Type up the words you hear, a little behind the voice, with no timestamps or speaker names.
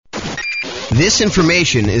This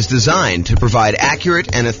information is designed to provide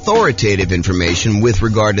accurate and authoritative information with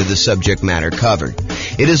regard to the subject matter covered.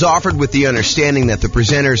 It is offered with the understanding that the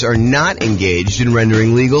presenters are not engaged in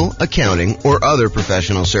rendering legal, accounting, or other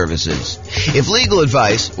professional services. If legal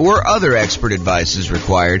advice or other expert advice is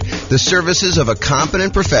required, the services of a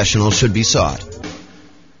competent professional should be sought.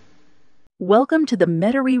 Welcome to the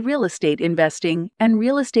Metairie Real Estate Investing and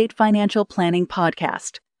Real Estate Financial Planning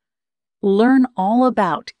Podcast. Learn all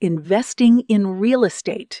about investing in real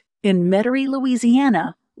estate in Metairie,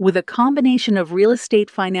 Louisiana, with a combination of real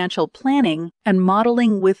estate financial planning and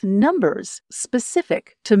modeling with numbers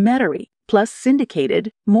specific to Metairie, plus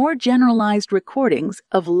syndicated, more generalized recordings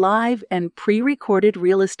of live and pre-recorded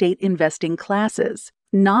real estate investing classes,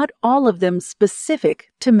 not all of them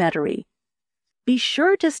specific to Metairie. Be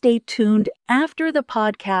sure to stay tuned after the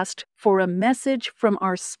podcast for a message from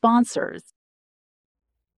our sponsors.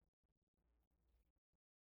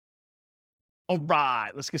 All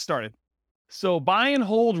right, let's get started. So buy and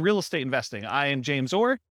hold real estate investing. I am James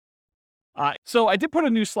Orr. So I did put a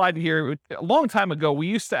new slide here. A long time ago, we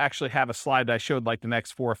used to actually have a slide that I showed like the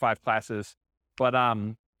next 4 or 5 classes. But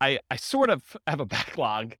I sort of have a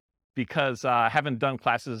backlog because I haven't done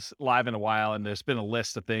classes live in a while, and there's been a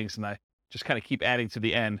list of things, and I just kind of keep adding to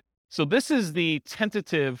the end. So this is the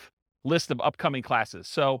tentative list of upcoming classes.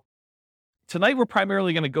 So tonight we're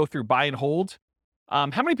primarily going to go through buy and hold.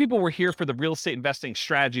 How many people were here for the real estate investing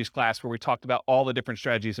strategies class where we talked about all the different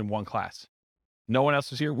strategies in one class? No one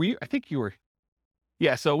else was here? I think you were.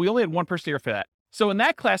 Yeah, so we only had one person here for that. So in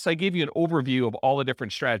that class, I gave you an overview of all the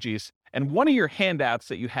different strategies. And one of your handouts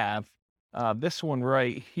that you have, this one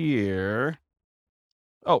right here.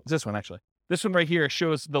 Oh, this one actually. This one right here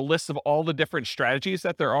shows the list of all the different strategies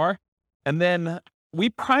that there are. And then we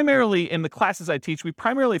primarily, in the classes I teach, we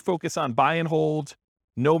primarily focus on buy and hold,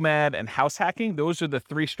 nomad, and house hacking. Those are the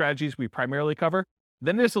 3 strategies we primarily cover.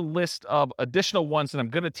 Then there's a list of additional ones that I'm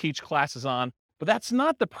going to teach classes on, but that's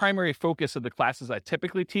not the primary focus of the classes I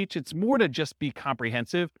typically teach. It's more to just be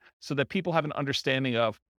comprehensive so that people have an understanding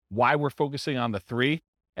of why we're focusing on the 3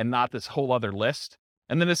 and not this whole other list.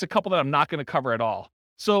 And then there's a couple that I'm not going to cover at all.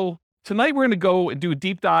 So tonight we're going to go and do a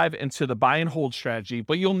deep dive into the buy and hold strategy,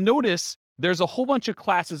 but you'll notice there's a whole bunch of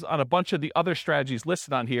classes on a bunch of the other strategies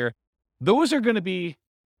listed on here. Those are going to be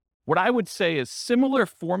what I would say is similar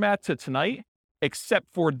format to tonight, except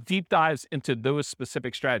for deep dives into those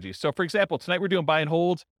specific strategies. So for example, tonight we're doing buy and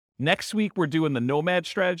hold. Next week, we're doing the nomad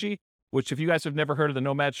strategy, which if you guys have never heard of the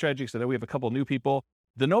nomad strategy, because I know we have a couple of new people,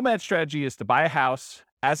 the nomad strategy is to buy a house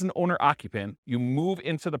as an owner occupant. You move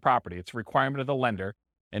into the property. It's a requirement of the lender.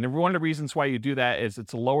 And one of the reasons why you do that is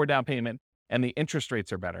it's a lower down payment and the interest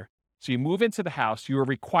rates are better. So you move into the house, you are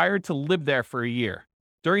required to live there for a year.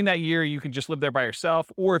 During that year, you can just live there by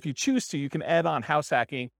yourself, or if you choose to, you can add on house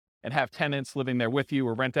hacking and have tenants living there with you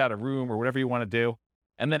or rent out a room or whatever you want to do.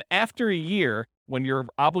 And then after a year, when your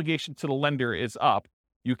obligation to the lender is up,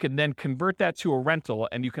 you can then convert that to a rental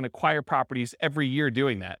and you can acquire properties every year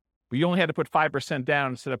doing that. But you only had to put 5%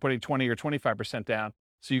 down instead of putting 20 or 25% down.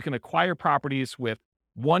 So you can acquire properties with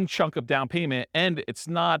one chunk of down payment, and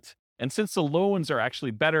since the loans are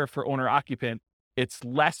actually better for owner occupant, it's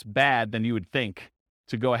less bad than you would think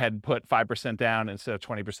to go ahead and put 5% down instead of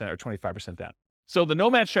 20% or 25% down. So the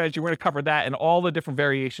nomad strategy, we're going to cover that and all the different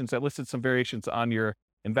variations. I listed some variations on your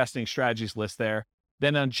investing strategies list there.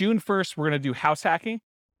 Then on June 1st, we're going to do house hacking.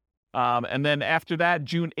 And then after that,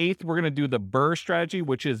 June 8th, we're going to do the BRRRR strategy,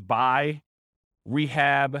 which is buy,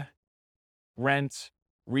 rehab, rent,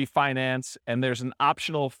 refinance. And there's an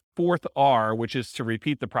optional 4th R, which is to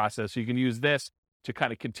repeat the process. So you can use this to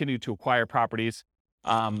kind of continue to acquire properties.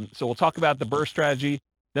 So we'll talk about the BRRRR strategy.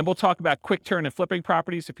 Then we'll talk about quick turn and flipping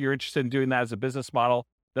properties if you're interested in doing that as a business model.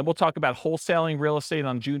 Then we'll talk about wholesaling real estate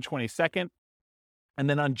on June 22nd. And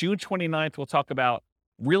then on June 29th, we'll talk about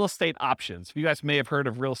real estate options. You guys may have heard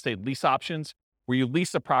of real estate lease options, where you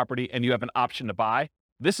lease a property and you have an option to buy.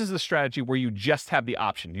 This is the strategy where you just have the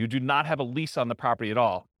option. You do not have a lease on the property at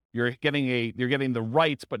all. You're getting the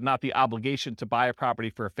rights, but not the obligation to buy a property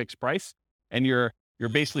for a fixed price. And you're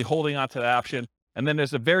basically holding on to that option. And then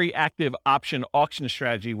there's a very active option auction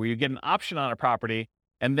strategy where you get an option on a property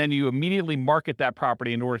and then you immediately market that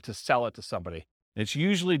property in order to sell it to somebody. And it's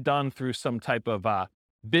usually done through some type of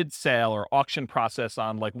bid sale or auction process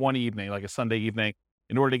on like one evening, like a Sunday evening,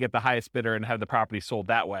 in order to get the highest bidder and have the property sold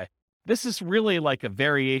that way. This is really like a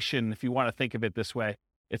variation, if you want to think of it this way.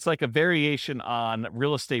 It's like a variation on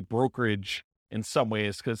real estate brokerage in some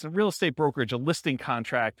ways, because a real estate brokerage, a listing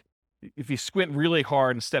contract, if you squint really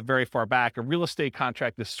hard and step very far back, a real estate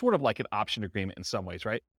contract is sort of like an option agreement in some ways,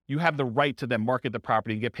 right? You have the right to then market the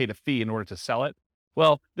property and get paid a fee in order to sell it.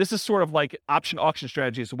 Well, this is sort of like option auction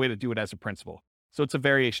strategy is a way to do it as a principal. So it's a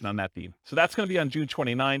variation on that theme. So that's going to be on June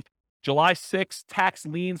 29th. July 6th, tax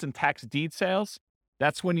liens and tax deed sales.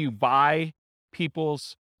 That's when you buy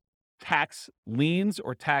people's tax liens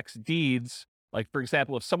or tax deeds. Like, for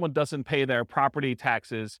example, if someone doesn't pay their property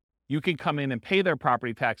taxes, you can come in and pay their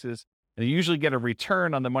property taxes, and you usually get a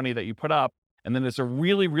return on the money that you put up. And then there's a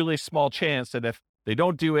really, really small chance that if they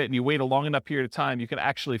don't do it and you wait a long enough period of time, you can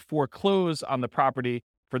actually foreclose on the property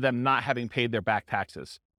for them not having paid their back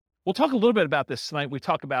taxes. We'll talk a little bit about this tonight. We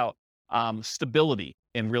talk about stability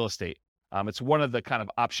in real estate. It's one of the kind of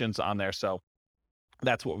options on there. So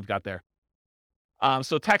that's what we've got there.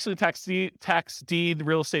 So tax lien, tax deed,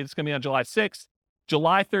 real estate is going to be on July 6th.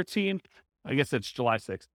 July 13th, I guess it's July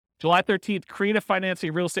 6th. July 13th, creative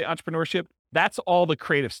financing, real estate entrepreneurship. That's all the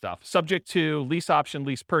creative stuff. Subject to lease option,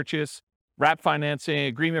 lease purchase, wrap financing,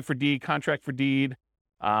 agreement for deed, contract for deed.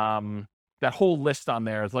 That whole list on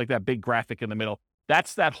there is like that big graphic in the middle.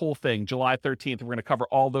 That's that whole thing. July 13th, we're going to cover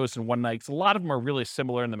all those in one night. A lot of them are really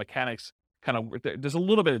similar in the mechanics. There's a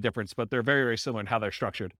little bit of difference, but they're very, very similar in how they're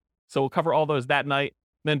structured. So we'll cover all those that night.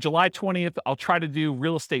 Then July 20th, I'll try to do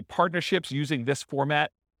real estate partnerships using this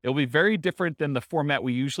format. It'll be very different than the format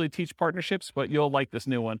we usually teach partnerships, but you'll like this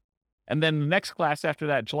new one. And then the next class after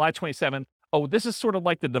that, July 27th. Oh, this is sort of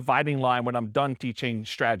like the dividing line when I'm done teaching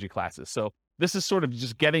strategy classes. So this is sort of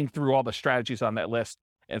just getting through all the strategies on that list.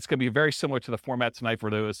 And it's going to be very similar to the format tonight for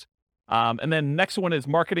those. And then next one is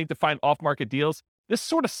marketing to find off-market deals. This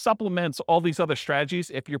sort of supplements all these other strategies.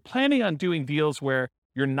 If you're planning on doing deals where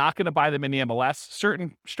you're not going to buy them in the MLS,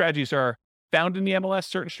 certain strategies are found in the MLS.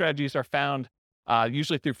 Certain strategies are found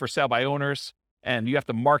usually through for sale by owners, and you have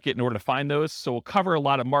to market in order to find those. So we'll cover a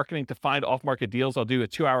lot of marketing to find off-market deals. I'll do a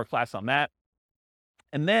 2-hour class on that.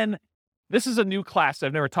 And then this is a new class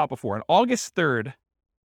I've never taught before. On August 3rd,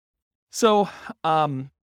 so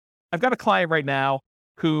I've got a client right now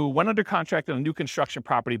who went under contract on a new construction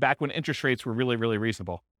property back when interest rates were really, really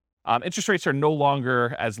reasonable. Interest rates are no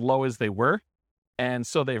longer as low as they were. And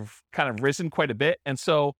so they've kind of risen quite a bit. And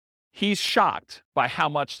so he's shocked by how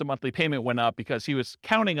much the monthly payment went up because he was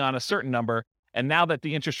counting on a certain number. And now that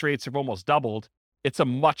the interest rates have almost doubled, it's a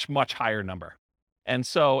much, much higher number. And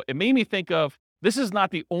so it made me think of, this is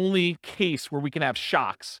not the only case where we can have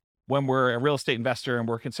shocks when we're a real estate investor and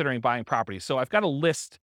we're considering buying properties. So I've got a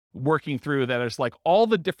list working through that is like all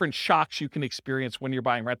the different shocks you can experience when you're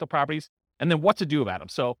buying rental properties and then what to do about them.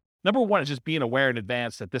 So number one is just being aware in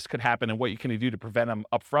advance that this could happen and what you can do to prevent them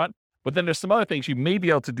up front. But then there's some other things you may be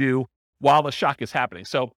able to do while the shock is happening.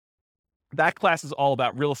 So that class is all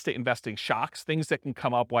about real estate investing shocks, things that can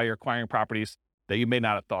come up while you're acquiring properties that you may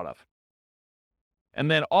not have thought of. And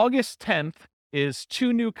then August 10th is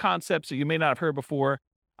 2 new concepts that you may not have heard before,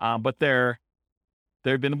 but there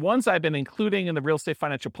have been ones I've been including in the Real Estate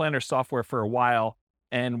Financial Planner software for a while,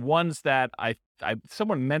 and ones that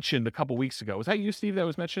someone mentioned a couple weeks ago. Was that you, Steve, that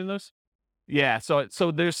was mentioning those? Yeah.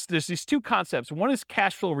 So there's these 2 concepts. One is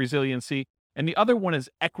cash flow resiliency, and the other one is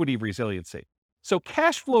equity resiliency. So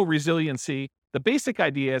cash flow resiliency, the basic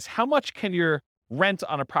idea is how much can your rent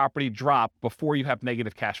on a property drop before you have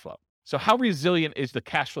negative cash flow? So how resilient is the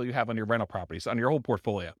cash flow you have on your rental properties, on your whole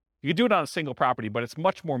portfolio? You can do it on a single property, but it's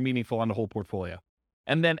much more meaningful on the whole portfolio.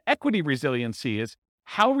 And then equity resiliency is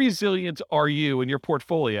how resilient are you in your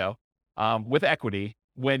portfolio with equity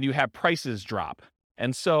when you have prices drop?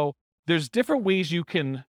 And so there's different ways you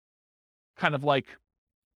can kind of like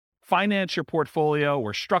finance your portfolio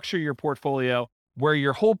or structure your portfolio where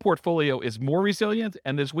your whole portfolio is more resilient,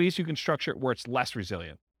 and there's ways you can structure it where it's less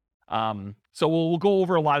resilient. So we'll go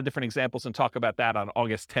over a lot of different examples and talk about that on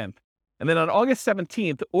August 10th. And then on August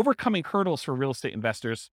 17th, overcoming hurdles for real estate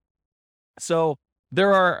investors. So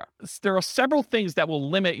there are several things that will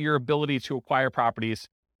limit your ability to acquire properties.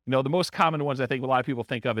 You know, the most common ones I think a lot of people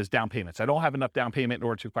think of is down payments. I don't have enough down payment in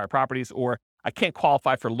order to acquire properties, or I can't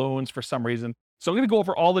qualify for loans for some reason. So I'm going to go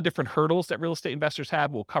over all the different hurdles that real estate investors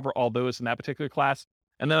have. We'll cover all those in that particular class.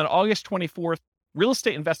 And then on August 24th, real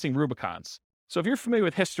estate investing Rubicons. So if you're familiar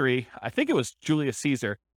with history, I think it was Julius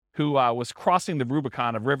Caesar who was crossing the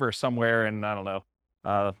Rubicon, a river somewhere in, I don't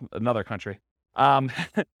know, another country. And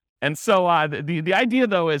so the idea,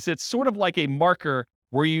 though, is it's sort of like a marker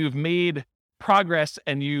where you've made progress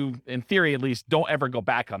and you, in theory at least, don't ever go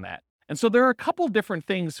back on that. And so there are a couple different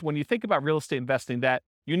things when you think about real estate investing that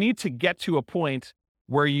you need to get to a point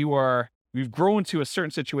where you've grown to a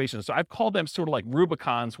certain situation. So I've called them sort of like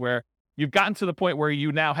Rubicons, where you've gotten to the point where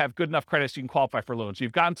you now have good enough credit so you can qualify for loans.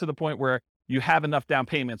 You've gotten to the point where you have enough down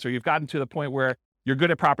payments, or you've gotten to the point where you're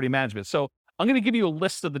good at property management. So I'm going to give you a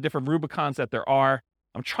list of the different Rubicons that there are.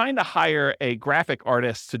 I'm trying to hire a graphic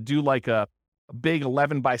artist to do like a a big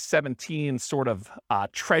 11 by 17 sort of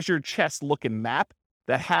treasure chest looking map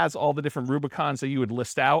that has all the different Rubicons that you would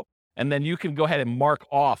list out. And then you can go ahead and mark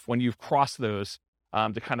off when you've crossed those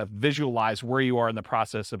to kind of visualize where you are in the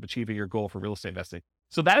process of achieving your goal for real estate investing.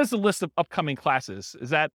 So that is the list of upcoming classes. Is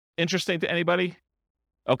that interesting to anybody?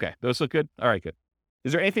 Okay, those look good. All right, good.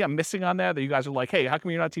 Is there anything I'm missing on there that you guys are like, hey, how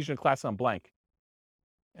come you're not teaching a class on blank?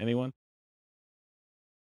 Anyone?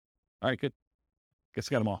 All right, good. Guess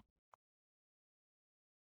I got them all.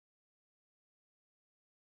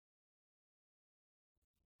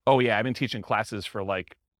 Oh yeah, I've been teaching classes for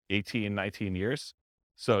like 18, 19 years.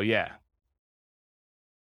 So yeah.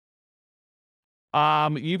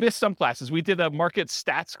 You missed some classes. We did a market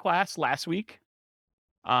stats class last week.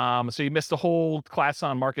 So you missed a whole class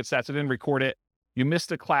on market stats. I didn't record it. You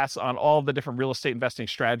missed a class on all the different real estate investing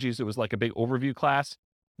strategies. It was like a big overview class.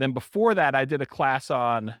 Then before that, I did a class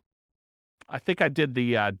on, I think I did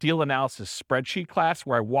the deal analysis spreadsheet class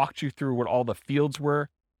where I walked you through what all the fields were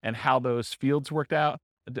and how those fields worked out.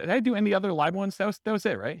 Did I do any other live ones? That was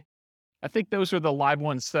it, right? I think those are the live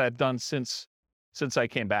ones that I've done since I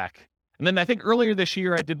came back. And then I think earlier this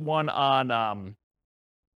year, I did one on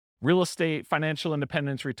real estate, financial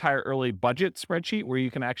independence, retire early budget spreadsheet, where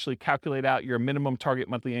you can actually calculate out your minimum target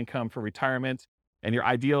monthly income for retirement and your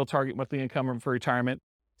ideal target monthly income for retirement.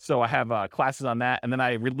 So I have classes on that. And then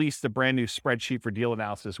I released a brand new spreadsheet for deal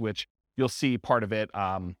analysis, which you'll see part of it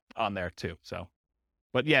on there too. So,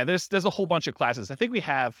 but yeah, there's a whole bunch of classes. I think we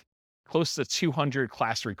have close to 200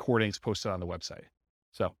 class recordings posted on the website.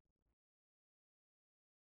 So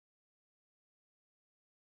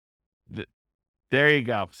there you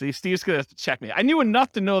go. See, Steve's going to check me. I knew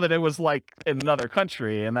enough to know that it was like in another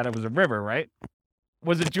country and that it was a river, right?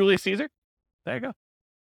 Was it Julius Caesar? There you go.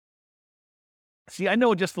 See, I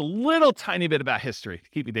know just a little tiny bit about history to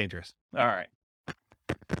keep me dangerous. All right.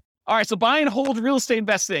 All right, so buy and hold real estate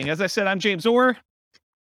investing. As I said, I'm James Orr.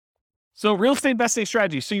 So real estate investing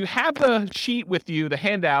strategies. So you have the sheet with you, the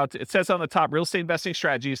handout. It says on the top, real estate investing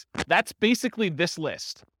strategies. That's basically this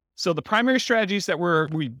list. So the primary strategies that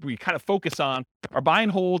we kind of focus on are buy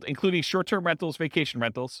and hold, including short-term rentals, vacation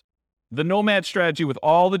rentals, the nomad strategy with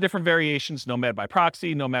all the different variations, nomad by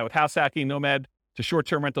proxy, nomad with house hacking, nomad to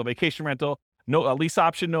short-term rental, vacation rental, lease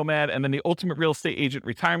option nomad, and then the ultimate real estate agent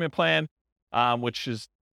retirement plan, which is,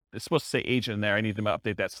 it's supposed to say agent in there. I need to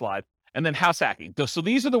update that slide. And then house hacking. So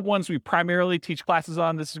these are the ones we primarily teach classes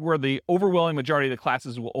on. This is where the overwhelming majority of the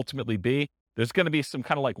classes will ultimately be. There's going to be some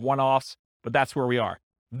kind of like one-offs, but that's where we are.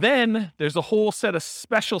 Then there's a whole set of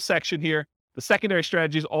special section here, the secondary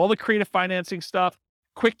strategies, all the creative financing stuff,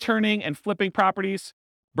 quick turning and flipping properties,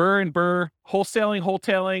 BRRRR and BRRRR,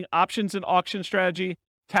 wholetailing, options and auction strategy,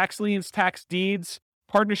 tax liens, tax deeds,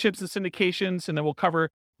 partnerships and syndications, and then we'll cover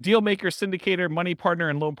deal maker, syndicator, money partner,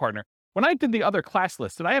 and loan partner. When I did the other class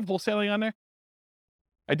list, did I have wholesaling on there?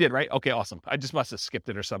 I did, right? Okay, awesome. I just must have skipped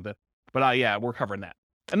it or something. But yeah, we're covering that.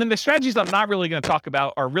 And then the strategies I'm not really going to talk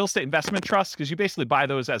about are real estate investment trusts, because you basically buy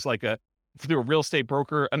those as like through a real estate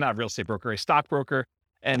broker, not a real estate broker, a stockbroker.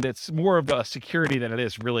 And it's more of a security than it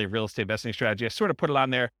is really a real estate investing strategy. I sort of put it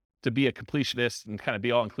on there to be a completionist and kind of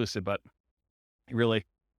be all inclusive, but really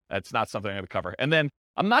that's not something I'm going to cover. And then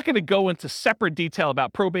I'm not going to go into separate detail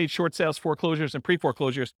about probate, short sales, foreclosures, and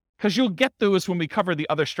pre-foreclosures, because you'll get those when we cover the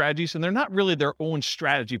other strategies, and they're not really their own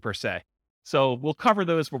strategy per se. So we'll cover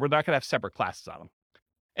those, but we're not going to have separate classes on them.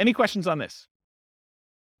 Any questions on this?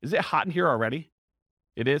 Is it hot in here already?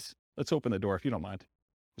 It is? Let's open the door if you don't mind.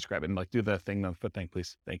 Just grab it and do the thing, the foot thing,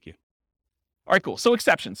 please. Thank you. All right, cool. So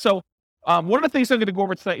exceptions. So one of the things I'm going to go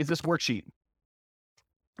over tonight is this worksheet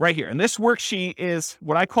right here. And this worksheet is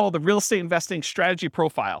what I call the real estate investing strategy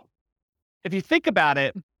profile. If you think about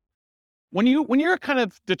it, when you're kind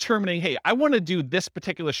of determining, hey, I want to do this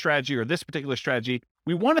particular strategy or this particular strategy,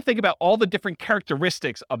 we want to think about all the different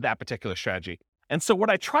characteristics of that particular strategy. And so what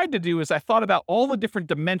I tried to do is I thought about all the different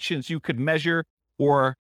dimensions you could measure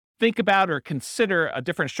or think about or consider a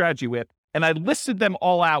different strategy with. And I listed them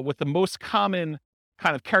all out with the most common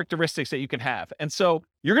kind of characteristics that you can have. And so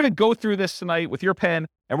you're going to go through this tonight with your pen,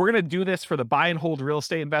 and we're going to do this for the buy and hold real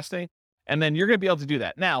estate investing. And then you're going to be able to do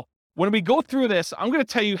that. Now, when we go through this, I'm going to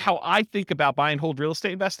tell you how I think about buy and hold real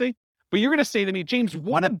estate investing, but you're going to say to me, James,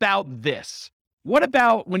 what about this? What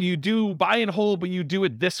about when you do buy and hold, but you do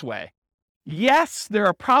it this way? Yes, there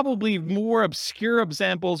are probably more obscure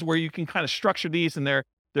examples where you can kind of structure these and they're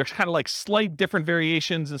kind of like slight different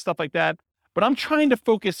variations and stuff like that. But I'm trying to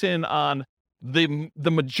focus in on the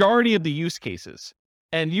majority of the use cases.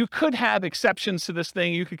 And you could have exceptions to this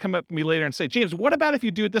thing. You could come up to me later and say, James, what about if you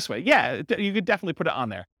do it this way? Yeah, you could definitely put it on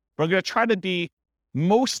there. But I'm going to try to be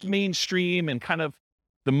most mainstream and kind of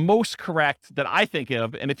the most correct that I think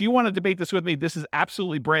of. And if you want to debate this with me, this is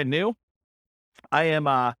absolutely brand new.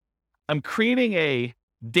 I'm creating a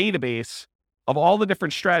database of all the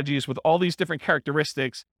different strategies with all these different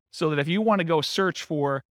characteristics, so that if you want to go search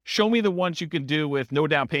for, show me the ones you could do with no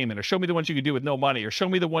down payment, or show me the ones you could do with no money, or show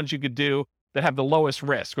me the ones you could do that have the lowest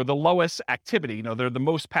risk or the lowest activity, they're the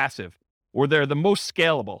most passive or they're the most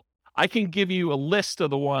scalable. I can give you a list of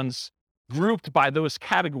the ones grouped by those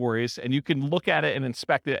categories, and you can look at it and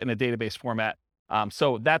inspect it in a database format.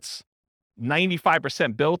 So that's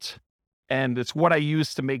 95% built, and it's what I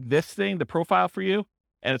use to make this thing, the profile for you.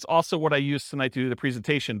 And it's also what I use tonight to do the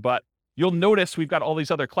presentation. But you'll notice we've got all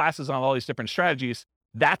these other classes on all these different strategies.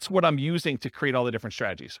 That's what I'm using to create all the different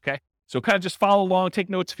strategies, okay? So kind of just follow along, take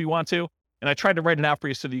notes if you want to. And I tried to write it out for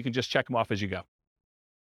you so that you can just check them off as you go.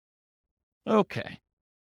 Okay.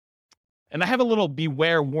 And I have a little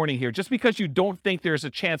beware warning here. Just because you don't think there's a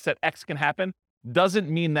chance that X can happen doesn't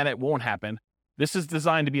mean that it won't happen. This is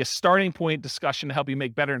designed to be a starting point discussion to help you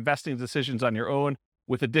make better investing decisions on your own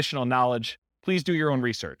with additional knowledge. Please do your own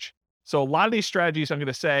research. So a lot of these strategies, I'm going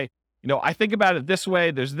to say, I think about it this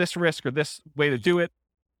way. There's this risk or this way to do it.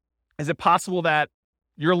 Is it possible that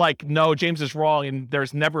you're like, no, James is wrong, and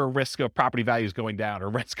there's never a risk of property values going down or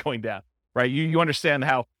rents going down, right? You understand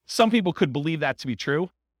how some people could believe that to be true.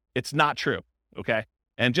 It's not true, okay?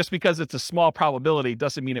 And just because it's a small probability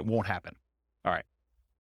doesn't mean it won't happen. All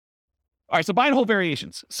right, so buy and hold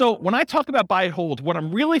variations. So when I talk about buy and hold, what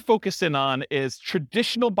I'm really focusing on is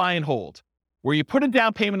traditional buy and hold, where you put a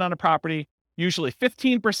down payment on a property, usually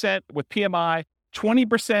 15% with PMI,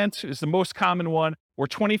 20% is the most common one, or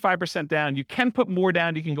 25% down. You can put more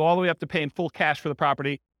down. You can go all the way up to paying full cash for the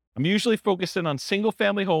property. I'm usually focusing on single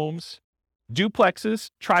family homes, duplexes,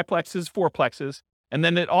 triplexes, fourplexes, and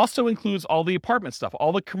then it also includes all the apartment stuff,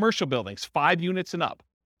 all the commercial buildings, 5 units and up.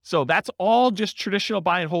 So that's all just traditional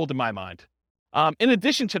buy and hold in my mind. In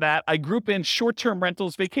addition to that, I group in short-term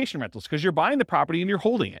rentals, vacation rentals, because you're buying the property and you're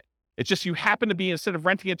holding it. It's just you happen to be, instead of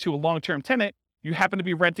renting it to a long-term tenant, you happen to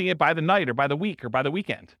be renting it by the night or by the week or by the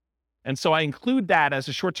weekend. And so I include that as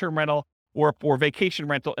a short-term rental or vacation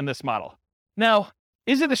rental in this model. Now,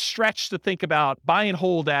 is it a stretch to think about buy and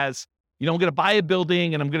hold as, I'm going to buy a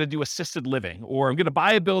building and I'm going to do assisted living, or I'm going to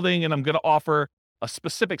buy a building and I'm going to offer a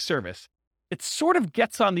specific service? It sort of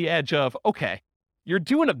gets on the edge of, okay, you're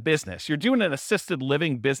doing a business, you're doing an assisted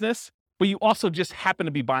living business, but you also just happen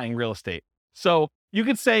to be buying real estate. So you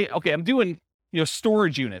could say, okay, I'm doing,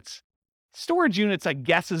 storage units. Storage units, I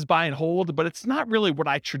guess, is buy and hold, but it's not really what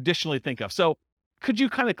I traditionally think of. So could you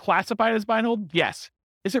kind of classify it as buy and hold? Yes.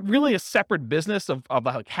 Is it really a separate business of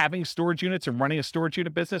like having storage units and running a storage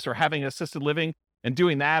unit business, or having assisted living and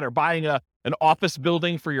doing that, or buying an office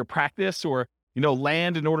building for your practice, or,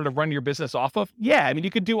 land in order to run your business off of? Yeah, I mean, you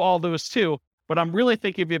could do all those too, but I'm really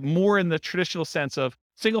thinking of it more in the traditional sense of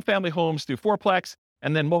single family homes through fourplex,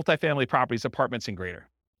 and then multifamily properties, apartments, and greater.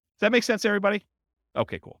 Does that make sense, everybody?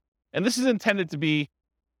 Okay, cool. And this is intended to be,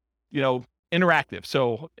 interactive.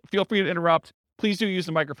 So feel free to interrupt. Please do use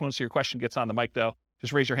the microphone so your question gets on the mic, though.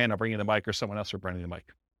 Just raise your hand. I'll bring you the mic, or someone else will bring you the mic.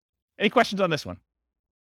 Any questions on this one?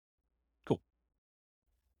 Cool.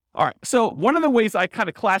 All right. So one of the ways I kind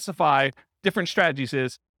of classify different strategies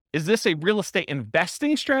is this a real estate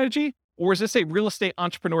investing strategy, or is this a real estate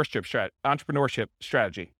entrepreneurship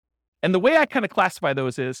strategy? And the way I kind of classify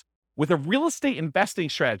those is, with a real estate investing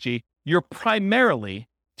strategy, you're primarily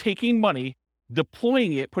taking money,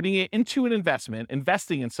 deploying it, putting it into an investment,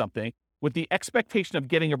 investing in something with the expectation of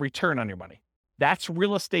getting a return on your money. That's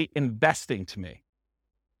real estate investing to me.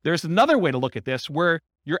 There's another way to look at this where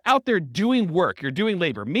you're out there doing work, you're doing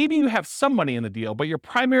labor. Maybe you have some money in the deal, but you're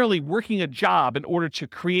primarily working a job in order to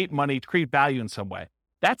create money, to create value in some way.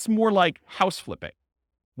 That's more like house flipping,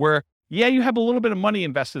 where, yeah, you have a little bit of money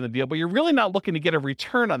invested in the deal, but you're really not looking to get a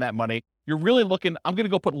return on that money. You're really looking, I'm going to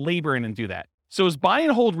go put labor in and do that. So is buy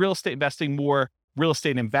and hold real estate investing more real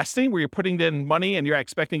estate investing, where you're putting in money and you're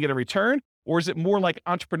expecting to get a return? Or is it more like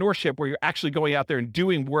entrepreneurship, where you're actually going out there and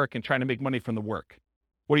doing work and trying to make money from the work?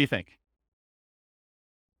 What do you think?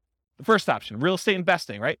 The first option, real estate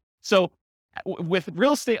investing, right? So with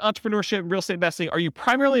real estate entrepreneurship and real estate investing, are you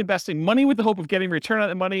primarily investing money with the hope of getting a return on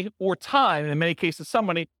that money, or time, and in many cases, some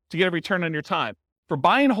money to get a return on your time? For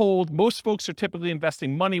buy and hold, most folks are typically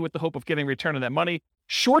investing money with the hope of getting a return on that money.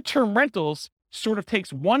 Short-term rentals sort of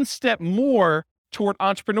takes one step more toward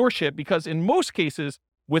entrepreneurship, because in most cases,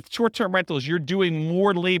 with short-term rentals, you're doing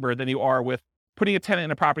more labor than you are with putting a tenant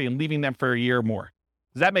in a property and leaving them for a year or more.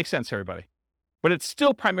 Does that make sense, everybody? But it's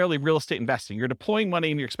still primarily real estate investing. You're deploying money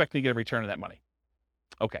and you're expecting to get a return on that money.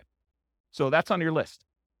 Okay. So that's on your list.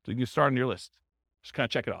 So you can start on your list. Just kind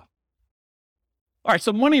of check it off. All right,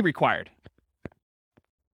 so money required.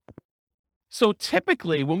 So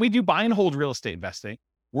typically when we do buy and hold real estate investing,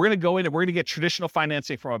 we're going to go in and we're going to get traditional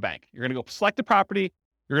financing from a bank. You're going to go select a property.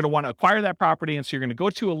 You're going to want to acquire that property. And so you're going to go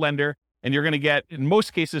to a lender and you're going to get, in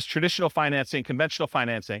most cases, traditional financing, conventional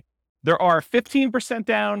financing. There are 15%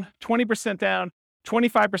 down, 20% down,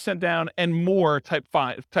 25% down, and more type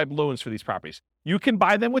loans for these properties. You can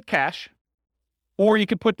buy them with cash, or you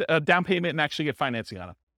can put a down payment and actually get financing on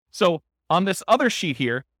them. So on this other sheet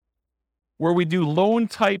here, where we do loan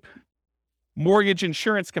type mortgage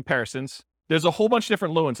insurance comparisons, there's a whole bunch of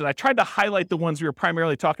different loans. And I tried to highlight the ones we were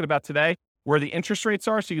primarily talking about today, where the interest rates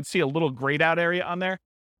are. So you can see a little grayed out area on there.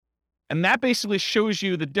 And that basically shows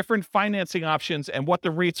you the different financing options and what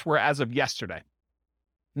the rates were as of yesterday.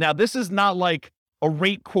 Now, this is not like a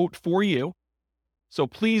rate quote for you. So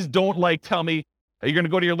please don't tell me you're going to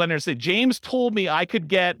go to your lender and say, James told me I could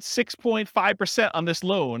get 6.5% on this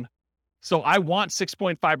loan, so I want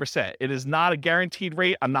 6.5%. It is not a guaranteed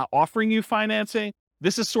rate. I'm not offering you financing.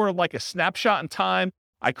 This is sort of like a snapshot in time.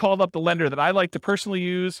 I called up the lender that I like to personally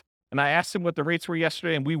use, and I asked him what the rates were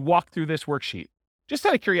yesterday, and we walked through this worksheet. Just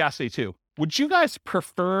out of curiosity too, would you guys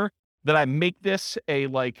prefer that I make this a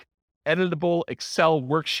editable Excel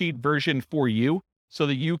worksheet version for you so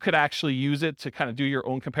that you could actually use it to kind of do your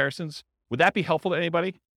own comparisons? Would that be helpful to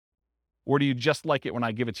anybody? Or do you just like it when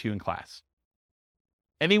I give it to you in class?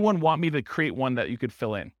 Anyone want me to create one that you could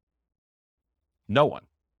fill in? No one.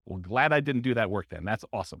 Well, glad I didn't do that work then. That's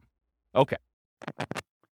awesome. Okay.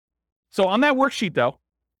 So on that worksheet though,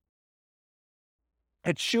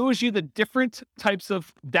 it shows you the different types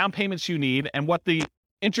of down payments you need and what the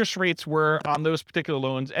interest rates were on those particular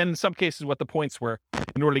loans, and in some cases what the points were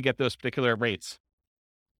in order to get those particular rates.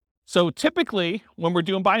 So typically when we're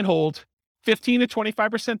doing buy and hold, 15 to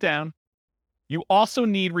 25% down, you also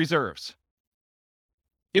need reserves.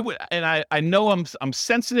 It would, and I know I'm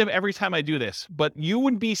sensitive every time I do this, but you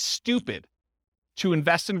would be stupid to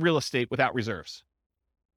invest in real estate without reserves.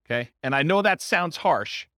 Okay? And I know that sounds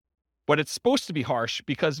harsh, but it's supposed to be harsh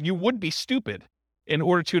because you would be stupid in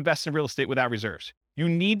order to invest in real estate without reserves. You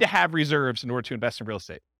need to have reserves in order to invest in real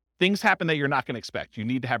estate. Things happen that you're not going to expect. You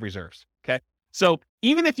need to have reserves. Okay? So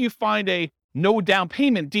even if you find a no down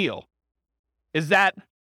payment deal, is that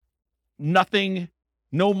nothing,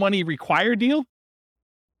 no money required deal?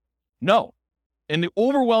 No. In the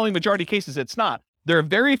overwhelming majority of cases, it's not. There are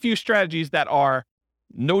very few strategies that are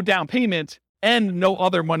no down payment and no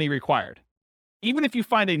other money required. Even if you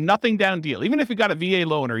find a nothing down deal, even if you got a VA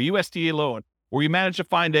loan or USDA loan, or you manage to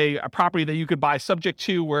find a property that you could buy subject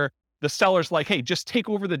to where the seller's like, hey, just take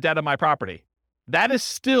over the debt of my property. That is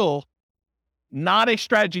still not a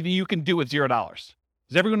strategy that you can do with $0.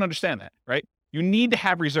 Does everyone understand that, right? You need to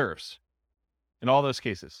have reserves in all those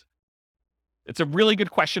cases. It's a really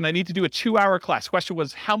good question. I need to do a 2-hour class. Question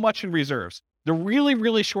was, how much in reserves? The really,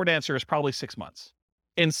 really short answer is probably 6 months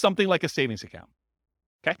in something like a savings account.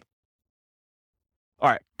 Okay? All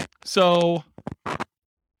right. So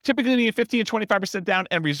typically you need 15 to 25% down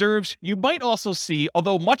and reserves. You might also see,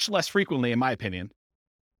 although much less frequently, in my opinion,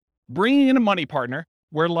 bringing in a money partner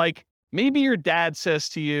where maybe your dad says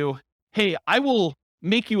to you, hey, I will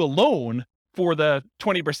make you a loan for the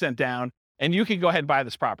 20% down and you can go ahead and buy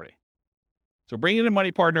this property. So bring in a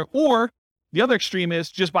money partner, or the other extreme is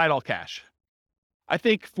just buy it all cash. I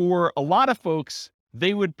think for a lot of folks,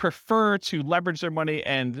 they would prefer to leverage their money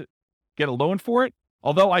and get a loan for it.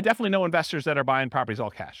 Although I definitely know investors that are buying properties all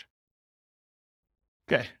cash.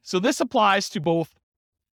 Okay, so this applies to both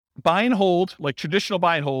buy and hold, like traditional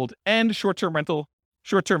buy and hold, and short-term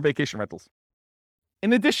vacation rentals.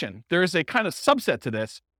 In addition, there is a kind of subset to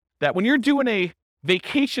this that when you're doing a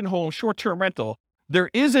vacation home short-term rental, there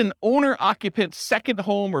is an owner-occupant second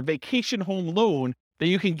home or vacation home loan that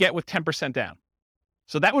you can get with 10% down.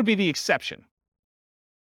 So that would be the exception.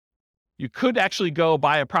 You could actually go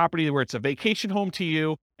buy a property where it's a vacation home to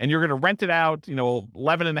you and you're going to rent it out,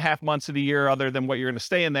 11 and a half months of the year other than what you're going to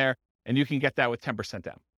stay in there, and you can get that with 10%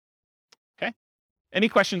 down. Okay? Any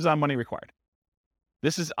questions on money required?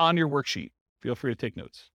 This is on your worksheet. Feel free to take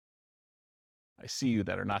notes. I see you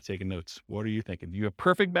that are not taking notes. What are you thinking? Do you have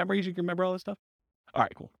perfect memories? You can remember all this stuff? All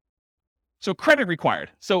right, cool. So credit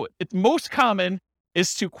required. So it's most common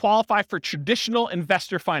is to qualify for traditional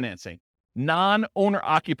investor financing, non-owner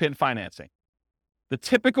occupant financing. The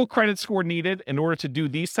typical credit score needed in order to do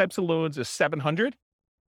these types of loans is 700.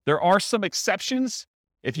 There are some exceptions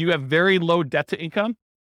if you have very low debt to income.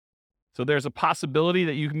 So there's a possibility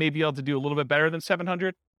that you may be able to do a little bit better than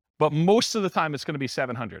 700, but most of the time it's going to be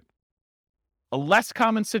 700. A less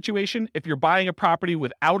common situation, if you're buying a property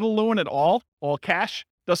without a loan at all cash,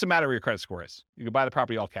 doesn't matter what your credit score is. You can buy the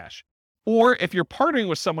property all cash. Or if you're partnering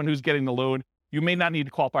with someone who's getting the loan, you may not need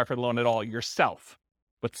to qualify for the loan at all yourself,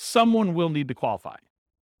 but someone will need to qualify.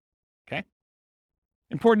 Okay?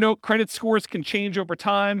 Important note, credit scores can change over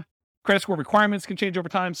time. Credit score requirements can change over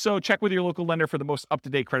time. So check with your local lender for the most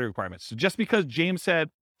up-to-date credit requirements. So just because James said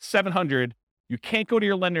 700, you can't go to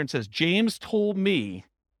your lender and says, James told me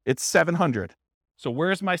it's 700. So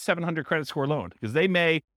where's my 700 credit score loan? Because they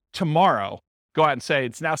may tomorrow go out and say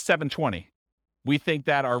it's now 720. We think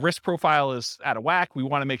that our risk profile is out of whack. We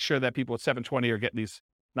want to make sure that people at 720 are getting these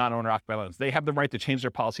non-owner occupied loans. They have the right to change their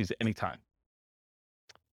policies at any time.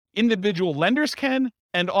 Individual lenders can,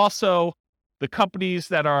 and also the companies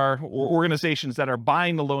that are, or organizations that are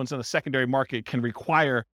buying the loans in the secondary market can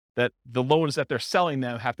require that the loans that they're selling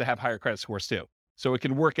them have to have higher credit scores too. So it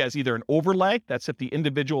can work as either an overlay, that's if the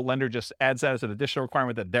individual lender just adds that as an additional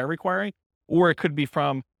requirement that they're requiring, or it could be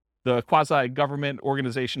from the quasi-government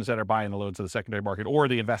organizations that are buying the loans in the secondary market, or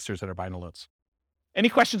the investors that are buying the loans. Any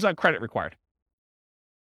questions on credit required?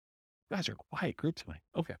 You guys are a quiet group tonight.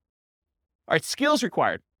 Okay. All right, skills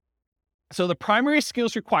required. So the primary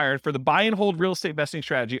skills required for the buy and hold real estate investing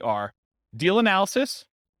strategy are deal analysis.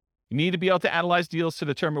 You need to be able to analyze deals to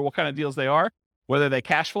determine what kind of deals they are, whether they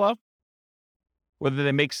cash flow, whether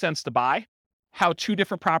they make sense to buy, how 2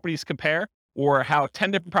 different properties compare, or how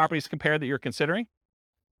 10 different properties compare that you're considering.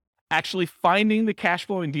 Actually finding the cash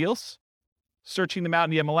flowing deals, searching them out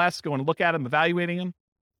in the MLS, going to look at them, evaluating them.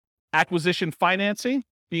 Acquisition financing,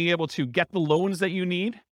 being able to get the loans that you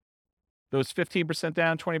need, those 15%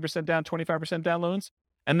 down, 20% down, 25% down loans,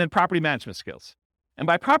 and then property management skills. And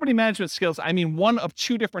by property management skills, I mean one of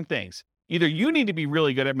 2 different things. Either you need to be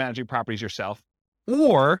really good at managing properties yourself,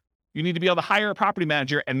 or you need to be able to hire a property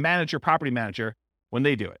manager and manage your property manager when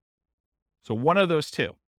they do it. So one of those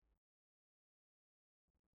 2.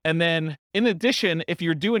 And then in addition, if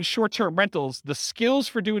you're doing short-term rentals, the skills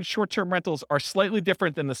for doing short-term rentals are slightly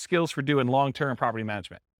different than the skills for doing long-term property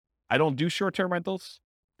management. I don't do short-term rentals,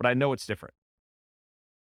 but I know it's different.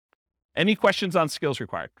 Any questions on skills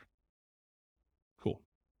required? Cool.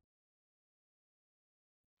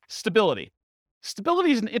 Stability.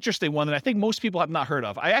 Stability is an interesting one that I think most people have not heard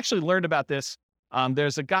of. I actually learned about this.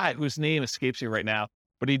 There's a guy whose name escapes me right now,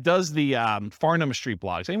 but he does the Farnham Street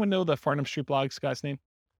blogs. Anyone know the Farnham Street blogs guy's name?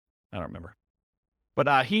 I don't remember.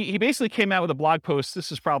 But he basically came out with a blog post.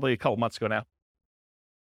 This is probably a couple months ago now.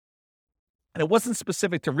 And it wasn't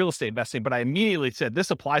specific to real estate investing, but I immediately said,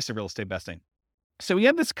 this applies to real estate investing. So we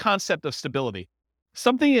have this concept of stability.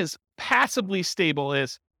 Something is passively stable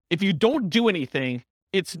is if you don't do anything,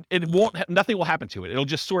 nothing will happen to it. It'll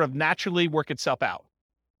just sort of naturally work itself out.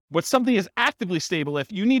 But something is actively stable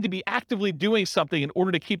if you need to be actively doing something in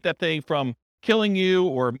order to keep that thing from killing you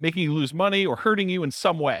or making you lose money or hurting you in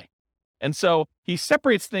some way. And so he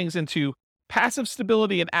separates things into passive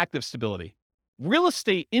stability and active stability. Real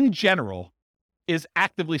estate in general is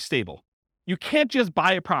actively stable. You can't just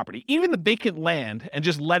buy a property, even the vacant land, and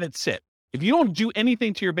just let it sit. If you don't do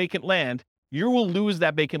anything to your vacant land, you will lose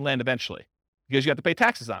that vacant land eventually because you have to pay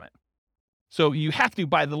taxes on it. So you have to,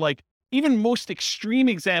 by the even most extreme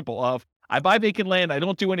example of, I buy vacant land, I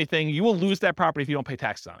don't do anything, you will lose that property if you don't pay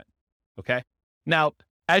taxes on it. Okay? Now,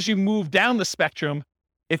 as you move down the spectrum,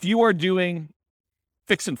 if you are doing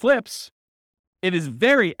fix and flips, it is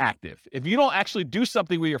very active. If you don't actually do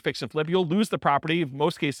something with your fix and flip, you'll lose the property. In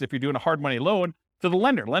most cases, if you're doing a hard money loan, to the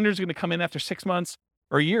lender. Lender's going to come in after 6 months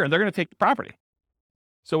or a year, and they're going to take the property.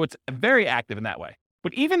 So it's very active in that way.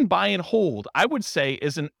 But even buy and hold, I would say,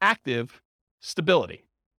 is an active stability.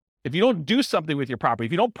 If you don't do something with your property,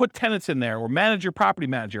 if you don't put tenants in there or manage your property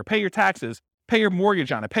manager, pay your taxes, pay your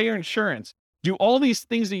mortgage on it, pay your insurance, do all these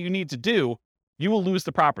things that you need to do, you will lose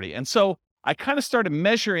the property. And so I kind of started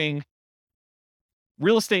measuring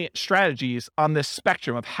real estate strategies on this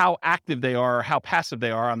spectrum of how active they are or how passive they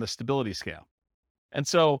are on the stability scale. And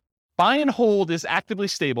so buy and hold is actively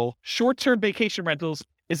stable. Short-term vacation rentals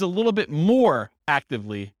is a little bit more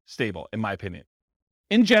actively stable, in my opinion.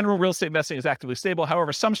 In general, real estate investing is actively stable.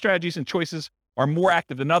 However, some strategies and choices are more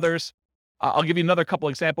active than others. I'll give you another couple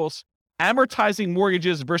examples. Amortizing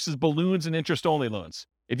mortgages versus balloons and interest-only loans.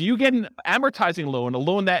 If you get an amortizing loan, a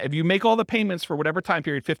loan that if you make all the payments for whatever time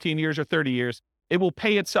period, 15 years or 30 years, it will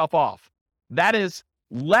pay itself off. That is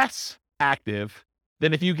less active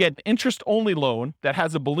than if you get an interest-only loan that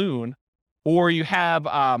has a balloon, or you have,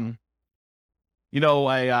 well,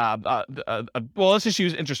 let's just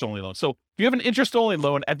use interest-only loan. So if you have an interest-only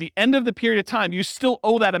loan, at the end of the period of time, you still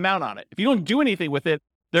owe that amount on it. If you don't do anything with it,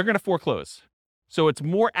 they're going to foreclose. So it's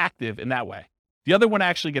more active in that way. The other one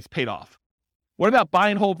actually gets paid off. What about buy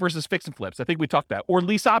and hold versus fix and flips? I think we talked about, or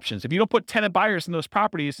lease options. If you don't put tenant buyers in those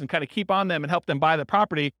properties and kind of keep on them and help them buy the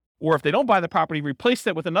property, Or if they don't buy the property, replace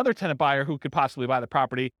it with another tenant buyer who could possibly buy the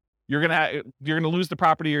property. You're gonna lose the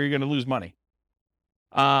property, or you're gonna lose money.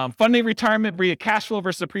 Funding retirement via cash flow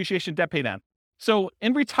versus appreciation, debt pay down. So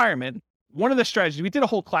in retirement, one of the strategies, we did a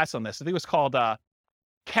whole class on this. I think it was called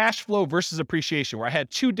cash flow versus appreciation, where I had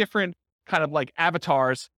two different kind of like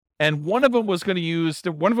avatars, and one of them was going to use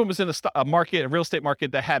one of them was in a market, a real estate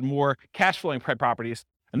market that had more cash flowing properties.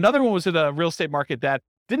 Another one was in a real estate market that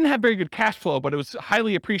didn't have very good cash flow, but it was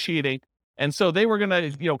highly appreciating. And so they were going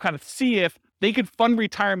to, kind of see if they could fund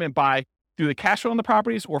retirement by through the cash flow on the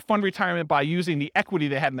properties, or fund retirement by using the equity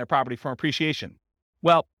they had in their property from appreciation.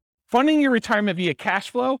 Well, funding your retirement via cash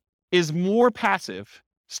flow is more passive,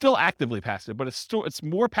 still actively passive, but it's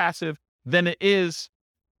more passive than it is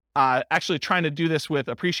actually trying to do this with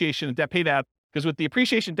appreciation and debt pay down. Because with the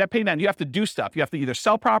appreciation debt pay down, you have to do stuff. You have to either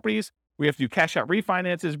sell properties, we have to do cash out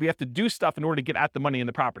refinances, we have to do stuff in order to get at the money in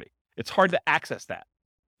the property. It's hard to access that.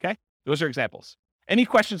 Okay, those are examples. Any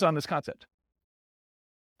questions on this concept?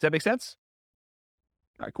 Does that make sense?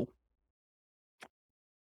 All right, cool.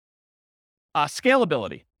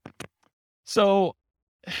 Scalability. So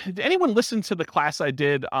did anyone listen to the class I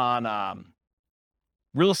did on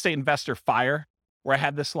Real Estate Investor Fire, where I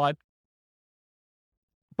had this slide?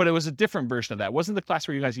 But it was a different version of that. It wasn't the class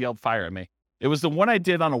where you guys yelled fire at me. It was the one I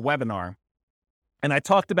did on a webinar. And I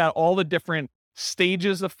talked about all the different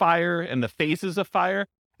stages of fire and the phases of fire,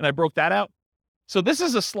 and I broke that out. So this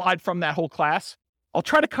is a slide from that whole class. I'll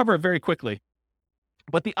try to cover it very quickly.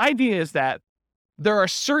 But the idea is that there are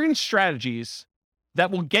certain strategies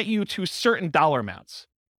that will get you to certain dollar amounts.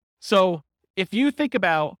 So if you think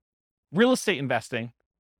about real estate investing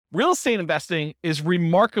is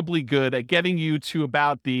remarkably good at getting you to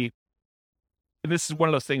about this is one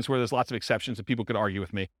of those things where there's lots of exceptions and people could argue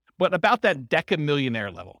with me, but about that deca-millionaire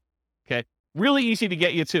level, okay? Really easy to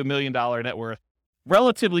get you to $1 million net worth,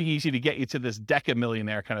 relatively easy to get you to this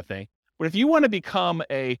deca-millionaire kind of thing. But if you want to become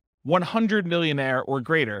a 100 millionaire or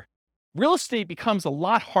greater, real estate becomes a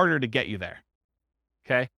lot harder to get you there,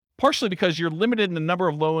 okay? Partially because you're limited in the number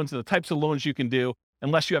of loans and the types of loans you can do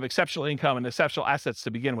unless you have exceptional income and exceptional assets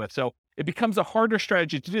to begin with. So it becomes a harder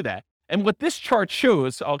strategy to do that. And what this chart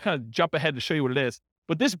shows, I'll kind of jump ahead to show you what it is,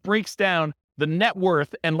 but this breaks down the net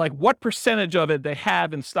worth and like what percentage of it they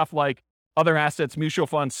have in stuff like other assets, mutual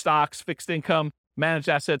funds, stocks, fixed income, managed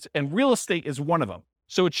assets, and real estate is one of them.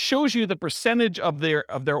 So it shows you the percentage of their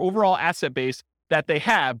overall asset base that they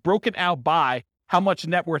have broken out by how much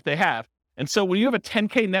net worth they have. And so when you have a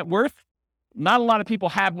 10K net worth, not a lot of people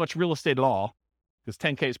have much real estate at all, because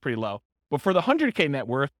 10K is pretty low. But for the 100K net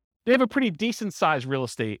worth, they have a pretty decent sized real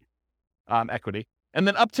estate equity. And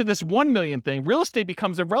then up to this 1 million thing, real estate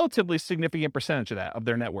becomes a relatively significant percentage of that, of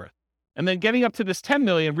their net worth. And then getting up to this 10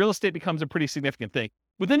 million, real estate becomes a pretty significant thing.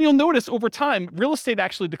 But then you'll notice over time, real estate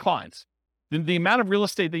actually declines. The amount of real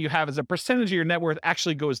estate that you have as a percentage of your net worth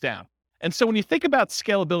actually goes down. And so when you think about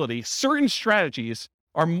scalability, certain strategies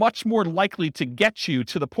are much more likely to get you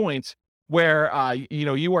to the point where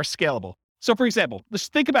you are scalable. So for example, let's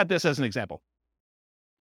think about this as an example.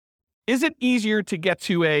 Is it easier to get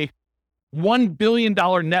to a $1 billion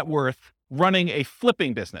net worth running a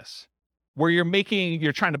flipping business where you're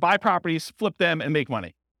trying to buy properties, flip them, and make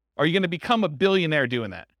money? Are you going to become a billionaire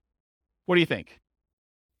doing that? What do you think?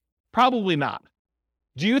 Probably not.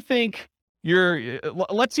 Do you think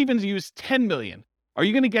let's even use 10 million. Are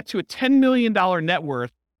you going to get to a $10 million net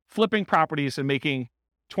worth flipping properties and making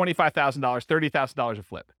 $25,000, $30,000 a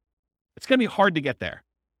flip? It's going to be hard to get there.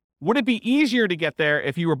 Would it be easier to get there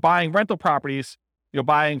if you were buying rental properties,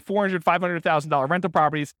 buying $400,000, $500,000 rental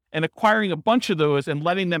properties and acquiring a bunch of those and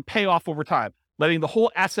letting them pay off over time, letting the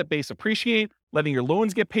whole asset base appreciate, letting your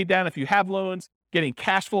loans get paid down if you have loans, getting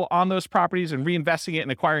cash flow on those properties and reinvesting it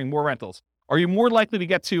and acquiring more rentals? Are you more likely to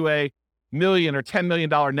get to a $1 million or $10 million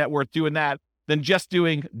net worth doing that than just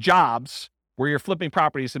doing jobs where you're flipping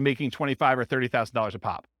properties and making $25,000 or $30,000 a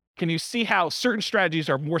pop? Can you see how certain strategies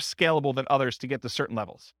are more scalable than others to get to certain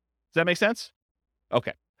levels? Does that make sense?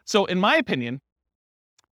 Okay. So in my opinion,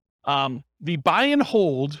 the buy and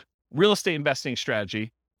hold real estate investing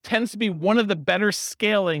strategy tends to be one of the better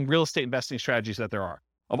scaling real estate investing strategies that there are.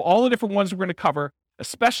 Of all the different ones we're going to cover,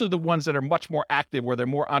 especially the ones that are much more active, where they're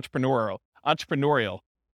more entrepreneurial,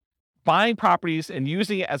 buying properties and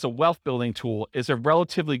using it as a wealth building tool is a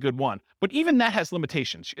relatively good one. But even that has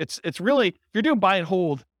limitations. It's really, if you're doing buy and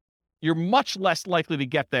hold, you're much less likely to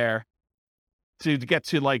get there to get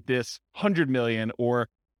to like this 100 million or,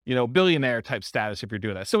 billionaire type status if you're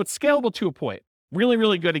doing that. So it's scalable to a point. Really,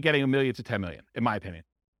 really good at getting 1 million to 10 million, in my opinion.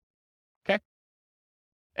 Okay.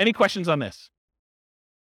 Any questions on this?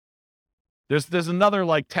 There's another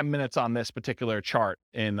like 10 minutes on this particular chart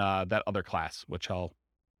in that other class, which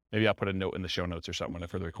maybe I'll put a note in the show notes or something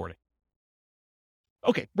for the recording.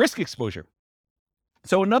 Okay, risk exposure.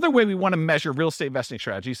 So another way we want to measure real estate investing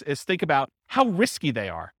strategies is think about how risky they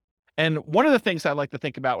are. And one of the things I like to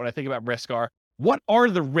think about when I think about risk are, what are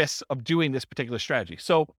the risks of doing this particular strategy?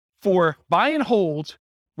 So for buy and hold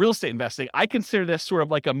real estate investing, I consider this sort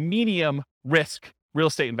of like a medium risk real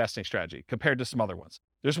estate investing strategy compared to some other ones.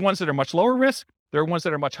 There's ones that are much lower risk. There are ones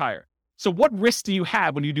that are much higher. So what risk do you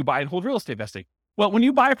have when you do buy and hold real estate investing? Well, when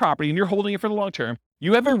you buy a property and you're holding it for the long term,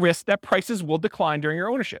 you have a risk that prices will decline during your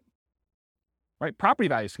ownership, right? Property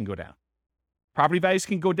values can go down. Property values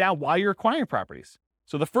can go down while you're acquiring properties.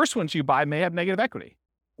 So the first ones you buy may have negative equity,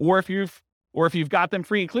 or if you've got them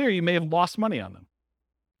free and clear, you may have lost money on them.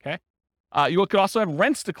 Okay. You could also have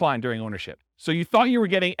rents decline during ownership. So you thought you were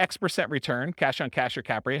getting X% return, cash on cash or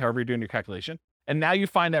cap rate, however you're doing your calculation. And now you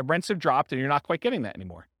find that rents have dropped and you're not quite getting that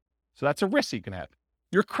anymore. So that's a risk you can have.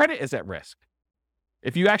 Your credit is at risk.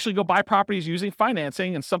 If you actually go buy properties using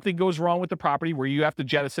financing and something goes wrong with the property where you have to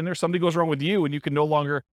jettison, or something goes wrong with you and you can no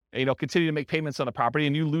longer, continue to make payments on the property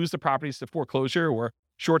and you lose the properties to foreclosure or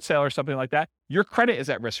short sale or something like that, your credit is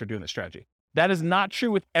at risk for doing this strategy. That is not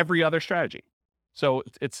true with every other strategy. So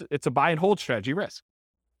it's a buy and hold strategy risk.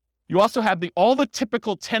 You also have all the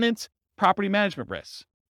typical tenant property management risks.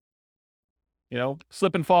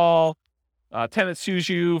 Slip and fall, tenant sues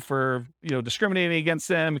you for, discriminating against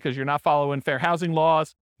them because you're not following fair housing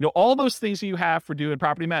laws. All those things that you have for doing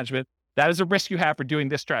property management, that is a risk you have for doing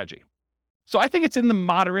this strategy. So I think it's in the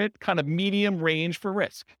moderate kind of medium range for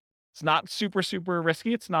risk. It's not super, super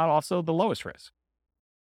risky. It's not also the lowest risk.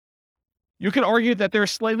 You could argue that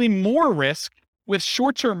there's slightly more risk with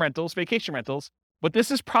short-term rentals, vacation rentals, but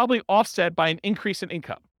this is probably offset by an increase in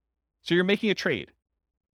income. So you're making a trade.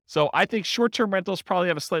 So I think short-term rentals probably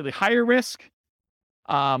have a slightly higher risk.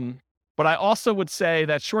 But I also would say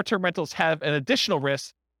that short-term rentals have an additional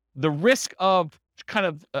risk, the risk of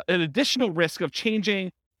an additional risk of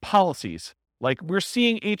changing policies. Like we're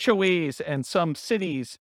seeing HOAs and some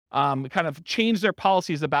cities kind of change their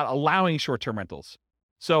policies about allowing short-term rentals.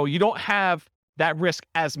 So you don't have that risk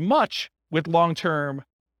as much with long-term,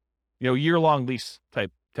 year-long lease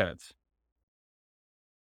type tenants.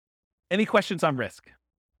 Any questions on risk?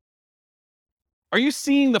 Are you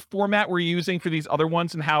seeing the format we're using for these other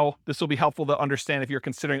ones and how this will be helpful to understand if you're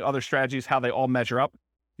considering other strategies, how they all measure up?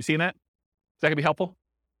 You seeing that? Is that going to be helpful?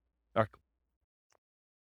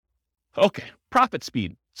 Okay, profit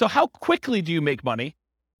speed. So how quickly do you make money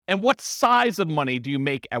and what size of money do you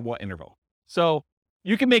make at what interval? So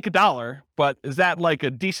you can make $1, but is that like a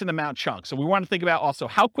decent amount chunk? So we want to think about also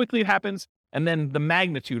how quickly it happens and then the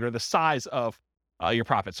magnitude or the size of your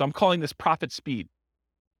profit. So I'm calling this profit speed.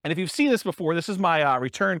 And if you've seen this before, this is my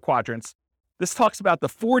return quadrants. This talks about the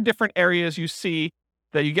 4 different areas you see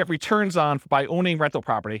that you get returns on by owning rental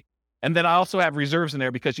property. And then I also have reserves in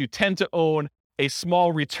there because you tend to own a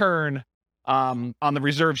small return on the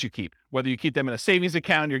reserves you keep. Whether you keep them in a savings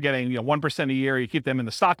account, you're getting 1% a year. You keep them in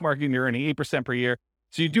the stock market, and you're earning 8% per year.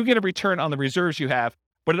 So you do get a return on the reserves you have,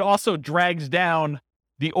 but it also drags down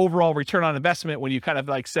the overall return on investment when you kind of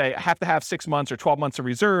like say, I have to have 6 months or 12 months of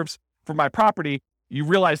reserves for my property. You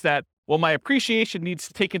realize that, well, my appreciation needs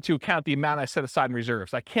to take into account the amount I set aside in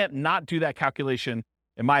reserves. I can't not do that calculation,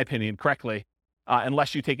 in my opinion, correctly,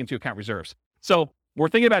 unless you take into account reserves. So we're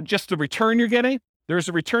thinking about just the return you're getting. There's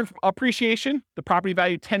a return from appreciation, the property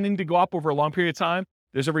value tending to go up over a long period of time.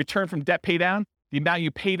 There's a return from debt pay down, the amount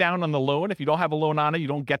you pay down on the loan. If you don't have a loan on it, you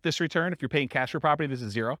don't get this return. If you're paying cash for property, this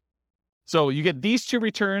is 0. So you get these 2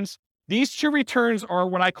 returns. These 2 returns are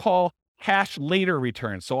what I call cash later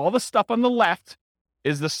returns. So all the stuff on the left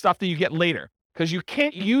is the stuff that you get later, because you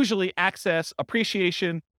can't usually access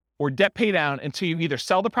appreciation or debt pay down until you either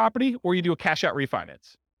sell the property or you do a cash out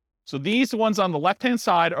refinance. So these ones on the left-hand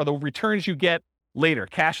side are the returns you get later,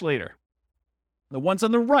 cash later. The ones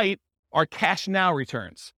on the right are cash now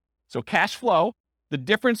returns. So cash flow, the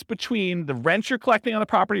difference between the rent you're collecting on the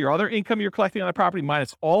property or other income you're collecting on the property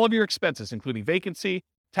minus all of your expenses, including vacancy,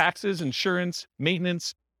 taxes, insurance,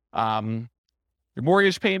 maintenance, your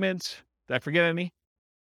mortgage payments. Did I forget any?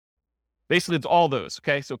 Basically, it's all those,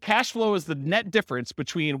 okay? So cash flow is the net difference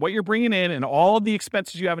between what you're bringing in and all of the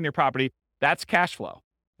expenses you have in your property. That's cash flow.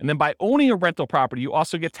 And then by owning a rental property, you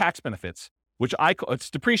also get tax benefits, which it's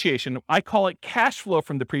depreciation. I call it cash flow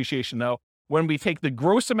from depreciation, though, when we take the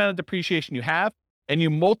gross amount of depreciation you have and you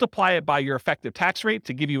multiply it by your effective tax rate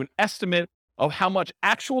to give you an estimate of how much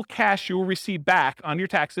actual cash you will receive back on your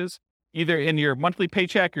taxes, either in your monthly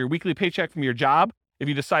paycheck or your weekly paycheck from your job, if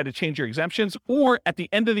you decide to change your exemptions, or at the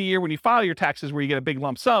end of the year when you file your taxes where you get a big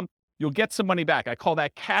lump sum, you'll get some money back. I call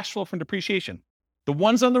that cash flow from depreciation. The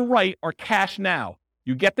ones on the right are cash now.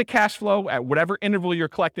 You get the cash flow at whatever interval you're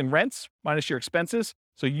collecting rents minus your expenses.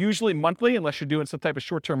 So usually monthly, unless you're doing some type of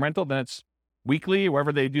short-term rental, then it's weekly,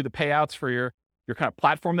 wherever they do the payouts for your kind of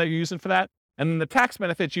platform that you're using for that. And then the tax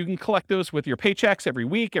benefits, you can collect those with your paychecks every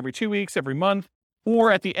week, every 2 weeks, every month,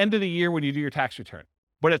 or at the end of the year when you do your tax return.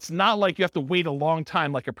 But it's not like you have to wait a long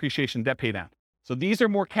time like appreciation debt pay down. So these are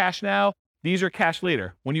more cash now. These are cash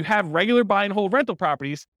later. When you have regular buy and hold rental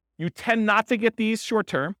properties, you tend not to get these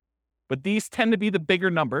short-term, but these tend to be the bigger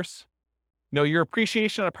numbers. Your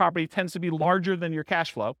appreciation on a property tends to be larger than your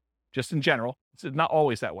cash flow, just in general. It's not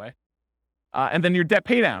always that way. And then your debt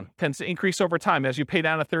pay down tends to increase over time. As you pay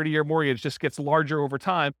down a 30-year mortgage, it just gets larger over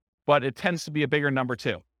time, but it tends to be a bigger number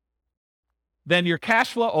too. Then your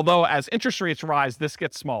cash flow, although as interest rates rise, this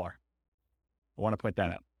gets smaller. I want to point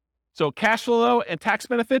that out. So cash flow and tax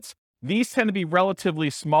benefits, these tend to be relatively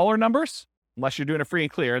smaller numbers, unless you're doing a free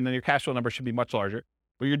and clear, and then your cash flow number should be much larger.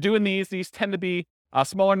 But you're doing these tend to be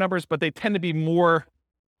smaller numbers, but they tend to be more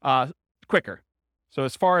quicker. So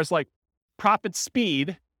as far as like profit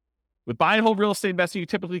speed, with buy and hold real estate investing, you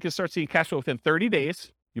typically can start seeing cash flow within 30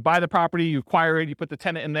 days. You buy the property, you acquire it, you put the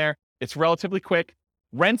tenant in there. It's relatively quick.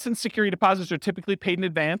 Rents and security deposits are typically paid in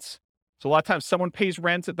advance. So a lot of times someone pays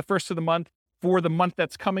rents at the first of the month for the month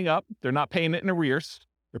that's coming up. They're not paying it in arrears.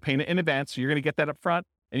 They're paying it in advance. So you're going to get that up front.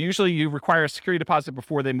 And usually you require a security deposit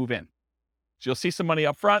before they move in. So you'll see some money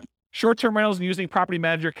up front. Short-term rentals and using property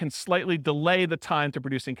manager can slightly delay the time to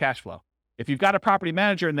producing cash flow. If you've got a property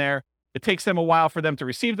manager in there, it takes them a while for them to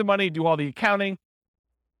receive the money, do all the accounting,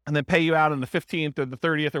 and then pay you out on the 15th or the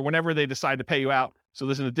 30th or whenever they decide to pay you out. So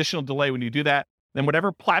there's an additional delay when you do that. Then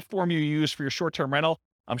whatever platform you use for your short-term rental,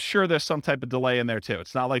 I'm sure there's some type of delay in there too.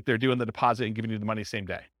 It's not like they're doing the deposit and giving you the money same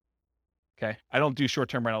day. Okay. I don't do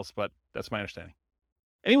short-term rentals, but that's my understanding.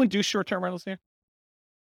 Anyone do short-term rentals here?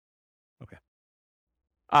 Okay.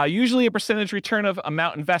 Usually a percentage return of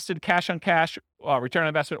amount invested, cash on cash, return on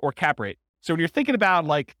investment, or cap rate. So when you're thinking about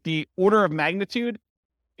like the order of magnitude,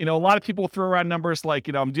 a lot of people throw around numbers like,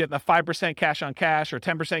 I'm getting a 5% cash on cash or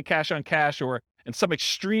 10% cash on cash, or in some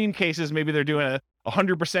extreme cases, maybe they're doing a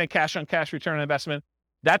 100% cash on cash return on investment.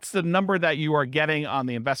 That's the number that you are getting on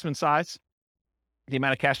the investment size, the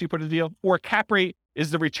amount of cash you put in the deal. Or cap rate is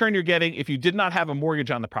the return you're getting if you did not have a mortgage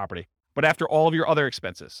on the property, but after all of your other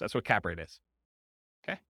expenses. That's what cap rate is.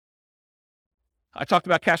 Okay. I talked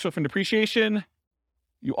about cash flow from depreciation.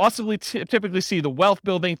 You also typically see the wealth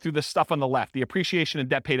building through the stuff on the left. The appreciation and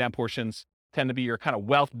debt pay down portions tend to be your kind of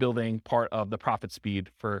wealth building part of the profit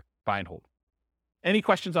speed for buy and hold. Any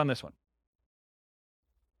questions on this one?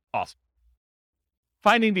 Awesome.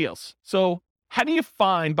 Finding deals. So how do you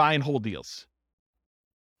find buy and hold deals?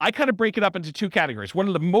 I kind of break it up into two categories. One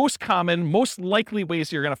of the most common, most likely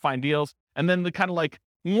ways you're going to find deals, and then the kind of like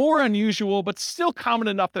more unusual, but still common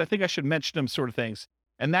enough that I think I should mention them sort of things.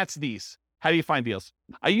 And that's these. How do you find deals?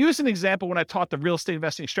 I used an example when I taught the real estate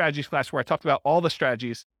investing strategies class where I talked about all the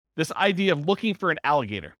strategies, this idea of looking for an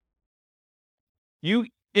alligator. It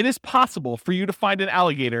is possible for you to find an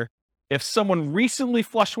alligator if someone recently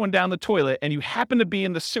flushed one down the toilet and you happen to be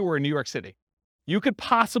in the sewer in New York City. You could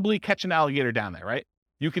possibly catch an alligator down there, right?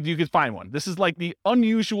 You could find one. This is like the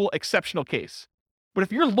unusual, exceptional case. But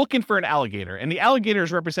if you're looking for an alligator, and the alligator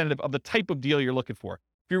is representative of the type of deal you're looking for,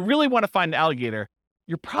 if you really want to find an alligator,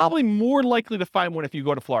 you're probably more likely to find one if you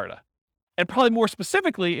go to Florida. And probably more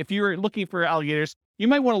specifically, if you're looking for alligators, you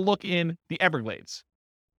might want to look in the Everglades.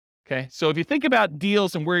 Okay, so if you think about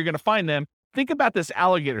deals and where you're going to find them, think about this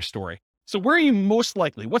alligator story. So where are you most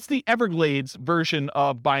likely? What's the Everglades version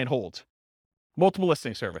of buy and hold? Multiple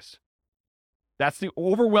listing service. That's the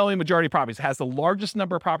overwhelming majority of properties. It has the largest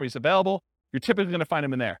number of properties available. You're typically going to find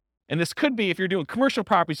them in there. And this could be, if you're doing commercial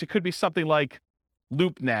properties, it could be something like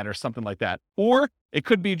LoopNet or something like that. Or it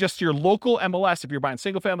could be just your local MLS if you're buying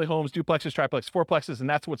single family homes, duplexes, triplexes, fourplexes, and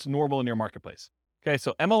that's what's normal in your marketplace. Okay,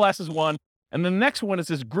 so MLS is one. And the next one is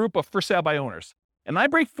this group of for sale by owners. And I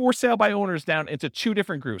break for sale by owners down into two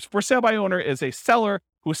different groups. For sale by owner is a seller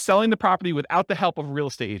who's selling the property without the help of a real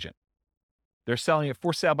estate agent. They're selling it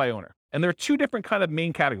for sale by owner. And there are two different kind of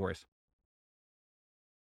main categories.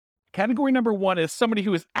 Category number one is somebody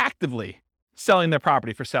who is actively selling their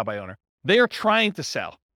property for sale by owner. They are trying to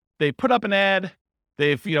sell. They put up an ad.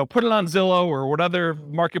 They've, put it on Zillow or what other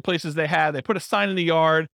marketplaces they have. They put a sign in the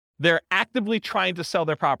yard. They're actively trying to sell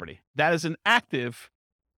their property. That is an actively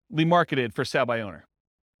marketed for sale by owner.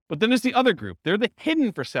 But then there's the other group. They're the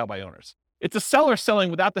hidden for sale by owners. It's a seller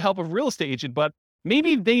selling without the help of a real estate agent, but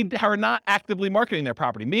maybe they are not actively marketing their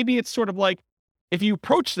property. Maybe it's sort of like if you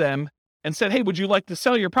approach them and said, hey, would you like to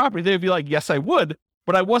sell your property? They would be like, yes, I would,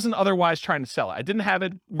 but I wasn't otherwise trying to sell it. I didn't have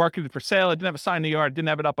it marketed for sale. I didn't have a sign in the yard. Didn't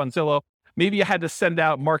have it up on Zillow. Maybe you had to send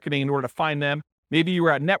out marketing in order to find them. Maybe you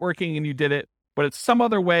were out networking and you did it, but it's some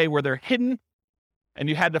other way where they're hidden and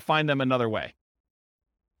you had to find them another way.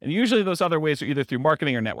 And usually those other ways are either through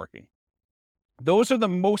marketing or networking. Those are the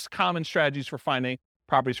most common strategies for finding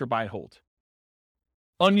properties for buy and hold.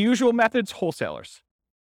 Unusual methods, wholesalers.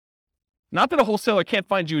 Not that a wholesaler can't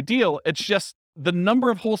find you a deal. It's just the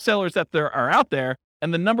number of wholesalers that there are out there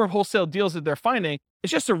and the number of wholesale deals that they're finding is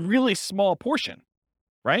just a really small portion,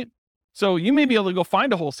 right? So you may be able to go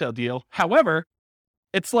find a wholesale deal. However,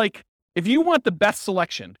 it's like, if you want the best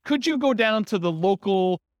selection, could you go down to the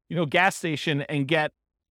local, gas station and get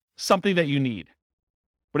something that you need?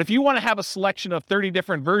 But if you want to have a selection of 30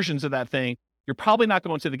 different versions of that thing, you're probably not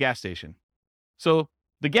going to the gas station. So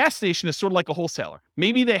the gas station is sort of like a wholesaler.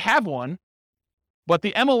 Maybe they have one, but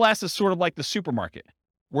the MLS is sort of like the supermarket,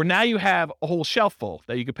 where now you have a whole shelf full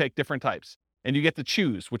that you can pick different types, and you get to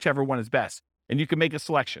choose whichever one is best, and you can make a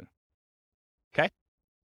selection. Okay?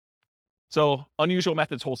 So unusual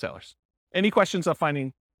methods, wholesalers. Any questions on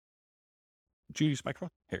finding? Did you use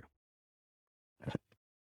microphone? Here.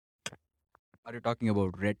 Are you talking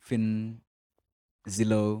about Redfin,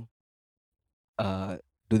 Zillow?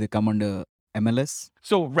 Do they come under MLS?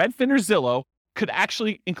 So Redfin or Zillow could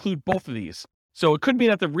actually include both of these. So it could be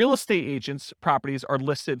that the real estate agents' properties are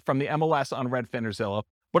listed from the MLS on Redfin or Zillow,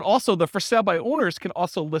 but also the for sale by owners can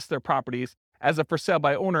also list their properties as a for sale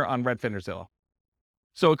by owner on Redfin or Zillow.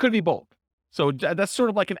 So it could be both. So that's sort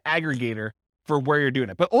of like an aggregator for where you're doing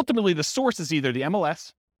it. But ultimately, the source is either the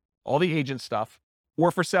MLS, all the agent stuff,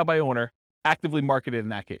 or for sale by owner, actively marketed in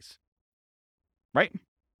that case. Right?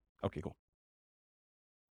 Okay, cool.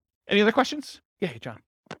 Any other questions? Yeah, hey, John.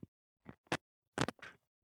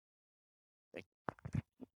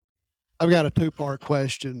 I've got a two-part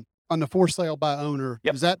question. On the for sale by owner,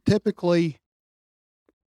 Yep. is that typically,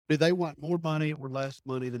 do they want more money or less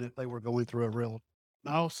money than if they were going through a realtor?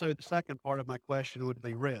 And also, the second part of my question would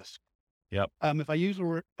be risk. Yep. If I use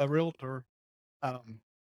a realtor,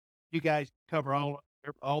 you guys cover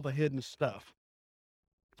all the hidden stuff.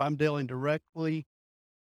 If I'm dealing directly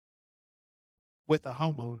with a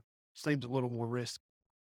homeowner, seems a little more risky.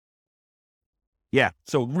 Yeah.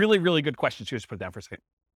 So really, really good questions. Here's put it down for a second.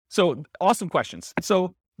 So awesome questions.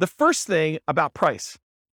 So the first thing about price,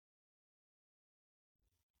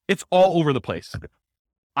 it's all over the place.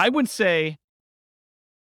 I would say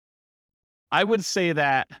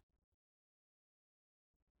that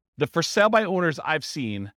the for sale by owners I've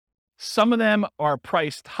seen, some of them are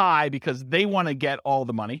priced high because they want to get all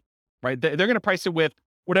the money, right? They're going to price it with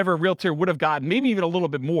whatever a realtor would have gotten, maybe even a little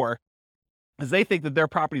bit more, because they think that their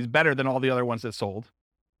property is better than all the other ones that sold.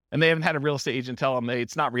 And they haven't had a real estate agent tell them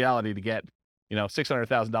it's not reality to get,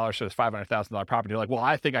 $600,000 for this $500,000 property. They're like, well,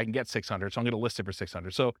 I think I can get 600, so I'm going to list it for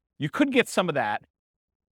 600. So you could get some of that.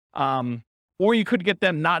 Or you could get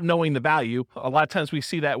them not knowing the value. A lot of times we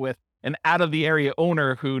see that with an out of the area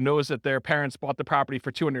owner who knows that their parents bought the property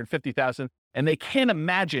for $250,000 and they can't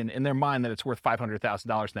imagine in their mind that it's worth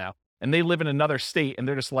 $500,000 now. And they live in another state and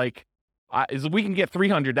they're just like, if we can get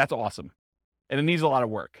 300, that's awesome. And it needs a lot of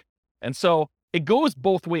work. And so it goes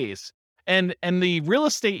both ways. And the real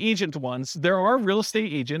estate agent ones, there are real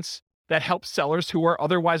estate agents that help sellers who are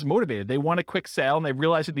otherwise motivated. They want a quick sale and they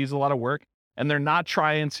realize it needs a lot of work and they're not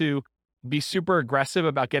trying to be super aggressive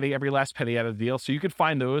about getting every last penny out of the deal. So you could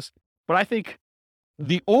find those. But I think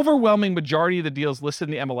the overwhelming majority of the deals listed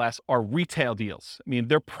in the MLS are retail deals. I mean,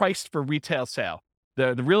 they're priced for retail sale.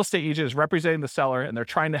 The real estate agent is representing the seller and they're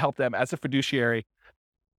trying to help them as a fiduciary,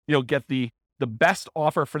 get the best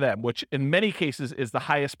offer for them, which in many cases is the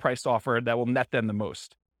highest priced offer that will net them the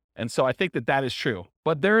most. And so I think that is true.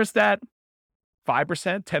 But there is that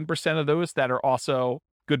 5%, 10% of those that are also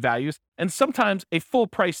good values. And sometimes a full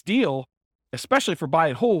price deal, especially for buy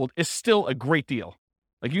and hold, is still a great deal.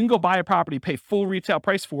 Like you can go buy a property, pay full retail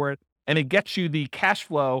price for it, and it gets you the cash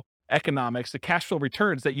flow economics, the cash flow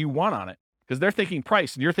returns that you want on it. Because they're thinking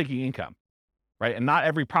price and you're thinking income, right? And not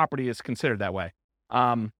every property is considered that way.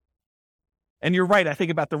 And you're right, I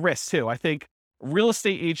think about the risk too. I think real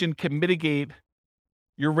estate agent can mitigate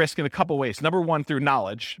your risk in a couple ways. Number one, through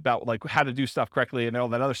knowledge about like how to do stuff correctly and all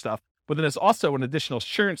that other stuff. But then there's also an additional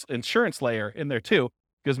insurance layer in there too,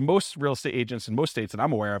 because most real estate agents in most states that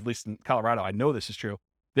I'm aware of, at least in Colorado, I know this is true,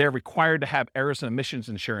 they're required to have errors and omissions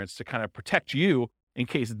insurance to kind of protect you in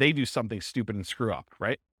case they do something stupid and screw up,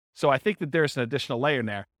 right? So I think that there's an additional layer in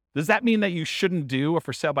there. Does that mean that you shouldn't do a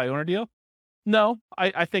for sale by owner deal? No,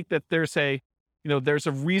 I think that there's a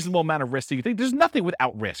reasonable amount of risk that you think. There's nothing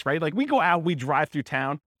without risk, right? Like we go out, we drive through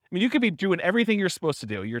town, I mean, you could be doing everything you're supposed to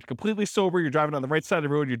do. You're completely sober. You're driving on the right side of the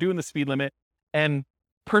road. You're doing the speed limit, and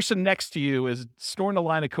person next to you is snorting a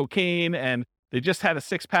line of cocaine, and they just had a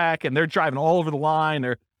 6-pack, and they're driving all over the line.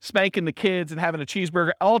 They're spanking the kids and having a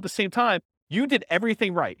cheeseburger all at the same time. You did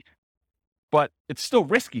everything right, but it's still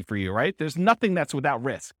risky for you, right? There's nothing that's without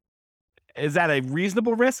risk. Is that a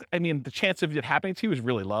reasonable risk? I mean, the chance of it happening to you is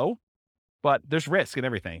really low, but there's risk in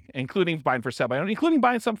everything, including buying for sale by owner, including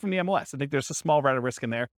buying some from the MLS. I think there's a small amount of risk in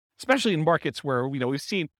there, especially in markets where,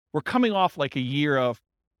 we're coming off like a year of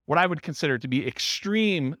what I would consider to be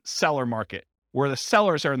extreme seller market, where the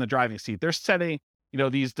sellers are in the driving seat. They're setting,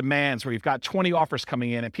 these demands where you've got 20 offers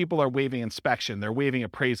coming in and people are waiving inspection. They're waiving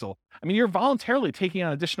appraisal. I mean, you're voluntarily taking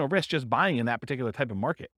on additional risk just buying in that particular type of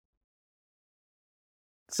market.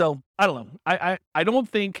 So I don't know. I don't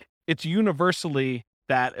think it's universally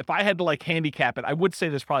that if I had to like handicap it, I would say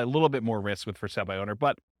there's probably a little bit more risk with for sale by owner,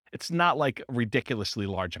 but it's not like a ridiculously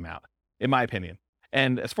large amount, in my opinion.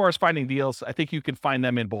 And as far as finding deals, I think you can find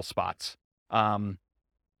them in both spots. And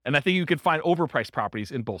I think you can find overpriced properties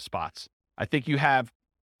in both spots. I think you have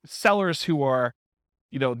sellers who are,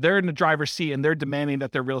 they're in the driver's seat and they're demanding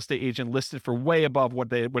that their real estate agent listed for way above what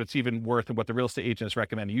it's even worth and what the real estate agent is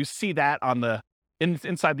recommending. You see that on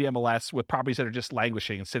inside the MLS with properties that are just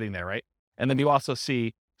languishing and sitting there, right? And then you also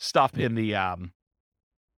see stuff in the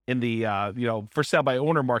for sale by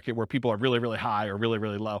owner market where people are really, really high or really,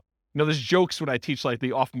 really low. There's jokes when I teach like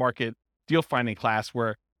the off-market deal finding class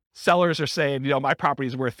where sellers are saying, my property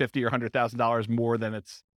is worth $50,000 or $100,000 more than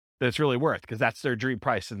it's really worth, because that's their dream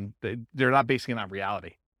price and they're not basing it on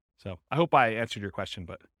reality. So I hope I answered your question,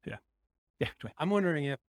 but yeah. Dwayne. I'm wondering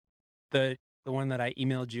if the one that I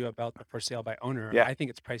emailed you about the for sale by owner, Yeah. I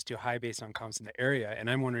think it's priced too high based on comps in the area. And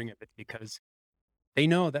I'm wondering if it's because they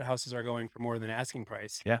know that houses are going for more than asking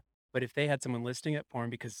price. Yeah. But if they had someone listing it for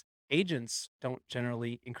them, because agents don't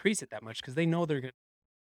generally increase it that much because they know they're going to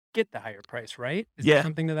get the higher price, right? Is there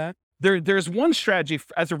something to that? There's one strategy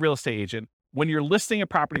as a real estate agent when you're listing a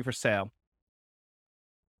property for sale.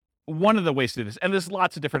 One of the ways to do this, and there's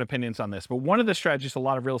lots of different opinions on this, but one of the strategies a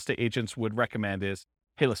lot of real estate agents would recommend is,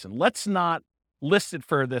 hey, listen, let's not list it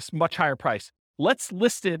for this much higher price. Let's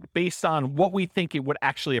list it based on what we think it would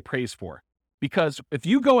actually appraise for. Because if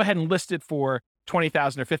you go ahead and list it for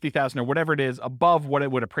 $20,000 or $50,000 or whatever it is above what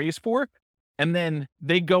it would appraise for, and then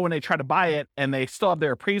they go and they try to buy it and they still have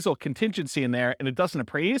their appraisal contingency in there and it doesn't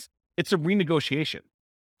appraise, it's a renegotiation.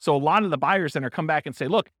 So a lot of the buyers then are come back and say,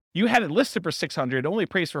 look, you had it listed for $600, only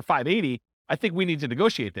appraised for $580. I think we need to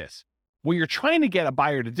negotiate this. What you're trying to get a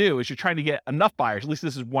buyer to do is you're trying to get enough buyers, at least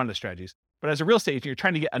this is one of the strategies, but as a real estate agent, you're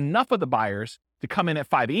trying to get enough of the buyers to come in at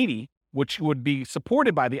 $580, which would be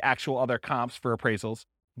supported by the actual other comps for appraisals,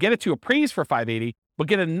 get it to appraise for $580, but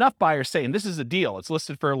get enough buyers saying this is a deal. It's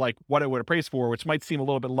listed for like what it would appraise for, which might seem a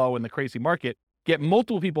little bit low in the crazy market. Get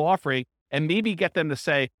multiple people offering and maybe get them to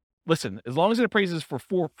say, listen, as long as it appraises for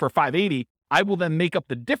 $580, I will then make up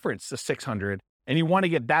the difference to $600. And you want to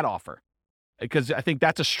get that offer because I think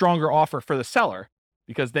that's a stronger offer for the seller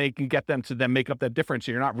because they can get them to then make up that difference.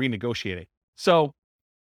 So you're not renegotiating. So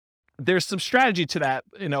there's some strategy to that.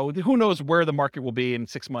 Who knows where the market will be in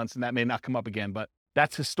 6 months, and that may not come up again, but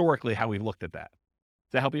that's historically how we've looked at that.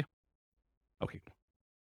 Does that help you? Okay.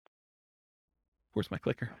 Where's my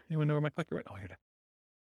clicker? Anyone know where my clicker went? Oh, here it is.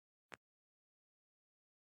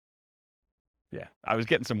 Yeah, I was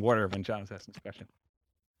getting some water when John was asking this question.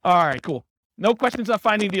 All right, cool. No questions on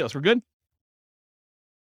finding deals. We're good?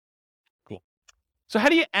 Cool. So how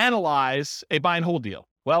do you analyze a buy and hold deal?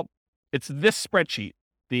 Well, it's this spreadsheet,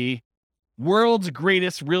 the world's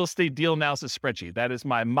greatest real estate deal analysis spreadsheet. That is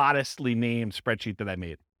my modestly named spreadsheet that I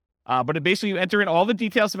made. But it basically, you enter in all the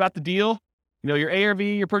details about the deal, your ARV,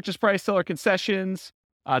 your purchase price, seller concessions,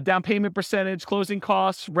 down payment percentage, closing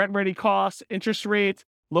costs, rent ready costs, interest rate,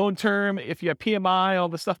 loan term, if you have PMI, all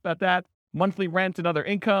the stuff about that, monthly rent and other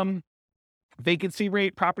income, vacancy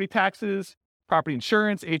rate, property taxes, property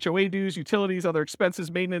insurance, HOA dues, utilities, other expenses,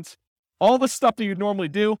 maintenance, all the stuff that you'd normally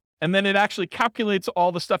do. And then it actually calculates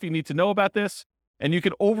all the stuff you need to know about this. And you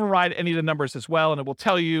can override any of the numbers as well. And it will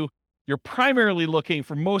tell you you're primarily looking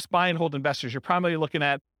for most buy and hold investors. You're primarily looking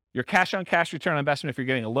at your cash on cash return on investment if you're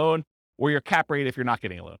getting a loan or your cap rate if you're not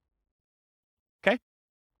getting a loan. Okay.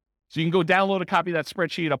 So you can go download a copy of that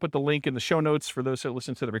spreadsheet. I'll put the link in the show notes for those that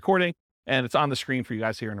listen to the recording, and it's on the screen for you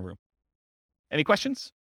guys here in the room. Any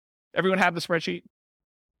questions? Everyone have the spreadsheet?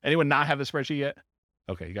 Anyone not have the spreadsheet yet?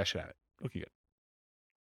 Okay, you guys should have it. Okay, good.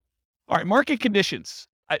 All right, market conditions.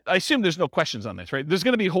 I assume there's no questions on this, right? There's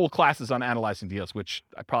going to be whole classes on analyzing deals, which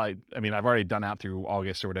I've already done out through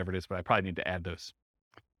August or whatever it is, but I probably need to add those.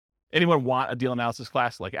 Anyone want a deal analysis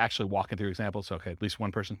class, like actually walking through examples? Okay, at least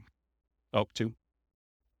one person. Oh, two.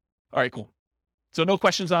 All right, cool. So no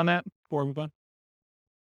questions on that before we move on?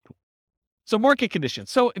 Cool. So market conditions.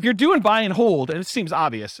 So if you're doing buy and hold, and it seems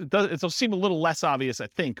obvious, it'll seem a little less obvious, I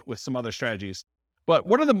think, with some other strategies. But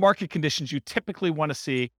what are the market conditions you typically want to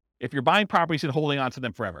see if you're buying properties and holding on to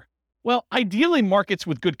them forever? Well, ideally markets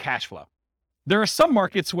with good cash flow. There are some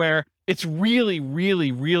markets where it's really,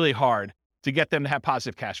 really, really hard to get them to have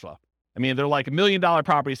positive cash flow. I mean, they're like $1 million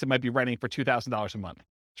properties that might be renting for $2,000 a month.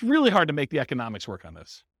 It's really hard to make the economics work on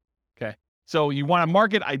this. Okay. So you want a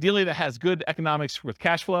market ideally that has good economics with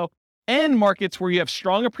cash flow, and markets where you have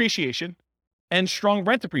strong appreciation and strong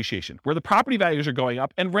rent appreciation, where the property values are going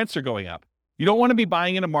up and rents are going up. You don't want to be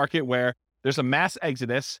buying in a market where there's a mass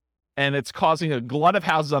exodus and it's causing a glut of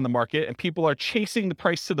houses on the market and people are chasing the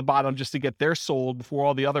price to the bottom just to get theirs sold before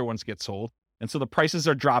all the other ones get sold. And so the prices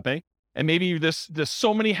are dropping. And maybe there's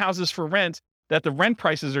so many houses for rent that the rent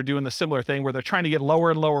prices are doing the similar thing where they're trying to get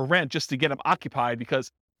lower and lower rent just to get them occupied,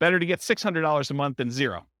 because better to get $600 a month than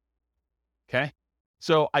zero. Okay.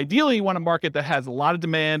 So ideally you want a market that has a lot of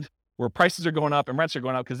demand, where prices are going up and rents are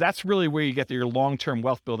going up, because that's really where you get your long-term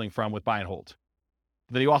wealth building from with buy and hold.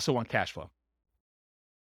 But then you also want cash flow.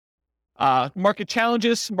 Market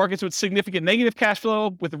challenges, markets with significant negative cash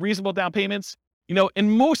flow with reasonable down payments.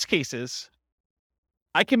 In most cases,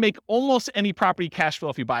 I can make almost any property cash flow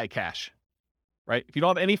if you buy it cash, right? If you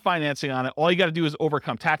don't have any financing on it, all you got to do is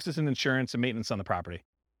overcome taxes and insurance and maintenance on the property.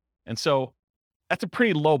 And so that's a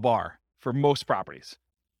pretty low bar for most properties.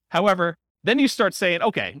 However, then you start saying,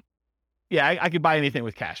 okay, yeah, I could buy anything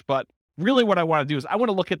with cash, but really what I want to do is I want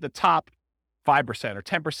to look at the top 5% or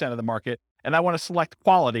 10% of the market, and I want to select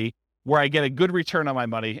quality where I get a good return on my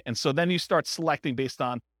money. And so then you start selecting based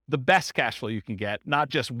on the best cash flow you can get, not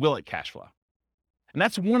just will it cash flow. And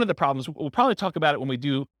that's one of the problems. We'll probably talk about it when we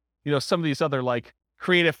do, some of these other like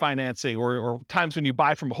creative financing or times when you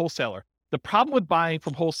buy from a wholesaler. The problem with buying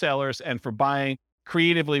from wholesalers and for buying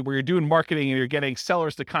creatively where you're doing marketing and you're getting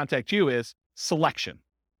sellers to contact you is selection.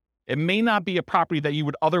 It may not be a property that you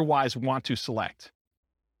would otherwise want to select.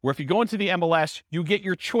 Where if you go into the MLS, you get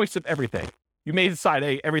your choice of everything. You may decide,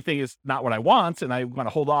 hey, everything is not what I want, and I want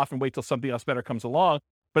to hold off and wait till something else better comes along.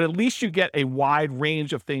 But at least you get a wide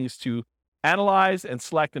range of things to analyze and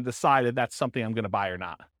select and decide if that's something I'm going to buy or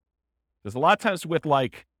not. There's a lot of times with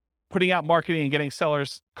like putting out marketing and getting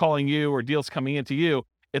sellers calling you or deals coming into you,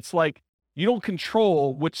 it's like you don't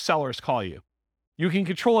control which sellers call you. You can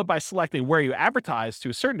control it by selecting where you advertise to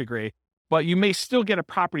a certain degree, but you may still get a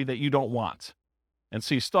property that you don't want. And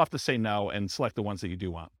so you still have to say no and select the ones that you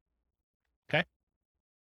do want. Okay.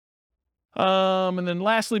 And then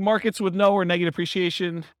lastly, markets with no or negative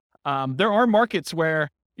appreciation. There are markets where,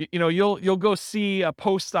 you'll go see a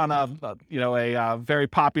post on a very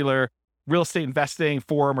popular real estate investing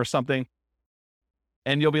forum or something.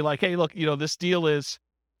 And you'll be like, hey, look, this deal is,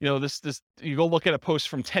 this, you go look at a post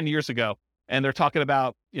from 10 years ago and they're talking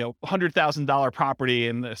about, $100,000 property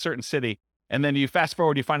in a certain city. And then you fast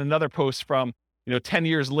forward, you find another post from, 10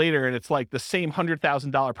 years later, and it's like the same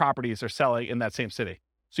 $100,000 properties are selling in that same city.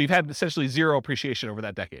 So you've had essentially zero appreciation over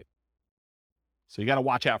that decade. So you got to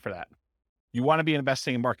watch out for that. You want to be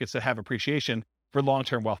investing in markets that have appreciation for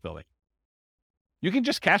long-term wealth building. You can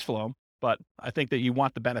just cash flow them, but I think that you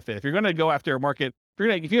want the benefit. If you're going to go after a market,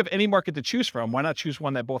 if you have any market to choose from, why not choose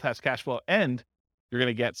one that both has cash flow and you're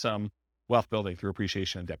going to get some wealth building through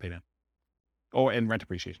appreciation and debt pay down, and rent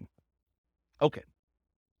appreciation. Okay.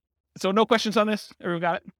 So no questions on this? Everyone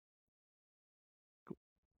got it? Cool.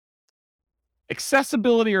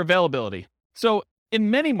 Accessibility or availability. So in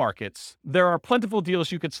many markets, there are plentiful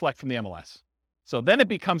deals you could select from the MLS. So then it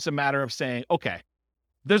becomes a matter of saying, okay,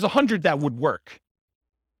 there's 100 that would work.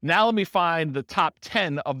 Now let me find the top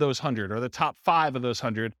 10 of those 100 or the top 5 of those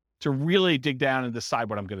 100 to really dig down and decide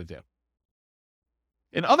what I'm going to do.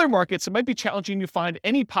 In other markets, it might be challenging to find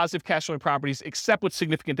any positive cash flowing properties except with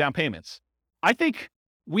significant down payments. I think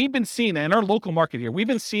we've been seeing, in our local market here, we've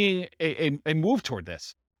been seeing a move toward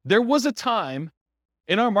this. There was a time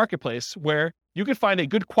in our marketplace where you could find a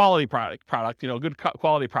good quality product, good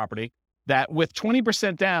quality property that with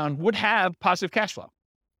 20% down would have positive cash flow.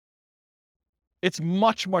 It's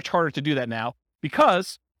much, much harder to do that now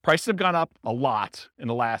because prices have gone up a lot in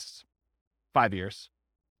the last 5 years.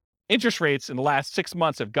 Interest rates in the last 6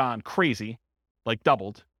 months have gone crazy, like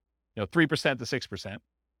doubled, 3% to 6%.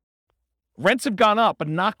 Rents have gone up, but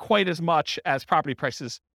not quite as much as property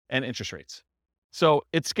prices and interest rates. So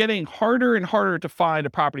it's getting harder and harder to find a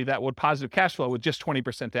property that would positive cash flow with just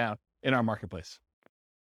 20% down in our marketplace.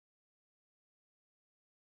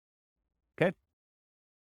 Okay.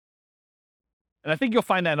 And I think you'll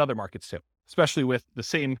find that in other markets too, especially with the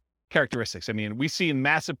same characteristics. I mean, we've seen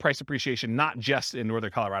massive price appreciation, not just in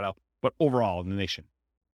Northern Colorado, but overall in the nation.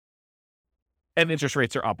 And interest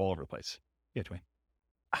rates are up all over the place. Yeah, Dwayne.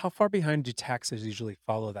 How far behind do taxes usually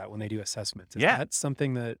follow that when they do assessments? Is that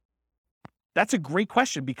something that... That's a great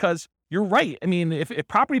question, because you're right. I mean, if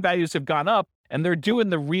property values have gone up and they're doing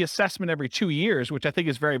the reassessment every 2 years, which I think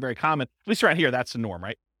is very, very common, at least around here, that's the norm,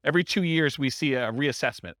 right? Every 2 years, we see a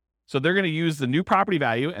reassessment. So they're going to use the new property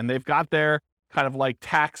value, and they've got their kind of like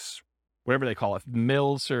tax, whatever they call it,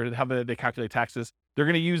 mills, or how they calculate taxes. They're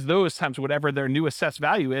going to use those times whatever their new assessed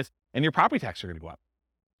value is, and your property taxes are going to go up.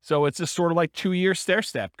 So it's just sort of like 2-year stair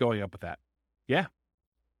step going up with that. Yeah.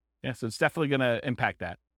 So it's definitely going to impact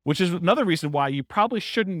that, which is another reason why you probably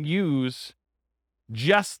shouldn't use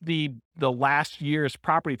just the last year's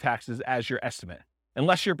property taxes as your estimate,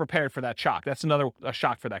 unless you're prepared for that shock. That's another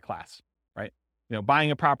shock for that class, right? Buying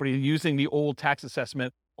a property using the old tax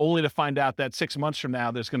assessment only to find out that 6 months from now,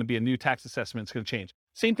 there's going to be a new tax assessment. It's going to change.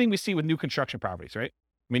 Same thing we see with new construction properties, right?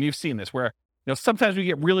 I mean, you've seen this where, sometimes we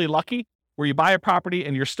get really lucky where you buy a property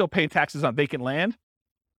and you're still paying taxes on vacant land.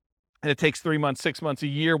 And it takes 3 months, 6 months, a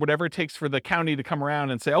year, whatever it takes for the county to come around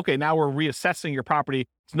and say, okay, now we're reassessing your property.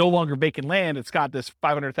 It's no longer vacant land. It's got this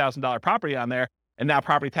 $500,000 property on there. And now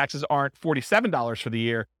property taxes aren't $47 for the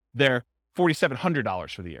year. They're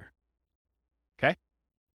 $4,700 for the year. Okay.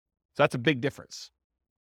 So that's a big difference.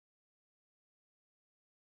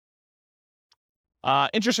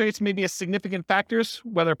 Interest rates may be a significant factors,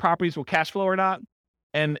 whether properties will cash flow or not.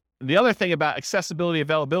 And the other thing about accessibility,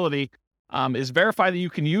 availability, is verify that you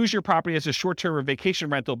can use your property as a short-term or vacation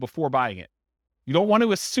rental before buying it. You don't want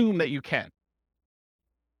to assume that you can.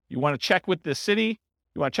 You want to check with the city.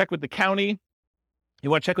 You want to check with the county.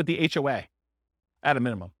 You want to check with the HOA at a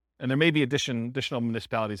minimum. And there may be additional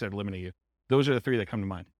municipalities that are limiting you. Those are the 3 that come to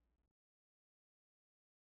mind.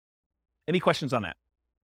 Any questions on that?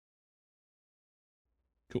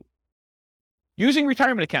 Cool. Using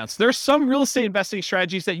retirement accounts. There's some real estate investing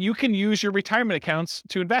strategies that you can use your retirement accounts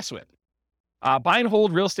to invest with. Buy and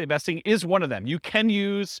hold real estate investing is one of them. You can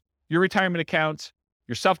use your retirement account,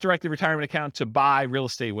 your self-directed retirement account, to buy real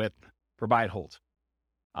estate with for buy and hold.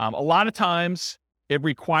 A lot of times it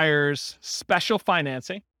requires special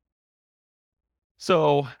financing.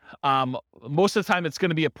 So most of the time it's going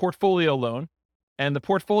to be a portfolio loan, and the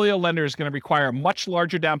portfolio lender is going to require a much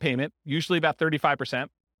larger down payment, usually about 35%.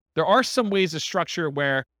 There are some ways to structure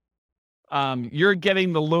where you're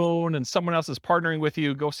getting the loan and someone else is partnering with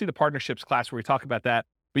you. Go see the partnerships class where we talk about that.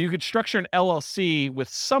 But you could structure an LLC with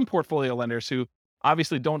some portfolio lenders who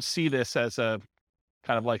obviously don't see this as a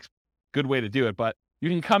kind of like good way to do it. But you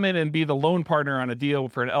can come in and be the loan partner on a deal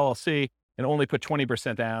for an LLC and only put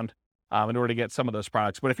 20% down in order to get some of those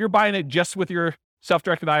products. But if you're buying it just with your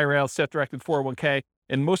self-directed IRA, self-directed 401k,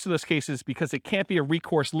 in most of those cases, because it can't be a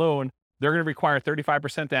recourse loan, they're going to require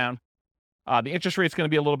 35% down. The interest rate is going to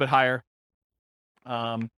be a little bit higher.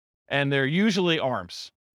 And they're usually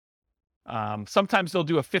ARMs. Sometimes they'll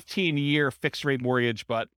do a 15-year fixed rate mortgage,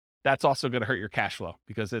 but that's also going to hurt your cash flow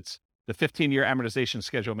because it's the 15-year amortization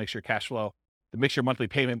schedule makes your cash flow, it makes your monthly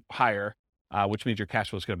payment higher, which means your cash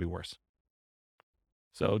flow is going to be worse.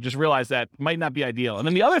 So just realize that might not be ideal. And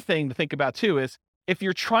then the other thing to think about too is if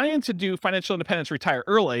you're trying to do financial independence, retire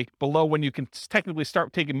early, below when you can technically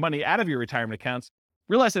start taking money out of your retirement accounts,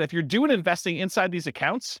 realize that if you're doing investing inside these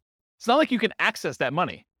accounts, it's not like you can access that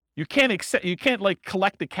money. You can't like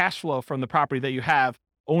collect the cash flow from the property that you have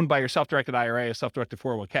owned by your self-directed IRA or self-directed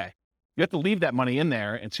 401k. You have to leave that money in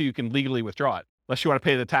there until you can legally withdraw it, unless you want to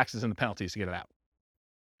pay the taxes and the penalties to get it out.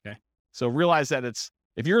 Okay. So realize that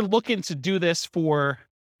if you're looking to do this for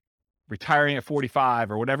retiring at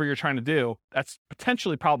 45 or whatever you're trying to do, that's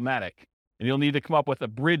potentially problematic. And you'll need to come up with a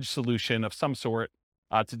bridge solution of some sort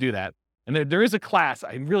to do that. And there is a class,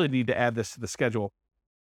 I really need to add this to the schedule.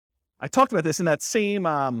 I talked about this in that same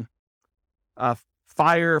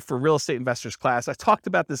Fire for Real Estate Investors class. I talked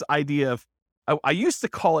about this idea of, I used to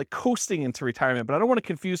call it coasting into retirement, but I don't want to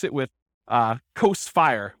confuse it with Coast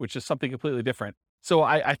Fire, which is something completely different. So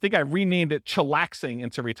I think I renamed it chillaxing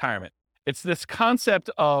into retirement. It's this concept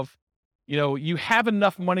of, you have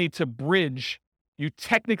enough money to bridge, you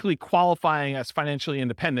technically qualifying as financially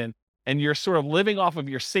independent, and you're sort of living off of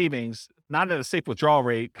your savings, not at a safe withdrawal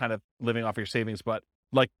rate, kind of living off your savings, but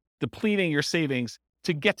like depleting your savings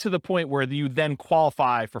to get to the point where you then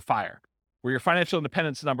qualify for FIRE, where your financial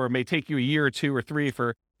independence number may take you a year or 2 or 3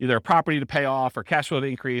 for either a property to pay off or cash flow to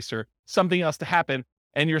increase or something else to happen.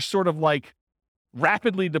 And you're sort of like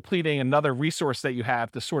rapidly depleting another resource that you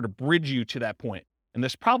have to sort of bridge you to that point. And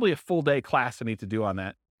there's probably a full day class I need to do on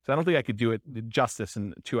that. So I don't think I could do it justice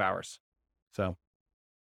in 2 hours. So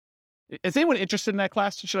is anyone interested in that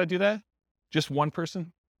class? Should I do that? Just one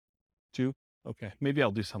person? Two? Okay. Maybe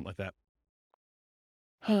I'll do something like that.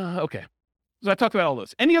 Okay. So I talked about all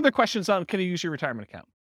those. Any other questions on can you use your retirement account?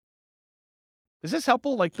 Is this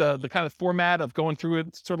helpful? Like the kind of format of going through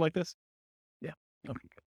it sort of like this? Yeah. Okay,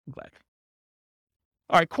 good. I'm glad.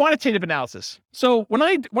 All right, quantitative analysis. So when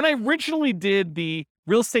I originally did the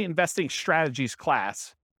real estate investing strategies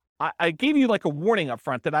class, I gave you like a warning up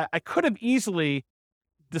front that I could have easily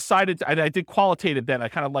decided, I did qualitative then. I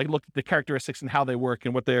kind of like looked at the characteristics and how they work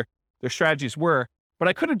and what their strategies were. But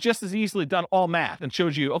I could have just as easily done all math and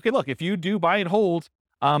showed you, okay, look, if you do buy and hold,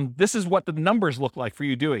 this is what the numbers look like for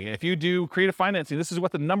you doing it. If you do creative financing, this is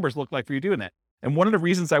what the numbers look like for you doing that. And one of the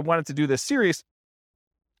reasons I wanted to do this series,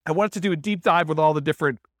 I wanted to do a deep dive with all the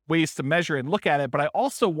different ways to measure and look at it, but I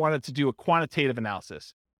also wanted to do a quantitative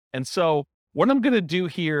analysis. And so what I'm going to do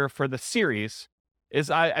here for the series is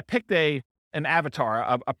I picked an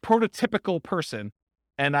avatar, a prototypical person,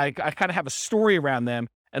 and I kind of have a story around them.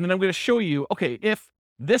 And then I'm going to show you, okay, if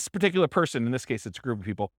this particular person, in this case, it's a group of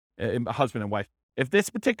people, a husband and wife, if this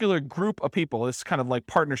particular group of people, this kind of like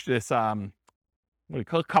partnership, this, what do you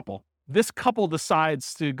call it, couple, this couple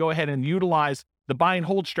decides to go ahead and utilize the buy and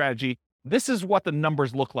hold strategy, this is what the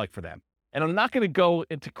numbers look like for them. And I'm not going to go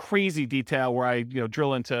into crazy detail where I,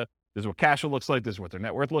 drill into, this is what cash flow looks like, this is what their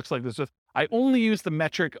net worth looks like, I only use the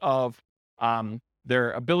metric of,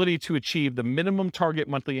 their ability to achieve the minimum target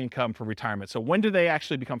monthly income for retirement. So when do they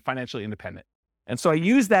actually become financially independent? And so I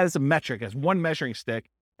use that as a metric, as one measuring stick.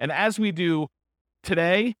 And as we do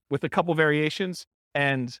today with a couple variations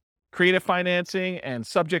and creative financing and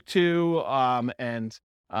subject to,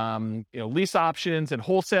 lease options and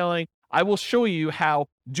wholesaling, I will show you how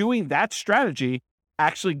doing that strategy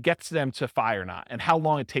actually gets them to FI or not and how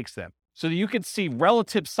long it takes them. So that you can see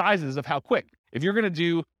relative sizes of how quick. If you're going to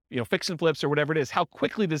do fix and flips or whatever it is, how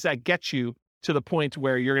quickly does that get you to the point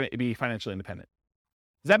where you're going to be financially independent?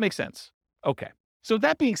 Does that make sense? Okay. So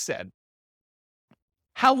that being said,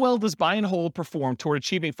 how well does buy and hold perform toward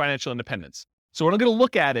achieving financial independence? So what I'm going to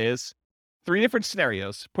look at is 3 different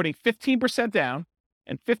scenarios, putting 15% down,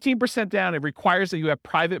 and 15% down, it requires that you have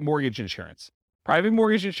private mortgage insurance. Private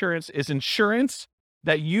mortgage insurance is insurance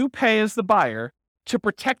that you pay as the buyer to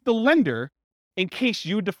protect the lender in case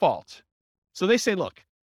you default. So they say, look,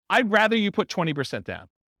 I'd rather you put 20% down.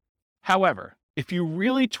 However, if you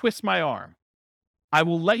really twist my arm, I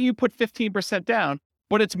will let you put 15% down,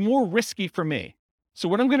 but it's more risky for me. So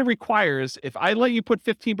what I'm going to require is if I let you put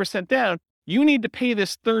 15% down, you need to pay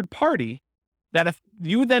this third party that if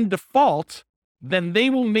you then default, then they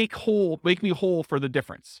will make me whole for the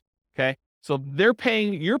difference. Okay. So you're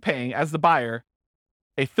paying as the buyer,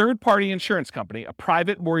 a third party insurance company, a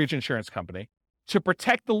private mortgage insurance company to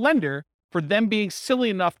protect the lender for them being silly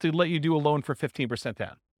enough to let you do a loan for 15%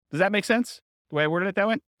 down. Does that make sense? The way I worded it that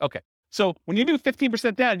way? Okay. So when you do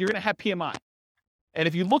 15% down, you're going to have PMI. And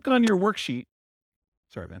if you look on your worksheet,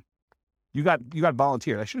 sorry, man, you got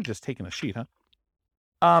volunteered. I should have just taken a sheet,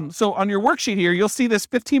 huh? So on your worksheet here, you'll see this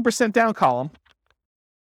 15% down column.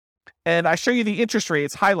 And I show you the interest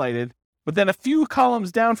rates highlighted, but then a few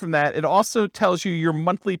columns down from that, it also tells you your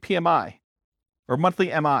monthly PMI or monthly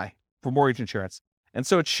MI for mortgage insurance. And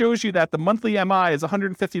so it shows you that the monthly MI is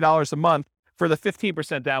 $150 a month for the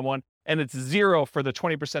 15% down one, and it's 0 for the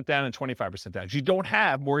 20% down and 25% down. You don't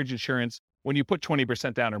have mortgage insurance when you put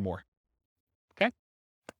 20% down or more. Okay?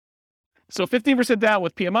 So 15% down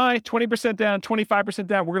with PMI, 20% down, 25%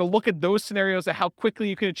 down. We're going to look at those scenarios of how quickly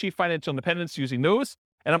you can achieve financial independence using those.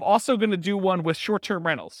 And I'm also going to do one with short-term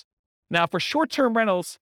rentals. Now, for short-term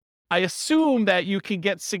rentals, I assume that you can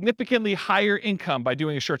get significantly higher income by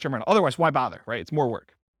doing a short-term rental. Otherwise, why bother, right? It's more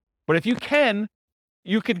work. But if you can,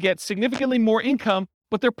 you could get significantly more income,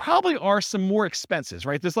 but there probably are some more expenses,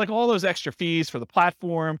 right? There's like all those extra fees for the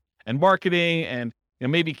platform and marketing and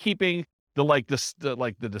maybe keeping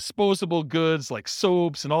the disposable goods like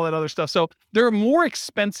soaps and all that other stuff. So there are more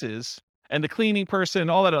expenses and the cleaning person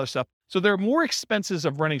and all that other stuff. So there are more expenses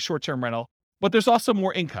of running short-term rental, but there's also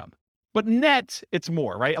more income. But net, it's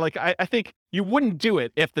more, right? Like I think you wouldn't do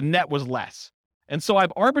it if the net was less. And so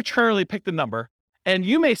I've arbitrarily picked a number. And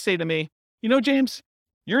you may say to me, James,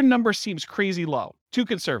 your number seems crazy low, too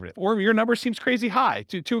conservative, or your number seems crazy high,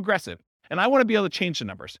 too aggressive. And I want to be able to change the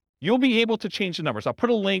numbers. You'll be able to change the numbers. I'll put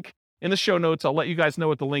a link in the show notes. I'll let you guys know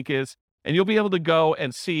what the link is, and you'll be able to go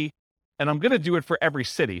and see. And I'm going to do it for every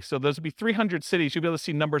city. So there's will be 300 cities. You'll be able to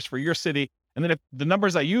see numbers for your city. And then if the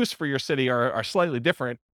numbers I use for your city are slightly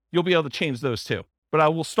different, you'll be able to change those too. But I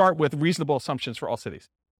will start with reasonable assumptions for all cities.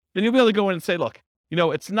 Then you'll be able to go in and say, look,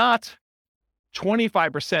 it's not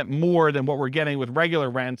 25% more than what we're getting with regular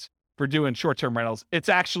rent for doing short-term rentals, it's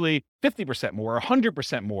actually 50% more,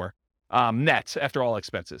 100% more net after all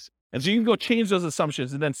expenses. And so you can go change those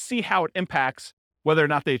assumptions and then see how it impacts whether or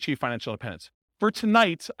not they achieve financial independence. For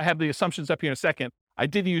tonight, I have the assumptions up here in a second. I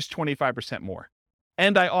did use 25% more.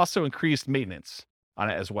 And I also increased maintenance on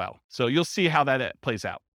it as well. So you'll see how that plays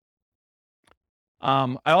out.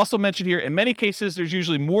 I also mentioned here, in many cases, there's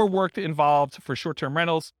usually more work involved for short-term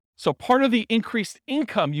rentals. So part of the increased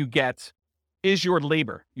income you get is your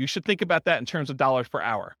labor. You should think about that in terms of dollars per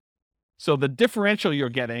hour. So the differential you're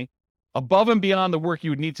getting above and beyond the work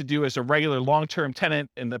you would need to do as a regular long-term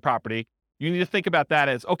tenant in the property, you need to think about that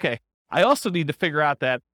as, okay, I also need to figure out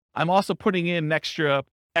that I'm also putting in an extra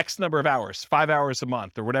X number of hours, 5 hours a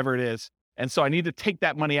month or whatever it is. And so I need to take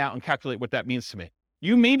that money out and calculate what that means to me.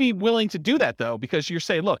 You may be willing to do that though, because you're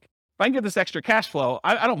saying, look, if I can get this extra cash flow,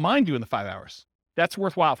 I don't mind doing the 5 hours. That's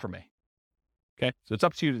worthwhile for me. Okay. So it's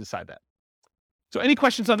up to you to decide that. So any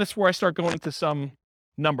questions on this before I start going into some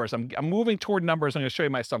numbers? I'm moving toward numbers. I'm going to show you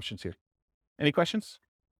my assumptions here. Any questions?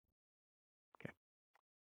 Okay.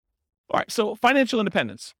 All right. So financial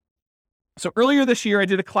independence. So earlier this year, I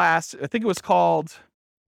did a class, I think it was called,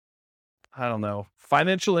 I don't know,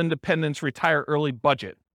 Financial Independence Retire Early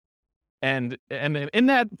Budget. And in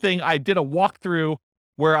that thing, I did a walkthrough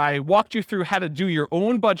where I walked you through how to do your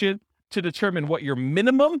own budget to determine what your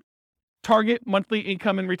minimum target monthly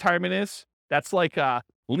income in retirement is. That's like a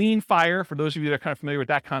lean fire, for those of you that are kind of familiar with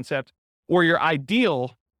that concept, or your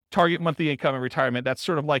ideal target monthly income in retirement. That's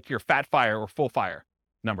sort of like your fat fire or full fire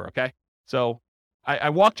number, okay? So I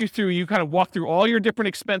walked you through, you kind of walked through all your different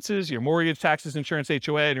expenses, your mortgage, taxes, insurance,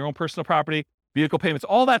 HOA, and your own personal property, vehicle payments,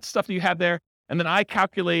 all that stuff that you have there. And then I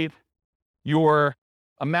calculate your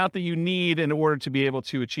amount that you need in order to be able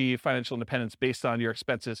to achieve financial independence based on your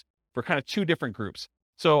expenses for kind of two different groups.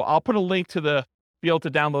 So I'll put a link to be able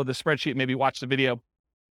to download the spreadsheet, maybe watch the video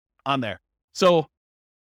on there. So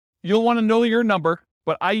you'll want to know your number,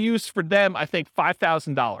 but I used for them, I think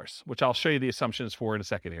 $5,000, which I'll show you the assumptions for in a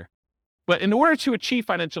second here. But in order to achieve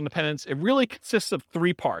financial independence, it really consists of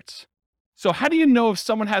three parts. So how do you know if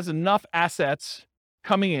someone has enough assets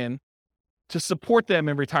coming in to support them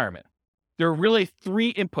in retirement? There are really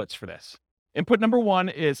three inputs for this. Input number one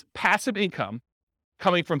is passive income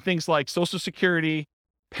coming from things like Social Security,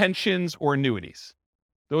 pensions, or annuities.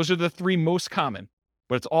 Those are the three most common,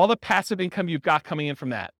 but it's all the passive income you've got coming in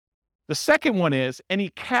from that. The second one is any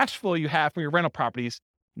cash flow you have from your rental properties,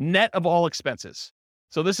 net of all expenses.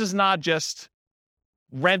 So this is not just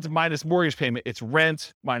rent minus mortgage payment. It's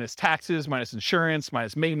rent minus taxes, minus insurance,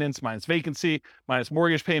 minus maintenance, minus vacancy, minus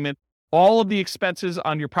mortgage payment. All of the expenses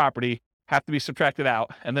on your property have to be subtracted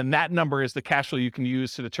out. And then that number is the cash flow you can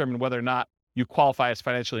use to determine whether or not you qualify as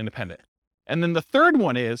financially independent. And then the third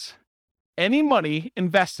one is any money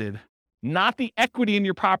invested, not the equity in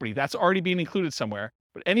your property, that's already being included somewhere,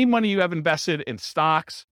 but any money you have invested in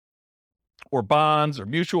stocks or bonds or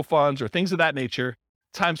mutual funds or things of that nature,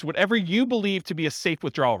 times whatever you believe to be a safe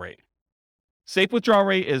withdrawal rate. Safe withdrawal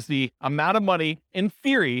rate is the amount of money, in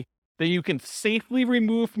theory, that you can safely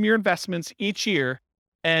remove from your investments each year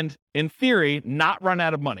and, in theory, not run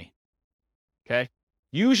out of money. Okay?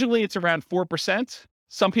 Usually it's around 4%.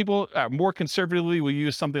 Some people more conservatively will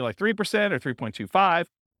use something like 3% or 3.25.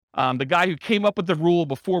 The guy who came up with the rule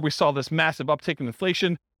before we saw this massive uptick in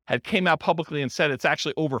inflation had came out publicly and said it's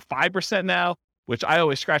actually over 5% now, which I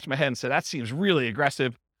always scratch my head and say, that seems really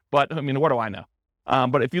aggressive. But I mean, what do I know?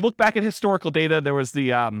 But if you look back at historical data, there was the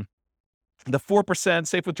 4%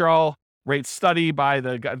 safe withdrawal rate study by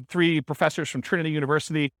the three professors from Trinity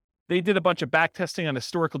University. They did a bunch of back testing on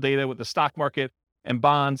historical data with the stock market and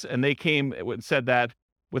bonds, and they came and said that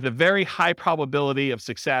with a very high probability of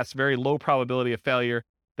success, very low probability of failure,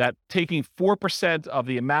 that taking 4% of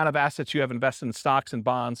the amount of assets you have invested in stocks and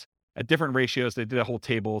bonds at different ratios, they did a whole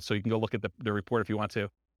table, so you can go look at the report if you want to.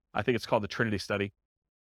 I think it's called the Trinity study.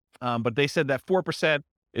 But they said that 4%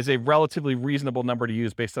 is a relatively reasonable number to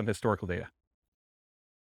use based on historical data.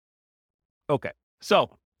 Okay,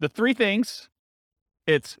 so the three things,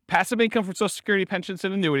 it's passive income from Social Security, pensions,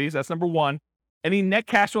 and annuities. That's number one. Any net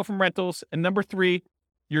cash flow from rentals. And number three,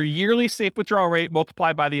 your yearly safe withdrawal rate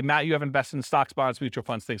multiplied by the amount you have invested in stocks, bonds, mutual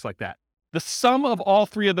funds, things like that. The sum of all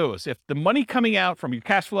three of those, if the money coming out from your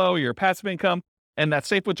cash flow, your passive income, and that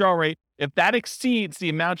safe withdrawal rate, if that exceeds the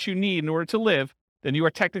amount you need in order to live, then you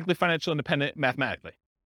are technically financially independent mathematically.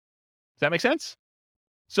 Does that make sense?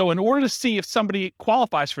 So in order to see if somebody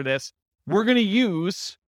qualifies for this, we're going to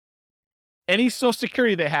use any Social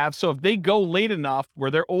Security they have. So if they go late enough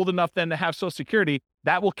where they're old enough then to have Social Security,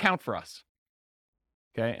 that will count for us.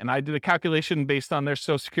 Okay. And I did a calculation based on their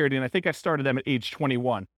Social Security, and I think I started them at age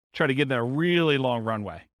 21, try to give them a really long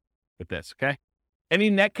runway. with this, okay? Any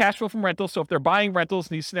net cash flow from rentals. So if they're buying rentals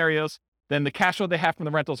in these scenarios, then the cash flow they have from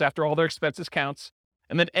the rentals after all their expenses counts.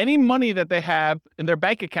 And then any money that they have in their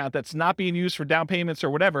bank account that's not being used for down payments or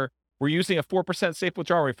whatever, we're using a 4% safe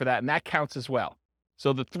withdrawal rate for that, and that counts as well.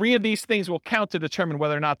 So the three of these things will count to determine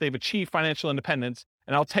whether or not they've achieved financial independence.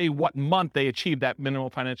 And I'll tell you what month they achieved that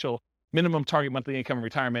minimum target monthly income in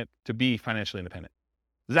retirement to be financially independent.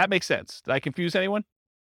 Does that make sense? Did I confuse anyone?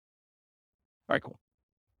 All right, cool.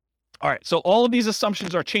 All right, so all of these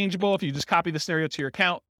assumptions are changeable if you just copy the scenario to your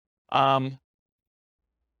account.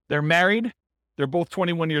 They're married. They're both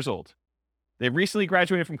 21 years old. They've recently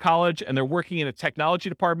graduated from college, and they're working in a technology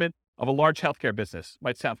department of a large healthcare business.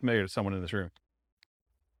 Might sound familiar to someone in this room.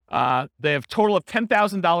 They have a total of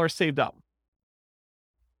 $10,000 saved up.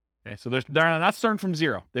 Okay, so they're not starting from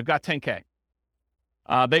zero. They've got 10K.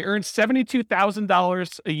 They earn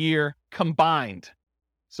 $72,000 a year combined.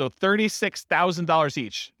 So $36,000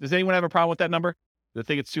 each. Does anyone have a problem with that number? Do they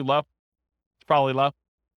think it's too low? It's probably low.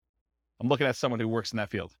 I'm looking at someone who works in that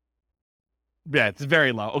field. Yeah, it's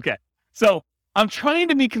very low. Okay. So I'm trying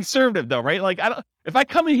to be conservative though, right? Like if I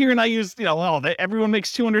come in here and I use, everyone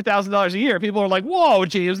makes $200,000 a year, people are like, whoa,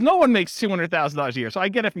 James, no one makes $200,000 a year. So I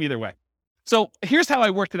get it from either way. So here's how I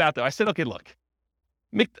worked it out though. I said, okay, look,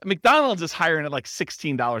 McDonald's is hiring at like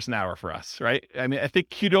 $16 an hour for us, right? I mean, I think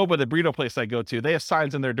Qdoba, the burrito place I go to, they have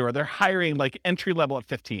signs on their door. They're hiring like entry level at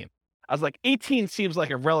 15. I was like, 18 seems like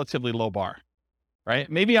a relatively low bar, right?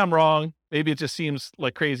 Maybe I'm wrong. Maybe it just seems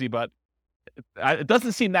like crazy, but it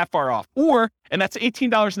doesn't seem that far off. And that's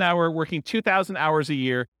 $18 an hour, working 2,000 hours a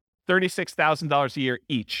year, $36,000 a year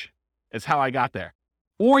each is how I got there.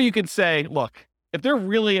 Or you could say, look, if they're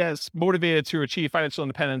really as motivated to achieve financial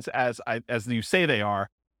independence as you say they are,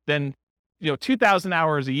 then 2,000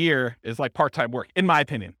 hours a year is like part-time work, in my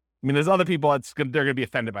opinion. I mean, there's other people they're going to be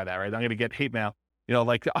offended by that, right? I'm going to get hate mail,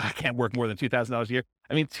 like, oh, I can't work more than $2,000 a year.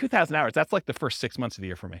 I mean, 2,000 hours, that's like the first 6 months of the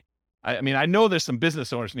year for me. I mean, I know there's some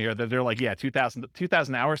business owners in here that they're like, yeah,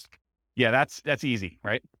 2,000 hours. Yeah, that's easy,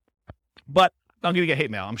 right? But I'm going to get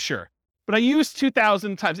hate mail, I'm sure. But I use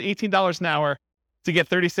 2,000 times $18 an hour to get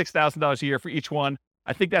 $36,000 a year for each one.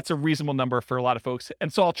 I think that's a reasonable number for a lot of folks.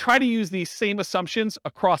 And so I'll try to use these same assumptions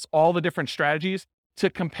across all the different strategies to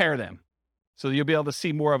compare them. So you'll be able to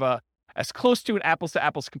see more of as close to an apples to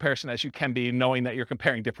apples comparison as you can be, knowing that you're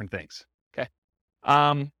comparing different things. Okay.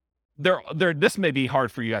 This may be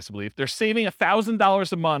hard for you guys to believe. They're saving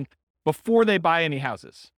 $1,000 a month before they buy any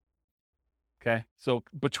houses. Okay. So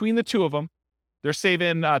between the two of them, they're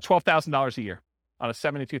saving $12,000 a year on a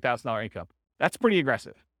 $72,000 income. That's pretty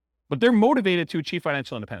aggressive, but they're motivated to achieve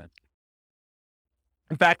financial independence.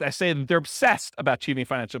 In fact, I say that they're obsessed about achieving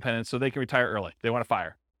financial independence so they can retire early. They want to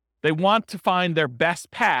fire. They want to find their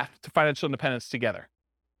best path to financial independence together.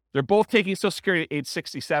 They're both taking Social Security at age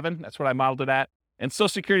 67. That's what I modeled it at. And Social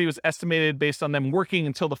Security was estimated based on them working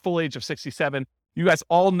until the full age of 67. You guys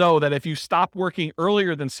all know that if you stop working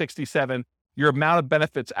earlier than 67, your amount of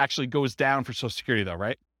benefits actually goes down for Social Security though,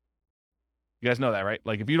 right? You guys know that, right?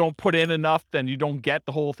 Like if you don't put in enough, then you don't get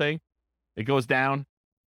the whole thing. It goes down.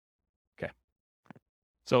 Okay.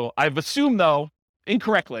 So I've assumed though,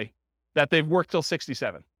 incorrectly, that they've worked till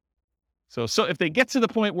 67. So if they get to the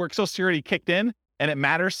point where Social Security kicked in and it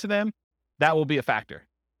matters to them, that will be a factor.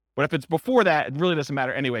 But if it's before that, it really doesn't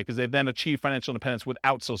matter anyway, because they've then achieved financial independence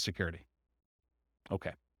without Social Security.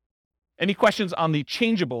 Okay. Any questions on the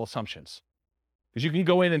changeable assumptions? Because you can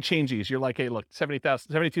go in and change these. You're like, hey, look,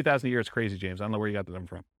 72,000 a year is crazy, James. I don't know where you got the number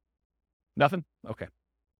from. Nothing? Okay.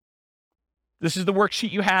 This is the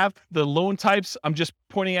worksheet you have, the loan types. I'm just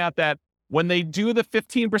pointing out that when they do the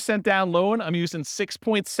 15% down loan, I'm using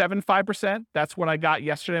 6.75%. That's what I got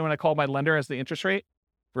yesterday when I called my lender as the interest rate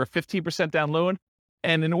for a 15% down loan.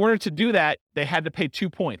 And in order to do that, they had to pay 2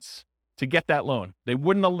 points to get that loan. They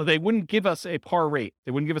wouldn't give us a par rate.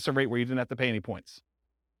 They wouldn't give us a rate where you didn't have to pay any points.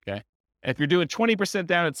 Okay. And if you're doing 20%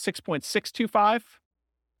 down, it's 6.625.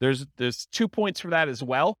 There's 2 points for that as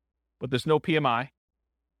well, but there's no PMI.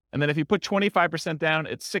 And then if you put 25% down,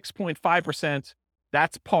 it's 6.5%.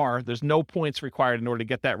 That's par. There's no points required in order to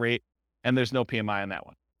get that rate, and there's no PMI on that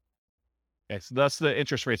one. Okay, so that's the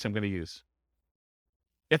interest rates I'm going to use.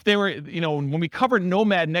 If they were, when we cover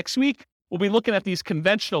Nomad next week, we'll be looking at these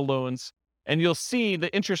conventional loans, and you'll see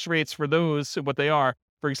the interest rates for those, what they are.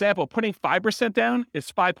 For example, putting 5% down is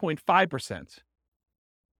 5.5%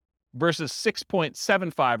 versus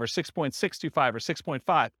 6.75 or 6.625 or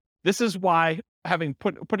 6.5. This is why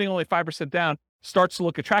putting only 5% down starts to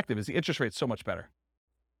look attractive, is the interest rate's so much better.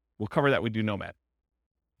 We'll cover that. We do Nomad.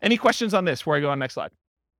 Any questions on this before I go on next slide?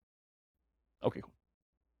 Okay, cool.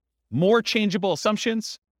 More changeable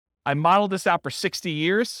assumptions. I modeled this out for 60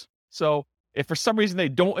 years. So if for some reason they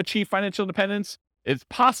don't achieve financial independence, it's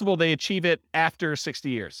possible they achieve it after 60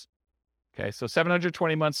 years. Okay, so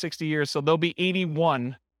 720 months, 60 years. So they'll be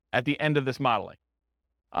 81 at the end of this modeling.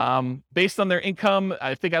 Based on their income,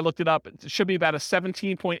 I think I looked it up. It should be about a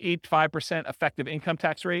 17.85% effective income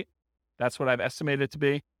tax rate. That's what I've estimated it to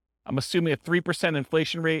be. I'm assuming a 3%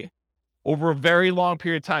 inflation rate over a very long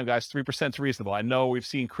period of time, guys. 3% is reasonable. I know we've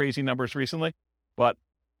seen crazy numbers recently, but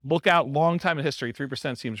look out long time in history.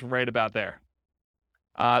 3% seems right about there.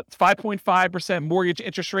 5.5% mortgage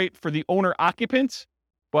interest rate for the owner occupant,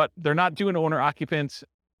 but they're not doing owner occupants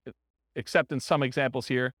except in some examples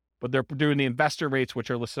here, but they're doing the investor rates,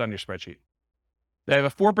 which are listed on your spreadsheet. They have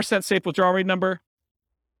a 4% safe withdrawal rate number.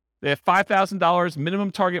 They have $5,000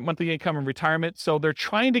 minimum target monthly income in retirement. So they're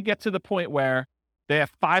trying to get to the point where they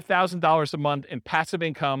have $5,000 a month in passive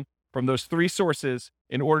income from those three sources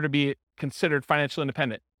in order to be considered financially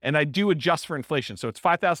independent. And I do adjust for inflation. So it's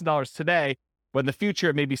 $5,000 today, but in the future,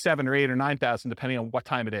 it may be $7,000 or $8,000 or $9,000, depending on what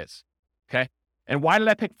time it is. Okay. And why did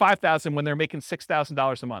I pick $5,000 when they're making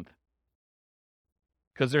 $6,000 a month?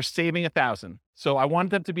 Because they're saving $1,000. So I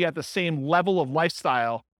want them to be at the same level of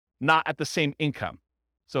lifestyle, not at the same income.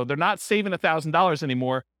 So they're not saving $1,000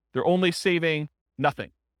 anymore. They're only saving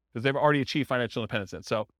nothing because they've already achieved financial independence.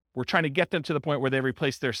 So we're trying to get them to the point where they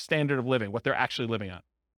replace their standard of living, what they're actually living on.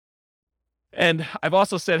 And I've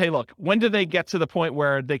also said, hey, look, when do they get to the point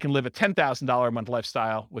where they can live a $10,000 a month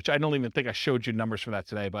lifestyle, which I don't even think I showed you numbers for that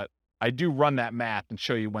today, but I do run that math and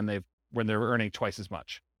show you when they're earning twice as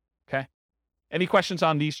much. Okay. Any questions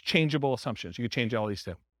on these changeable assumptions? You can change all these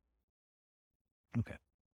too. Okay.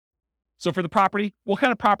 So for the property, what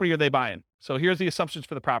kind of property are they buying? So here's the assumptions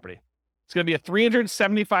for the property. It's going to be a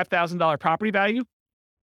 $375,000 property value,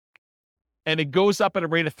 and it goes up at a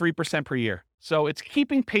rate of 3% per year. So it's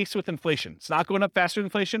keeping pace with inflation. It's not going up faster than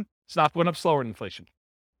inflation. It's not going up slower than inflation.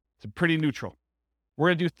 It's pretty neutral. We're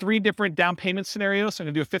going to do 3 different down payment scenarios. So I'm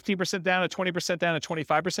going to do a 15% down, a 20% down, a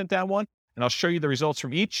 25% down one, and I'll show you the results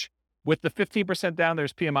from each. With the 15% down,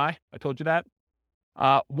 there's PMI. I told you that.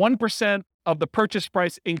 1% of the purchase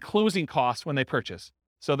price in closing costs when they purchase.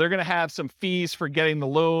 So they're going to have some fees for getting the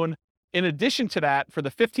loan. In addition to that, for the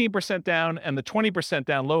 15% down and the 20%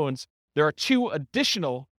 down loans, there are 2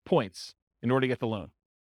 additional points in order to get the loan.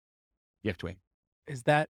 You have to wait. Is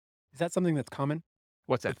that something that's common?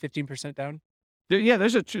 What's that? The 15% down?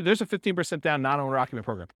 There's a 15% down non-owner occupant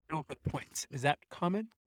program. No, but points. Is that common?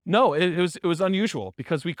 No, it was unusual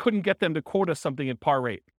because we couldn't get them to quote us something at par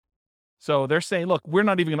rate. So they're saying, look, we're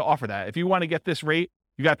not even going to offer that. If you want to get this rate,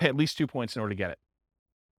 you got to pay at least 2 points in order to get it.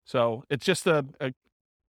 So it's just a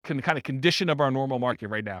kind of condition of our normal market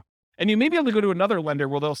right now. And you may be able to go to another lender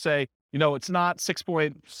where they'll say, it's not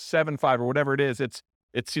 6.75 or whatever it is. It's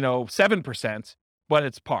 7%, but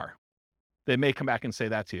it's par. They may come back and say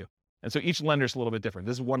that to you. And so each lender is a little bit different.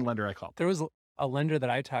 This is one lender I called. There was a lender that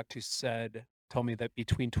I talked to told me that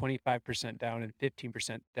between 25% down and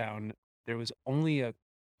 15% down, there was only a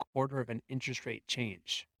quarter of an interest rate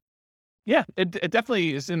change. Yeah, it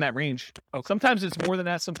definitely is in that range. Okay. Sometimes it's more than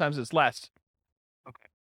that. Sometimes it's less. Okay.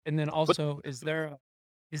 And then also, is there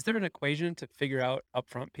an equation to figure out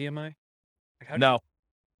upfront PMI? Like no.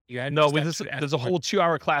 There's a whole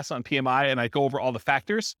 2-hour class on PMI, and I go over all the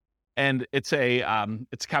factors, and it's a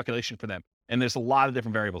calculation for them. And there's a lot of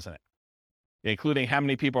different variables in it, including how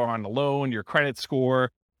many people are on the loan, your credit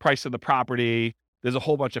score, price of the property. There's a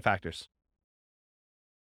whole bunch of factors.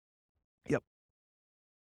 Yep.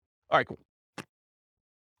 All right, cool.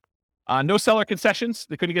 No seller concessions.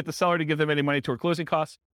 They couldn't get the seller to give them any money toward closing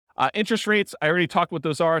costs. Interest rates, I already talked what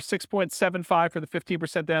those are. 6.75 for the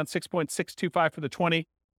 15% down, 6.625 for the 20,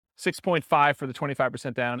 6.5 for the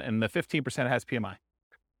 25% down, and the 15% has PMI.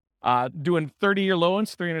 Doing 30-year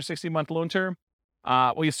loans, 360-month loan term.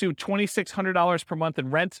 We assume $2,600 per month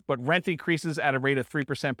in rent, but rent increases at a rate of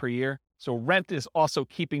 3% per year. So rent is also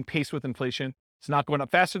keeping pace with inflation. It's not going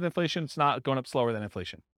up faster than inflation. It's not going up slower than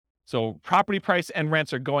inflation. So property price and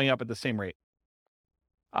rents are going up at the same rate.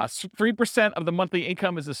 3% of the monthly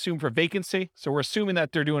income is assumed for vacancy. So we're assuming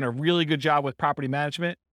that they're doing a really good job with property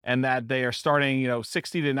management and that they are starting,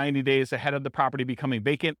 60 to 90 days ahead of the property becoming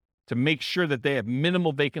vacant to make sure that they have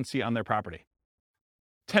minimal vacancy on their property.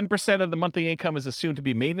 10% of the monthly income is assumed to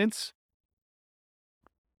be maintenance.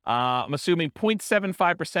 I'm assuming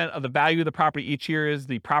 0.75% of the value of the property each year is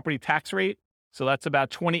the property tax rate. So that's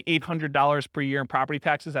about $2,800 per year in property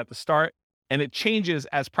taxes at the start. And it changes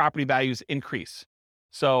as property values increase.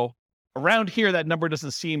 So around here, that number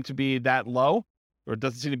doesn't seem to be that low, or it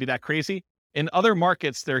doesn't seem to be that crazy. In other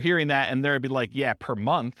markets, they're hearing that and they'll be like, yeah, per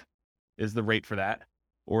month is the rate for that.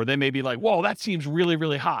 Or they may be like, whoa, that seems really,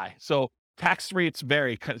 really high. So Tax rates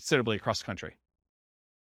vary considerably across the country.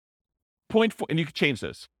 0.4, and you can change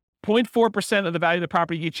those. 0.4% of the value of the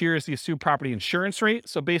property each year is the assumed property insurance rate.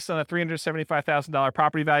 So based on a $375,000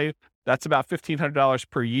 property value, that's about $1,500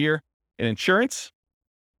 per year in insurance.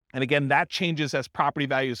 And again, that changes as property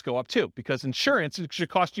values go up too, because insurance should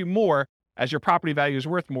cost you more as your property value is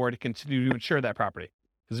worth more to continue to insure that property.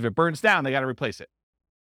 Because if it burns down, they got to replace it.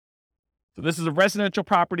 So this is a residential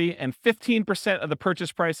property, and 15% of the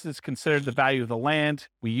purchase price is considered the value of the land.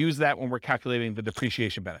 We use that when we're calculating the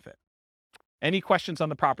depreciation benefit. Any questions on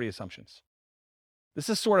the property assumptions? This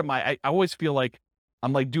is sort of I always feel like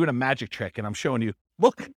I'm like doing a magic trick and I'm showing you,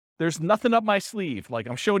 look, there's nothing up my sleeve. Like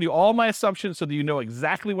I'm showing you all my assumptions so that you know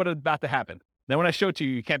exactly what is about to happen. Then when I show it to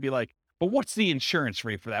you, you can't be like, but what's the insurance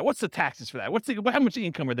rate for that? What's the taxes for that? How much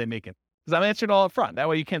income are they making? Because I'm answering all up front. That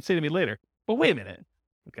way you can't say to me later, but wait a minute.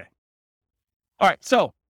 Okay. All right.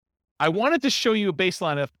 So I wanted to show you a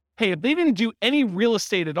baseline of, hey, if they didn't do any real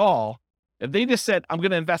estate at all, if they just said, I'm going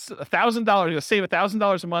to invest $1,000, I'm going to save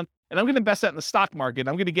 $1,000 a month, and I'm going to invest that in the stock market,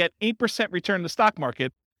 I'm going to get 8% return in the stock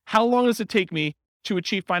market, how long does it take me to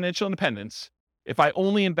achieve financial independence if I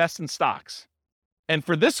only invest in stocks? And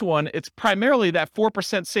for this one, it's primarily that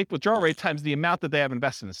 4% safe withdrawal rate times the amount that they have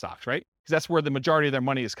invested in stocks, right? Because that's where the majority of their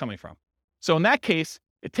money is coming from. So in that case,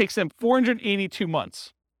 it takes them 482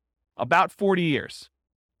 months, about 40 years.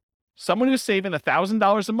 Someone who's saving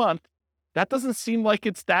 $1,000 a month, that doesn't seem like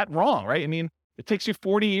it's that wrong, right? I mean, it takes you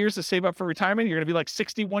 40 years to save up for retirement. You're going to be like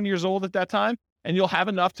 61 years old at that time, and you'll have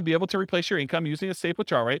enough to be able to replace your income using a safe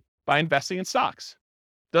withdrawal rate by investing in stocks.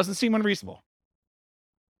 Doesn't seem unreasonable.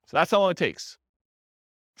 So that's how long it takes.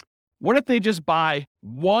 What if they just buy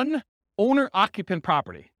one owner-occupant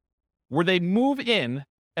property where they move in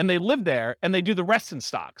and they live there and they do the rest in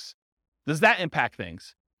stocks? Does that impact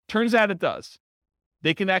things? Turns out it does.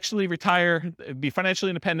 They can actually retire, be financially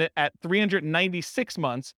independent at 396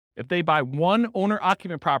 months if they buy one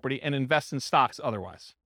owner-occupant property and invest in stocks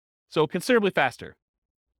otherwise. So considerably faster.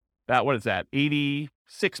 What is that,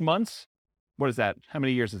 86 months? What is that? How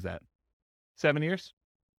many years is that? 7 years?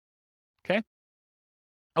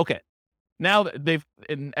 Okay. Now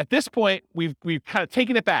at this point, we've kind of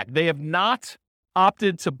taken it back. They have not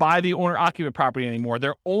opted to buy the owner-occupant property anymore.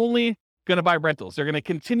 They're only going to buy rentals. They're going to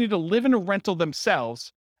continue to live in a rental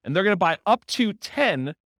themselves, and they're going to buy up to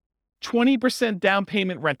 10 20% down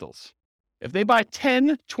payment rentals. If they buy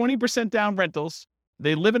 10 20% down rentals,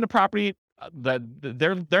 they live in a property that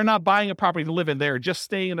they're not buying a property to live in. They're just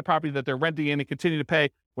staying in the property that they're renting in and continue to pay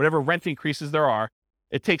whatever rent increases there are.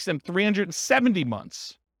 It takes them 370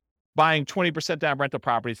 months buying 20% down rental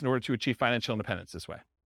properties in order to achieve financial independence this way.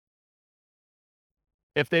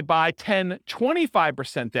 If they buy 10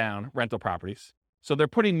 25% down rental properties, so they're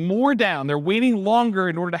putting more down, they're waiting longer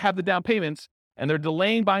in order to have the down payments, and they're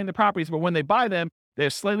delaying buying the properties, but when they buy them, they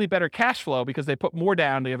have slightly better cash flow because they put more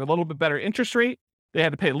down, they have a little bit better interest rate, they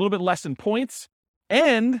have to pay a little bit less in points,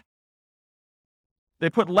 and they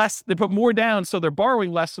put more down, so they're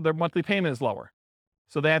borrowing less, so their monthly payment is lower.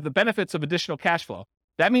 So they have the benefits of additional cash flow.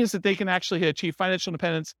 That means that they can actually achieve financial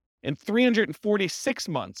independence in 346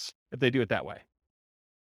 months if they do it that way.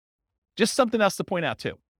 Just something else to point out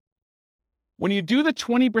too. When you do the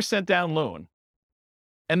 20% down loan,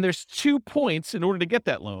 and there's 2 points in order to get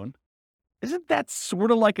that loan, isn't that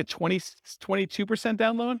sort of like a 22%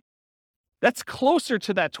 down loan? That's closer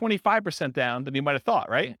to that 25% down than you might have thought,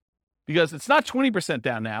 right? Because it's not 20%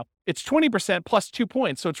 down now, it's 20% plus 2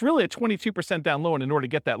 points. So it's really a 22% down loan in order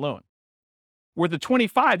to get that loan. Where the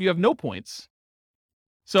 25, you have no points.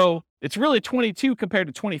 So it's really 22 compared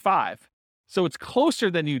to 25. So it's closer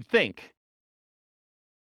than you'd think.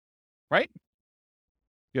 Right?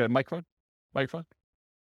 You got a microphone?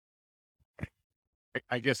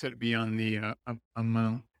 I guess it'd be on the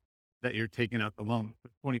amount that you're taking out the loan,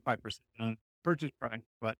 25% on purchase price,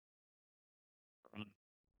 but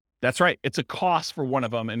that's right. It's a cost for one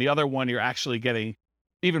of them, and the other one you're actually getting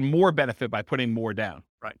even more benefit by putting more down.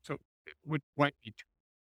 right. So it might be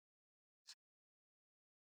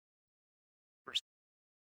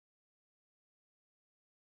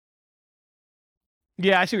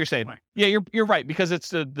Yeah, I see what you're saying. Right. Yeah, you're right, because it's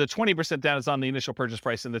the 20% down is on the initial purchase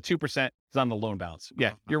price and the 2% is on the loan balance.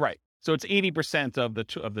 Yeah, you're right. So it's 80% of the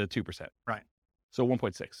 2%. Right. So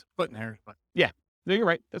 1.6. splitting hairs, but No, you're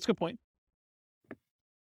right. That's a good point.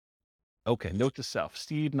 Okay, note to self.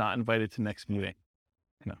 Steve not invited to next meeting.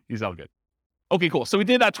 No, he's all good. Okay, cool. So we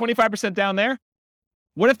did that 25% down there.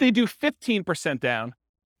 What if they do 15% down?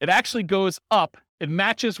 It actually goes up. It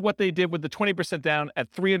matches what they did with the 20% down at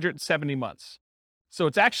 370 months. So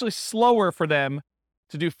it's actually slower for them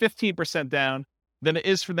to do 15% down than it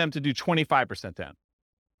is for them to do 25% down.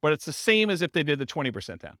 but it's the same as if they did the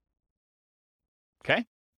 20% down. Okay?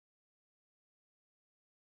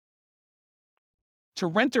 To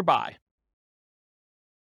rent or buy.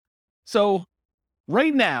 So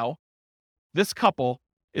right now, this couple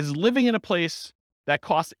is living in a place that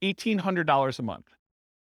costs $1,800 a month.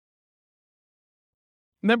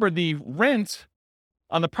 Remember, the rent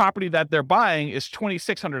on the property that they're buying is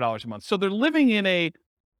 $2,600 a month. So they're living in a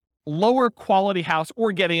lower quality house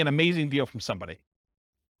or getting an amazing deal from somebody.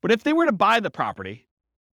 But if they were to buy the property,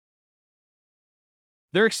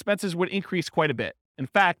 their expenses would increase quite a bit. In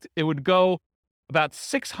fact, it would go about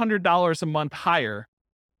 $600 a month higher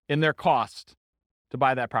in their cost to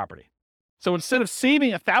buy that property. So instead of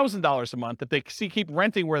saving $1,000 a month, if they keep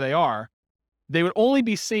renting where they are, they would only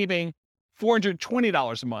be saving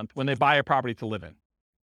 $420 a month when they buy a property to live in.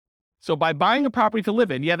 So by buying a property to live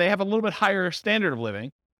in, yeah, they have a little bit higher standard of living,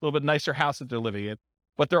 a little bit nicer house that they're living in,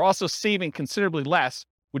 but they're also saving considerably less,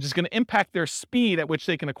 which is going to impact their speed at which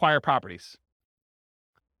they can acquire properties.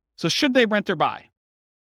 So should they rent or buy?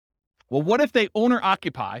 Well, what if they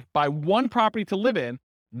owner-occupy, buy one property to live in,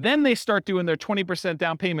 then they start doing their 20%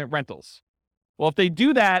 down payment rentals? Well, if they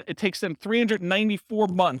do that, it takes them 394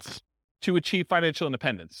 months to achieve financial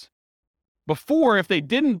independence. Before, if they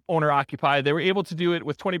didn't owner-occupy, they were able to do it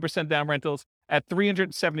with 20% down rentals at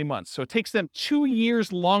 370 months. So it takes them 2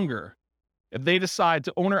 years longer if they decide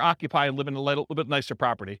to owner-occupy and live in a little bit nicer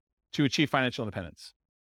property to achieve financial independence.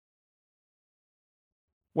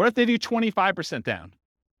 What if they do 25% down?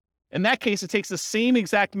 In that case, it takes the same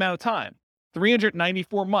exact amount of time,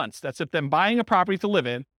 394 months. That's if them buying a property to live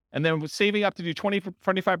in and then saving up to do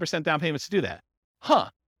 25% down payments to do that.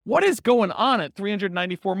 What is going on at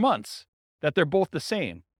 394 months that they're both the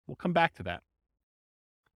same? We'll come back to that.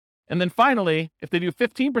 And then finally, if they do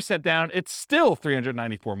 15% down, it's still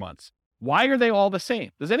 394 months. Why are they all the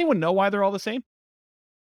same? Does anyone know why they're all the same?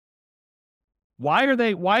 Why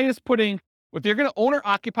is putting, if you're going to owner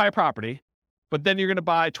occupy a property, but then you're going to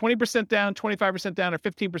buy 20% down, 25% down, or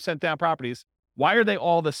 15% down properties, why are they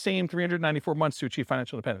all the same 394 months to achieve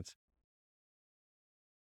financial independence?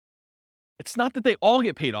 It's not that they all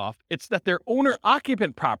get paid off. It's that their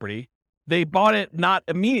owner-occupant property, they bought it not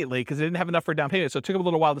immediately because they didn't have enough for a down payment, so it took them a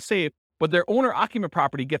little while to save, but their owner-occupant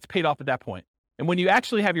property gets paid off at that point. And when you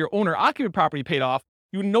actually have your owner-occupant property paid off,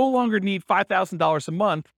 you no longer need $5,000 a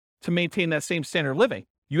month to maintain that same standard of living.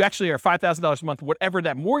 You actually are $5,000 a month, whatever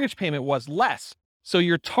that mortgage payment was, less. So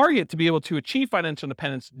your target to be able to achieve financial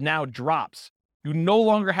independence now drops. You no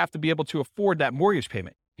longer have to be able to afford that mortgage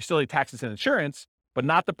payment. You still need taxes and insurance, but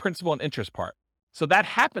not the principal and interest part. So that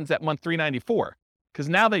happens at month 394, because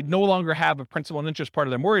now they no longer have a principal and interest part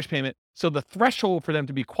of their mortgage payment. So the threshold for them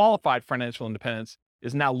to be qualified for financial independence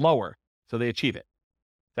is now lower. So they achieve it.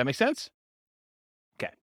 Does that make sense?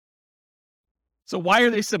 Okay. So why are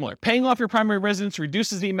they similar? Paying off your primary residence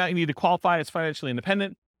reduces the amount you need to qualify as financially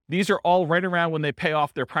independent. These are all right around when they pay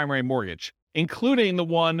off their primary mortgage, including the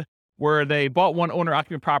one where they bought one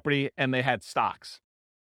owner-occupant property and they had stocks,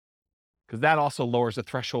 because that also lowers the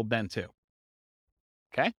threshold then too.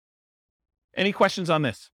 Okay? Any questions on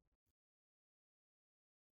this?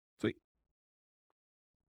 Sweet.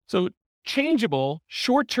 So changeable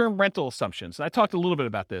short-term rental assumptions. And I talked a little bit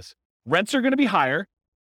about this. Rents are going to be higher,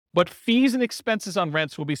 but fees and expenses on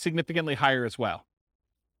rents will be significantly higher as well.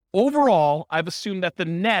 Overall, I've assumed that the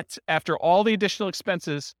net after all the additional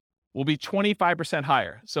expenses will be 25%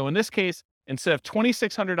 higher. So in this case, instead of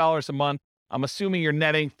 $2,600 a month, I'm assuming you're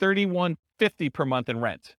netting $3,150 per month in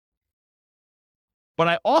rent. But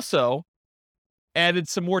I also added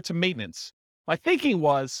some more to maintenance. My thinking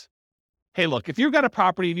was, hey, look, if you've got a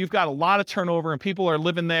property and you've got a lot of turnover and people are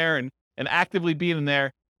living there and actively being in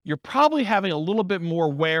there, you're probably having a little bit more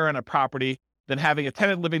wear on a property than having a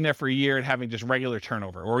tenant living there for a year and having just regular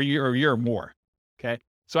turnover, or a year or more. Okay.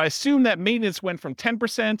 So I assume that maintenance went from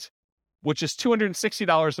 10%, which is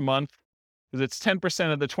 $260 a month, because it's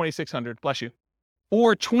 10% of the $2,600, bless you,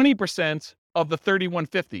 or 20% of the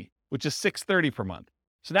 $3,150, which is $630 per month.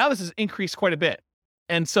 So now this has increased quite a bit.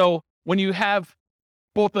 And so when you have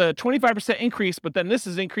both a 25% increase, but then this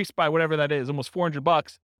is increased by whatever that is, almost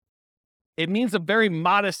 $400, it means a very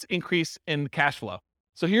modest increase in cash flow.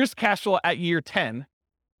 So here's cash flow at year 10.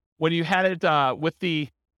 When you had it with the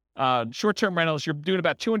short-term rentals, you're doing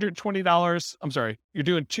about $220. I'm sorry, you're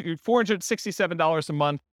doing $467 a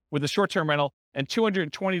month with the short-term rental and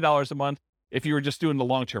 $220 a month if you were just doing the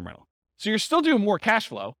long-term rental. So you're still doing more cash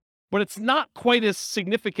flow, but it's not quite as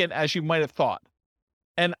significant as you might have thought.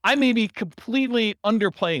 And I may be completely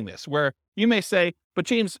underplaying this, where you may say, but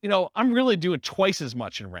James, I'm really doing twice as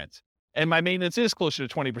much in rent. and my maintenance is closer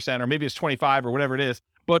to 20%, or maybe it's 25 or whatever it is,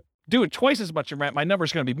 but doing twice as much in rent, my number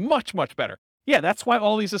is going to be much, much better. Yeah, that's why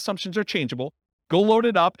all these assumptions are changeable. Go load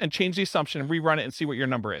it up and change the assumption and rerun it and see what your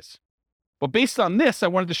number is. But based on this, I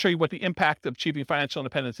wanted to show you what the impact of achieving financial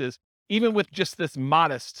independence is, even with just this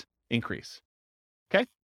modest increase. Okay?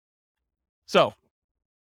 So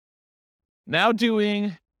now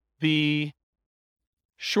doing the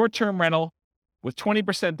short-term rental with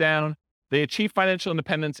 20% down, they achieve financial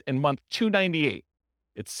independence in month 298.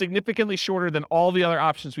 It's significantly shorter than all the other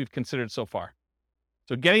options we've considered so far.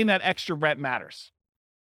 So getting that extra rent matters.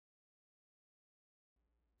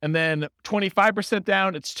 And then 25%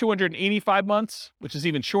 down, it's 285 months, which is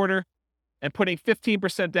even shorter. And putting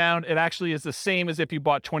 15% down, it actually is the same as if you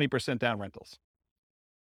bought 20% down rentals.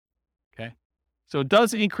 Okay? So it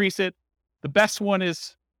does increase it. The best one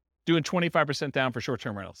is doing 25% down for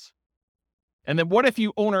short-term rentals. And then what if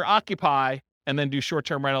you owner occupy and then do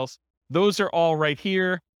short-term rentals? Those are all right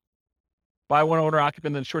here. Buy one owner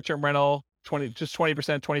occupant, then short-term rental,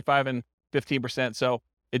 20%, 25, and 15%. So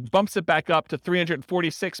it bumps it back up to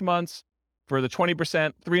 346 months for the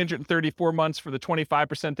 20%, 334 months for the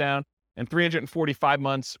 25% down, and 345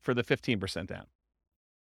 months for the 15% down.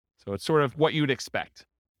 So it's sort of what you'd expect.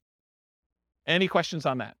 Any questions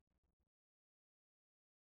on that?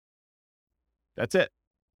 That's it.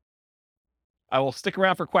 I will stick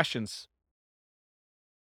around for questions.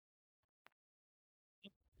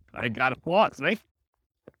 I got applause, right?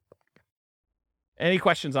 Any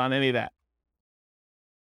questions on any of that?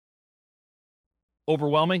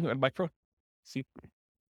 Overwhelming? Micro? See?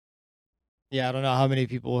 Yeah, I don't know how many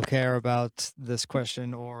people will care about this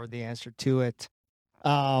question or the answer to it.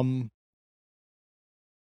 It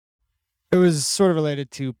was sort of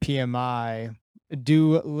related to PMI.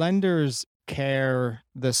 Do lenders care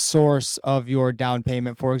the source of your down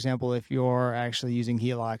payment? For example, if you're actually using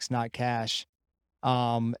HELOCs, not cash,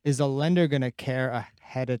 is a lender going to care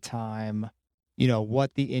ahead of time,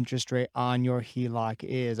 what the interest rate on your HELOC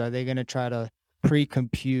is? Are they going to try to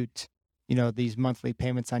pre-compute, these monthly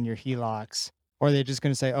payments on your HELOCs? Or are they just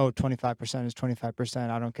going to say, 25% is 25%.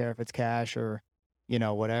 I don't care if it's cash or,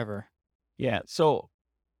 whatever. Yeah. So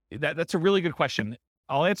that's a really good question.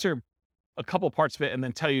 I'll answer a couple parts of it and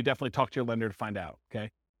then tell you definitely talk to your lender to find out. Okay.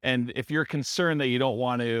 And if you're concerned that you don't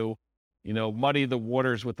want to, muddy the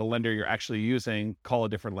waters with the lender you're actually using, call a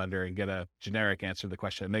different lender and get a generic answer to the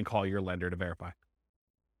question, and then call your lender to verify.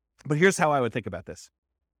 But here's how I would think about this.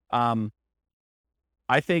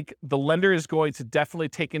 I think the lender is going to definitely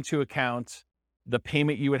take into account the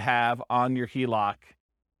payment you would have on your HELOC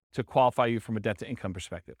to qualify you from a debt to income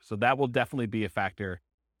perspective. So that will definitely be a factor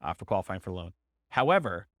for qualifying for a loan.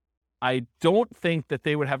 However, I don't think that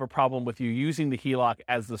they would have a problem with you using the HELOC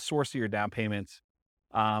as the source of your down payments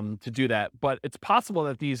to do that. But it's possible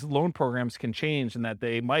that these loan programs can change and that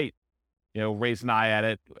they might, raise an eye at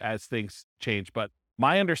it as things change. But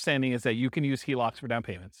my understanding is that you can use HELOCs for down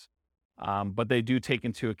payments, but they do take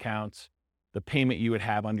into account the payment you would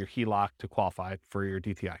have on your HELOC to qualify for your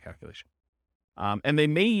DTI calculation. And they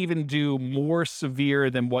may even do more severe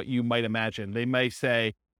than what you might imagine. They may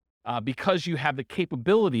say, because you have the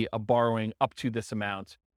capability of borrowing up to this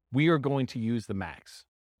amount, we are going to use the max.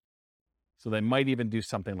 So they might even do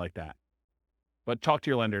something like that. But talk to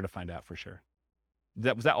your lender to find out for sure.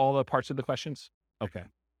 Was that all the parts of the questions? Okay.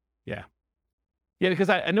 Yeah. Yeah, because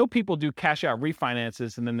I know people do cash out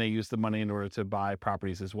refinances and then they use the money in order to buy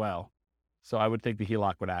properties as well. So I would think the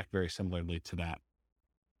HELOC would act very similarly to that.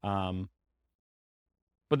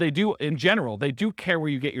 But they do, in general, they do care where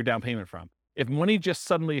you get your down payment from. If money just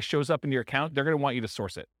suddenly shows up in your account, they're going to want you to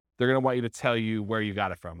source it. They're going to want you to tell you where you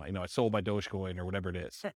got it from. I sold my Dogecoin or whatever it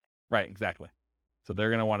is. Right, exactly. So they're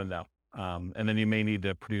going to want to know. And then you may need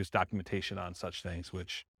to produce documentation on such things,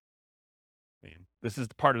 which, this is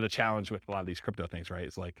part of the challenge with a lot of these crypto things, right?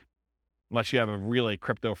 It's like, unless you have a really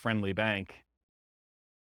crypto-friendly bank,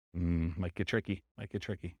 might get tricky.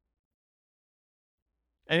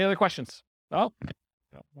 Any other questions? Oh,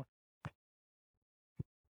 no.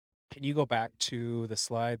 Can you go back to the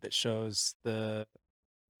slide that shows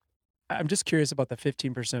I'm just curious about the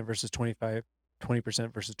 15% versus 20%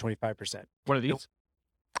 versus 25%. What are these?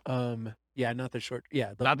 Yeah, not the short.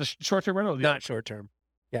 Yeah, Not the short-term rental? not short term.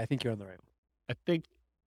 Yeah, I think you're on the right one. I think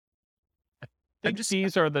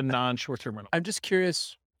these are the non-short-term rental. I'm just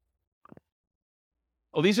curious.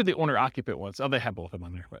 Oh, these are the owner-occupant ones. Oh, they have both of them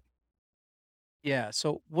on there. But Yeah.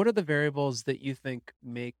 So what are the variables that you think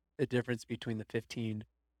make a difference between the 15,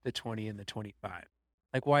 the 20, and the 25?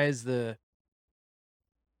 Like, why is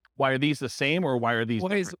why are these the same, or why are these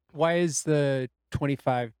different? why is the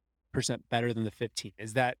 25% better than the 15?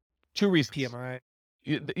 Is that Two reasons. PMI?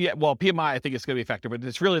 Yeah, well, PMI, I think it's going to be a factor, but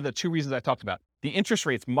it's really the two reasons I talked about. The interest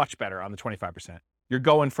rate's much better on the 25%. You're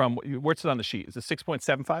going from, what's it on the sheet? Is it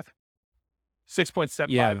 6.75? 6.75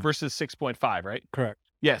 Yeah. versus 6.5, right? Correct.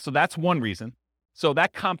 Yeah, so that's one reason. So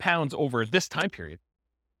that compounds over this time period,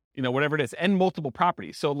 whatever it is, and multiple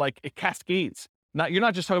properties. So like it cascades. You're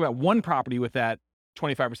not just talking about one property with that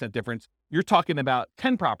 25% difference. You're talking about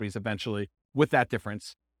 10 properties eventually with that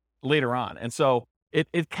difference later on. And so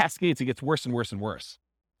it cascades. It gets worse and worse and worse,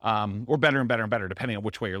 or better and better and better, depending on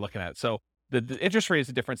which way you're looking at it. So the interest rate is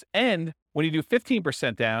the difference. And when you do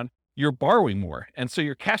 15% down, you're borrowing more. And so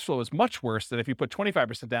your cash flow is much worse than if you put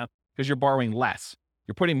 25% down because you're borrowing less.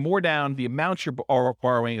 You're putting more down. The amount you're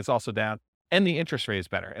borrowing is also down, and the interest rate is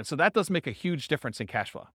better. And so that does make a huge difference in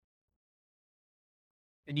cash flow.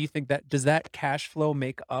 And you think does that cash flow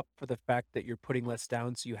make up for the fact that you're putting less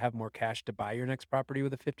down so you have more cash to buy your next property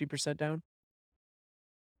with a 50% down?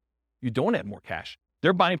 You don't add more cash.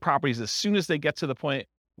 They're buying properties as soon as they get to the point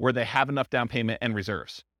where they have enough down payment and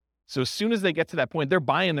reserves. So as soon as they get to that point, they're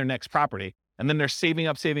buying their next property, and then they're saving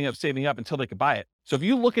up until they could buy it. So if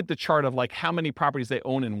you look at the chart of like how many properties they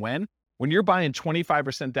own and when you're buying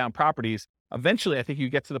 25% down properties, eventually I think you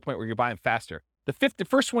get to the point where you're buying faster. The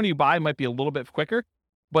first one you buy might be a little bit quicker,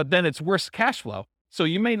 but then it's worse cash flow. So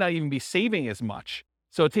you may not even be saving as much.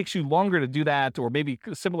 So it takes you longer to do that, or maybe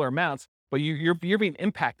similar amounts, but you're being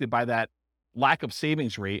impacted by that lack of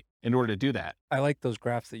savings rate in order to do that. I like those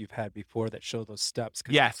graphs that you've had before that show those steps.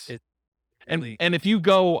 Yes. Really... And if you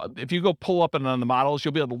go pull up on the models,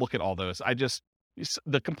 you'll be able to look at all those.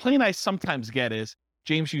 The complaint I sometimes get is,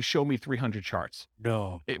 James, you show me 300 charts.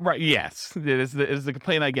 No. Right. Yes. It is the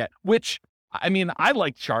complaint I get, which, I mean, I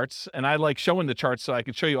like charts and I like showing the charts so I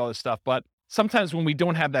can show you all this stuff. But sometimes when we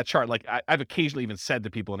don't have that chart, like I've occasionally even said to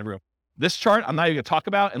people in the room, this chart, I'm not even going to talk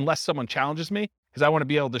about unless someone challenges me, because I want to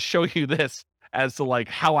be able to show you this as to like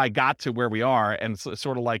how I got to where we are. And so,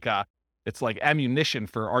 sort of like, it's like ammunition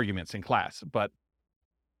for arguments in class. But,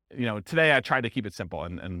 today I tried to keep it simple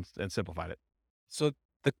and simplified it. So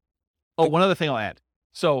one other thing I'll add.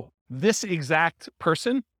 So this exact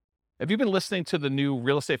person, have you been listening to the new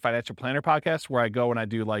Real Estate Financial Planner podcast where I go and I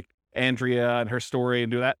do like Andrea and her story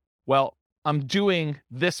and do that? Well, I'm doing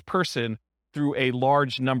this person through a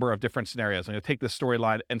large number of different scenarios. I'm going to take this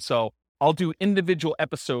storyline. And so I'll do individual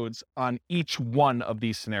episodes on each one of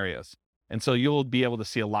these scenarios. And so you'll be able to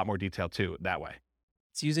see a lot more detail too that way.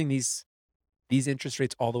 It's using these interest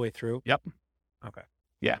rates all the way through? Yep. Okay.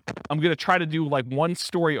 Yeah. I'm going to try to do like one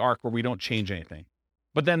story arc where we don't change anything.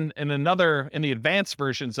 But then in the advanced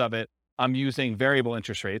versions of it, I'm using variable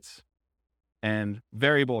interest rates and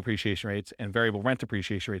variable appreciation rates and variable rent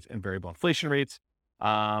appreciation rates and variable inflation rates.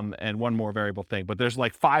 And one more variable thing, but there's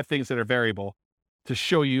like 5 things that are variable to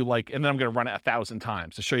show you and then I'm going to run it 1,000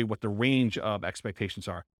 times to show you what the range of expectations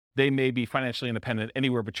are. They may be financially independent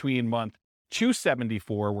anywhere between month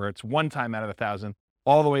 274, where it's 1 time out of 1,000,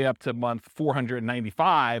 all the way up to month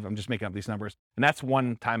 495. I'm just making up these numbers. And that's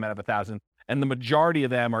 1 time out of 1,000. And the majority of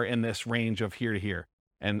them are in this range of here to here.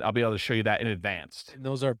 And I'll be able to show you that in advance. And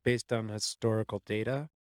those are based on historical data,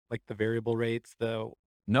 like the variable rates,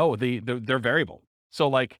 No, they're variable. So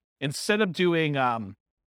like instead of doing an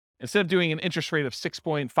interest rate of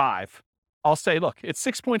 6.5, I'll say, look, it's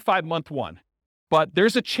 6.5 month 1, but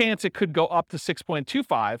there's a chance it could go up to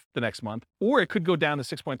 6.25 the next month, or it could go down to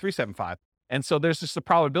 6.375. And so there's just a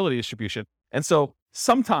probability distribution. And so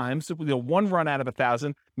sometimes, one run out of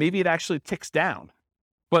 1,000, maybe it actually ticks down.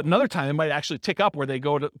 But another time it might actually tick up where they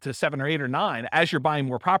go to 7 or 8 or 9 as you're buying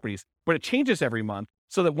more properties. But it changes every month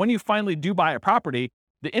so that when you finally do buy a property,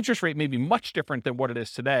 the interest rate may be much different than what it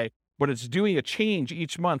is today, but it's doing a change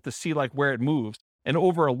each month to see like where it moves. And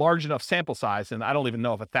over a large enough sample size, and I don't even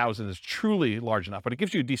know if 1,000 is truly large enough, but it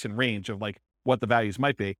gives you a decent range of like what the values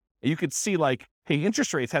might be. And you could see like, hey,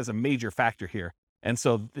 interest rates has a major factor here. And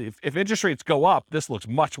so if interest rates go up, this looks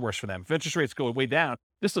much worse for them. If interest rates go way down,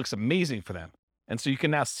 this looks amazing for them. And so you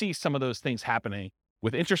can now see some of those things happening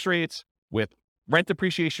with interest rates, with rent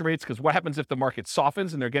appreciation rates, because what happens if the market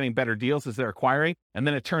softens and they're getting better deals as they're acquiring, and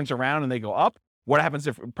then it turns around and they go up? What happens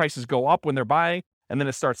if prices go up when they're buying, and then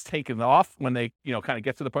it starts taking off when they, kind of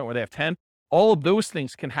get to the point where they have 10? All of those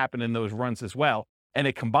things can happen in those runs as well. And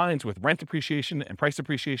it combines with rent appreciation and price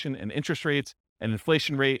appreciation and interest rates and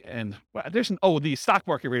inflation rate. And the stock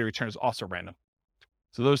market rate of return is also random.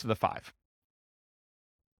 So those are the 5. Does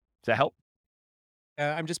that help?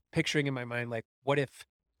 I'm just picturing in my mind, like, what if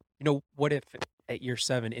at year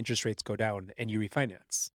 7 interest rates go down and you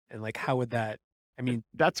refinance? And like, how would that,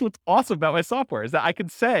 that's what's awesome about my software, is that I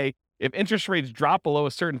could say, if interest rates drop below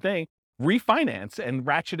a certain thing, refinance and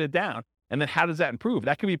ratchet it down. And then how does that improve?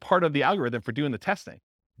 That could be part of the algorithm for doing the testing.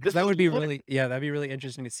 Because that would be that'd be really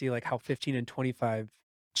interesting to see like how 15 and 25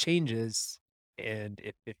 changes, and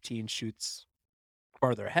if 15 shoots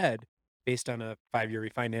farther ahead based on a 5-year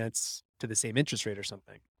refinance to the same interest rate or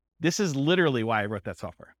something. This is literally why I wrote that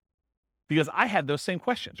software, because I had those same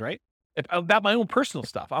questions, right? About my own personal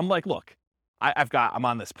stuff. I'm like, look, I'm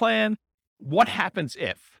on this plan. What happens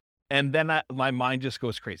if? And then my mind just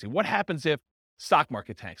goes crazy. What happens if stock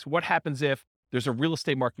market tanks? What happens if there's a real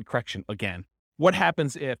estate market correction again? What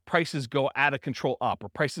happens if prices go out of control up, or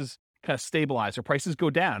prices kind of stabilize, or prices go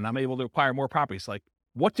down and I'm able to acquire more properties? Like,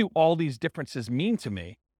 what do all these differences mean to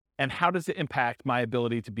me? And how does it impact my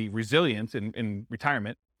ability to be resilient in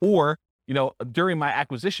retirement? Or, during my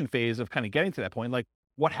acquisition phase of kind of getting to that point, like,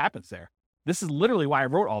 what happens there? This is literally why I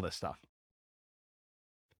wrote all this stuff.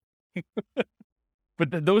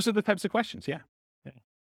 But those are the types of questions. Yeah.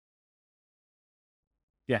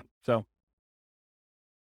 So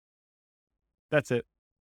that's it.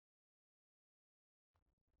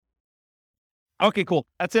 Okay, cool.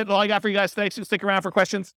 That's it. All I got for you guys. Thanks. Stick around for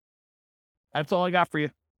questions. That's all I got for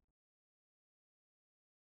you.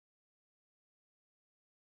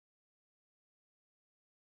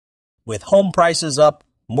 With home prices up,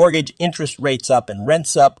 mortgage interest rates up, and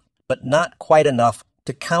rents up, but not quite enough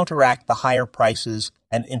to counteract the higher prices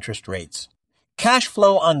and interest rates. Cash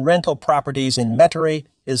flow on rental properties in Metairie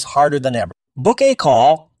is harder than ever. Book a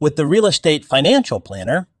call with the Real Estate Financial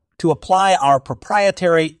Planner to apply our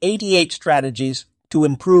proprietary 88 strategies to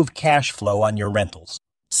improve cash flow on your rentals.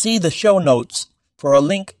 See the show notes for a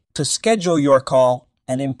link to schedule your call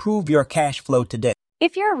and improve your cash flow today.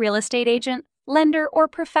 If you're a real estate agent, lender, or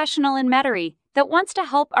professional in Metairie that wants to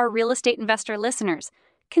help our real estate investor listeners,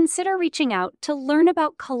 consider reaching out to learn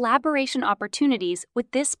about collaboration opportunities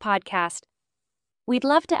with this podcast. We'd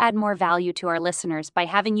love to add more value to our listeners by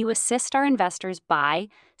having you assist our investors buy,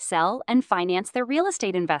 sell, and finance their real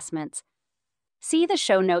estate investments. See the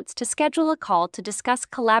show notes to schedule a call to discuss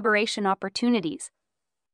collaboration opportunities.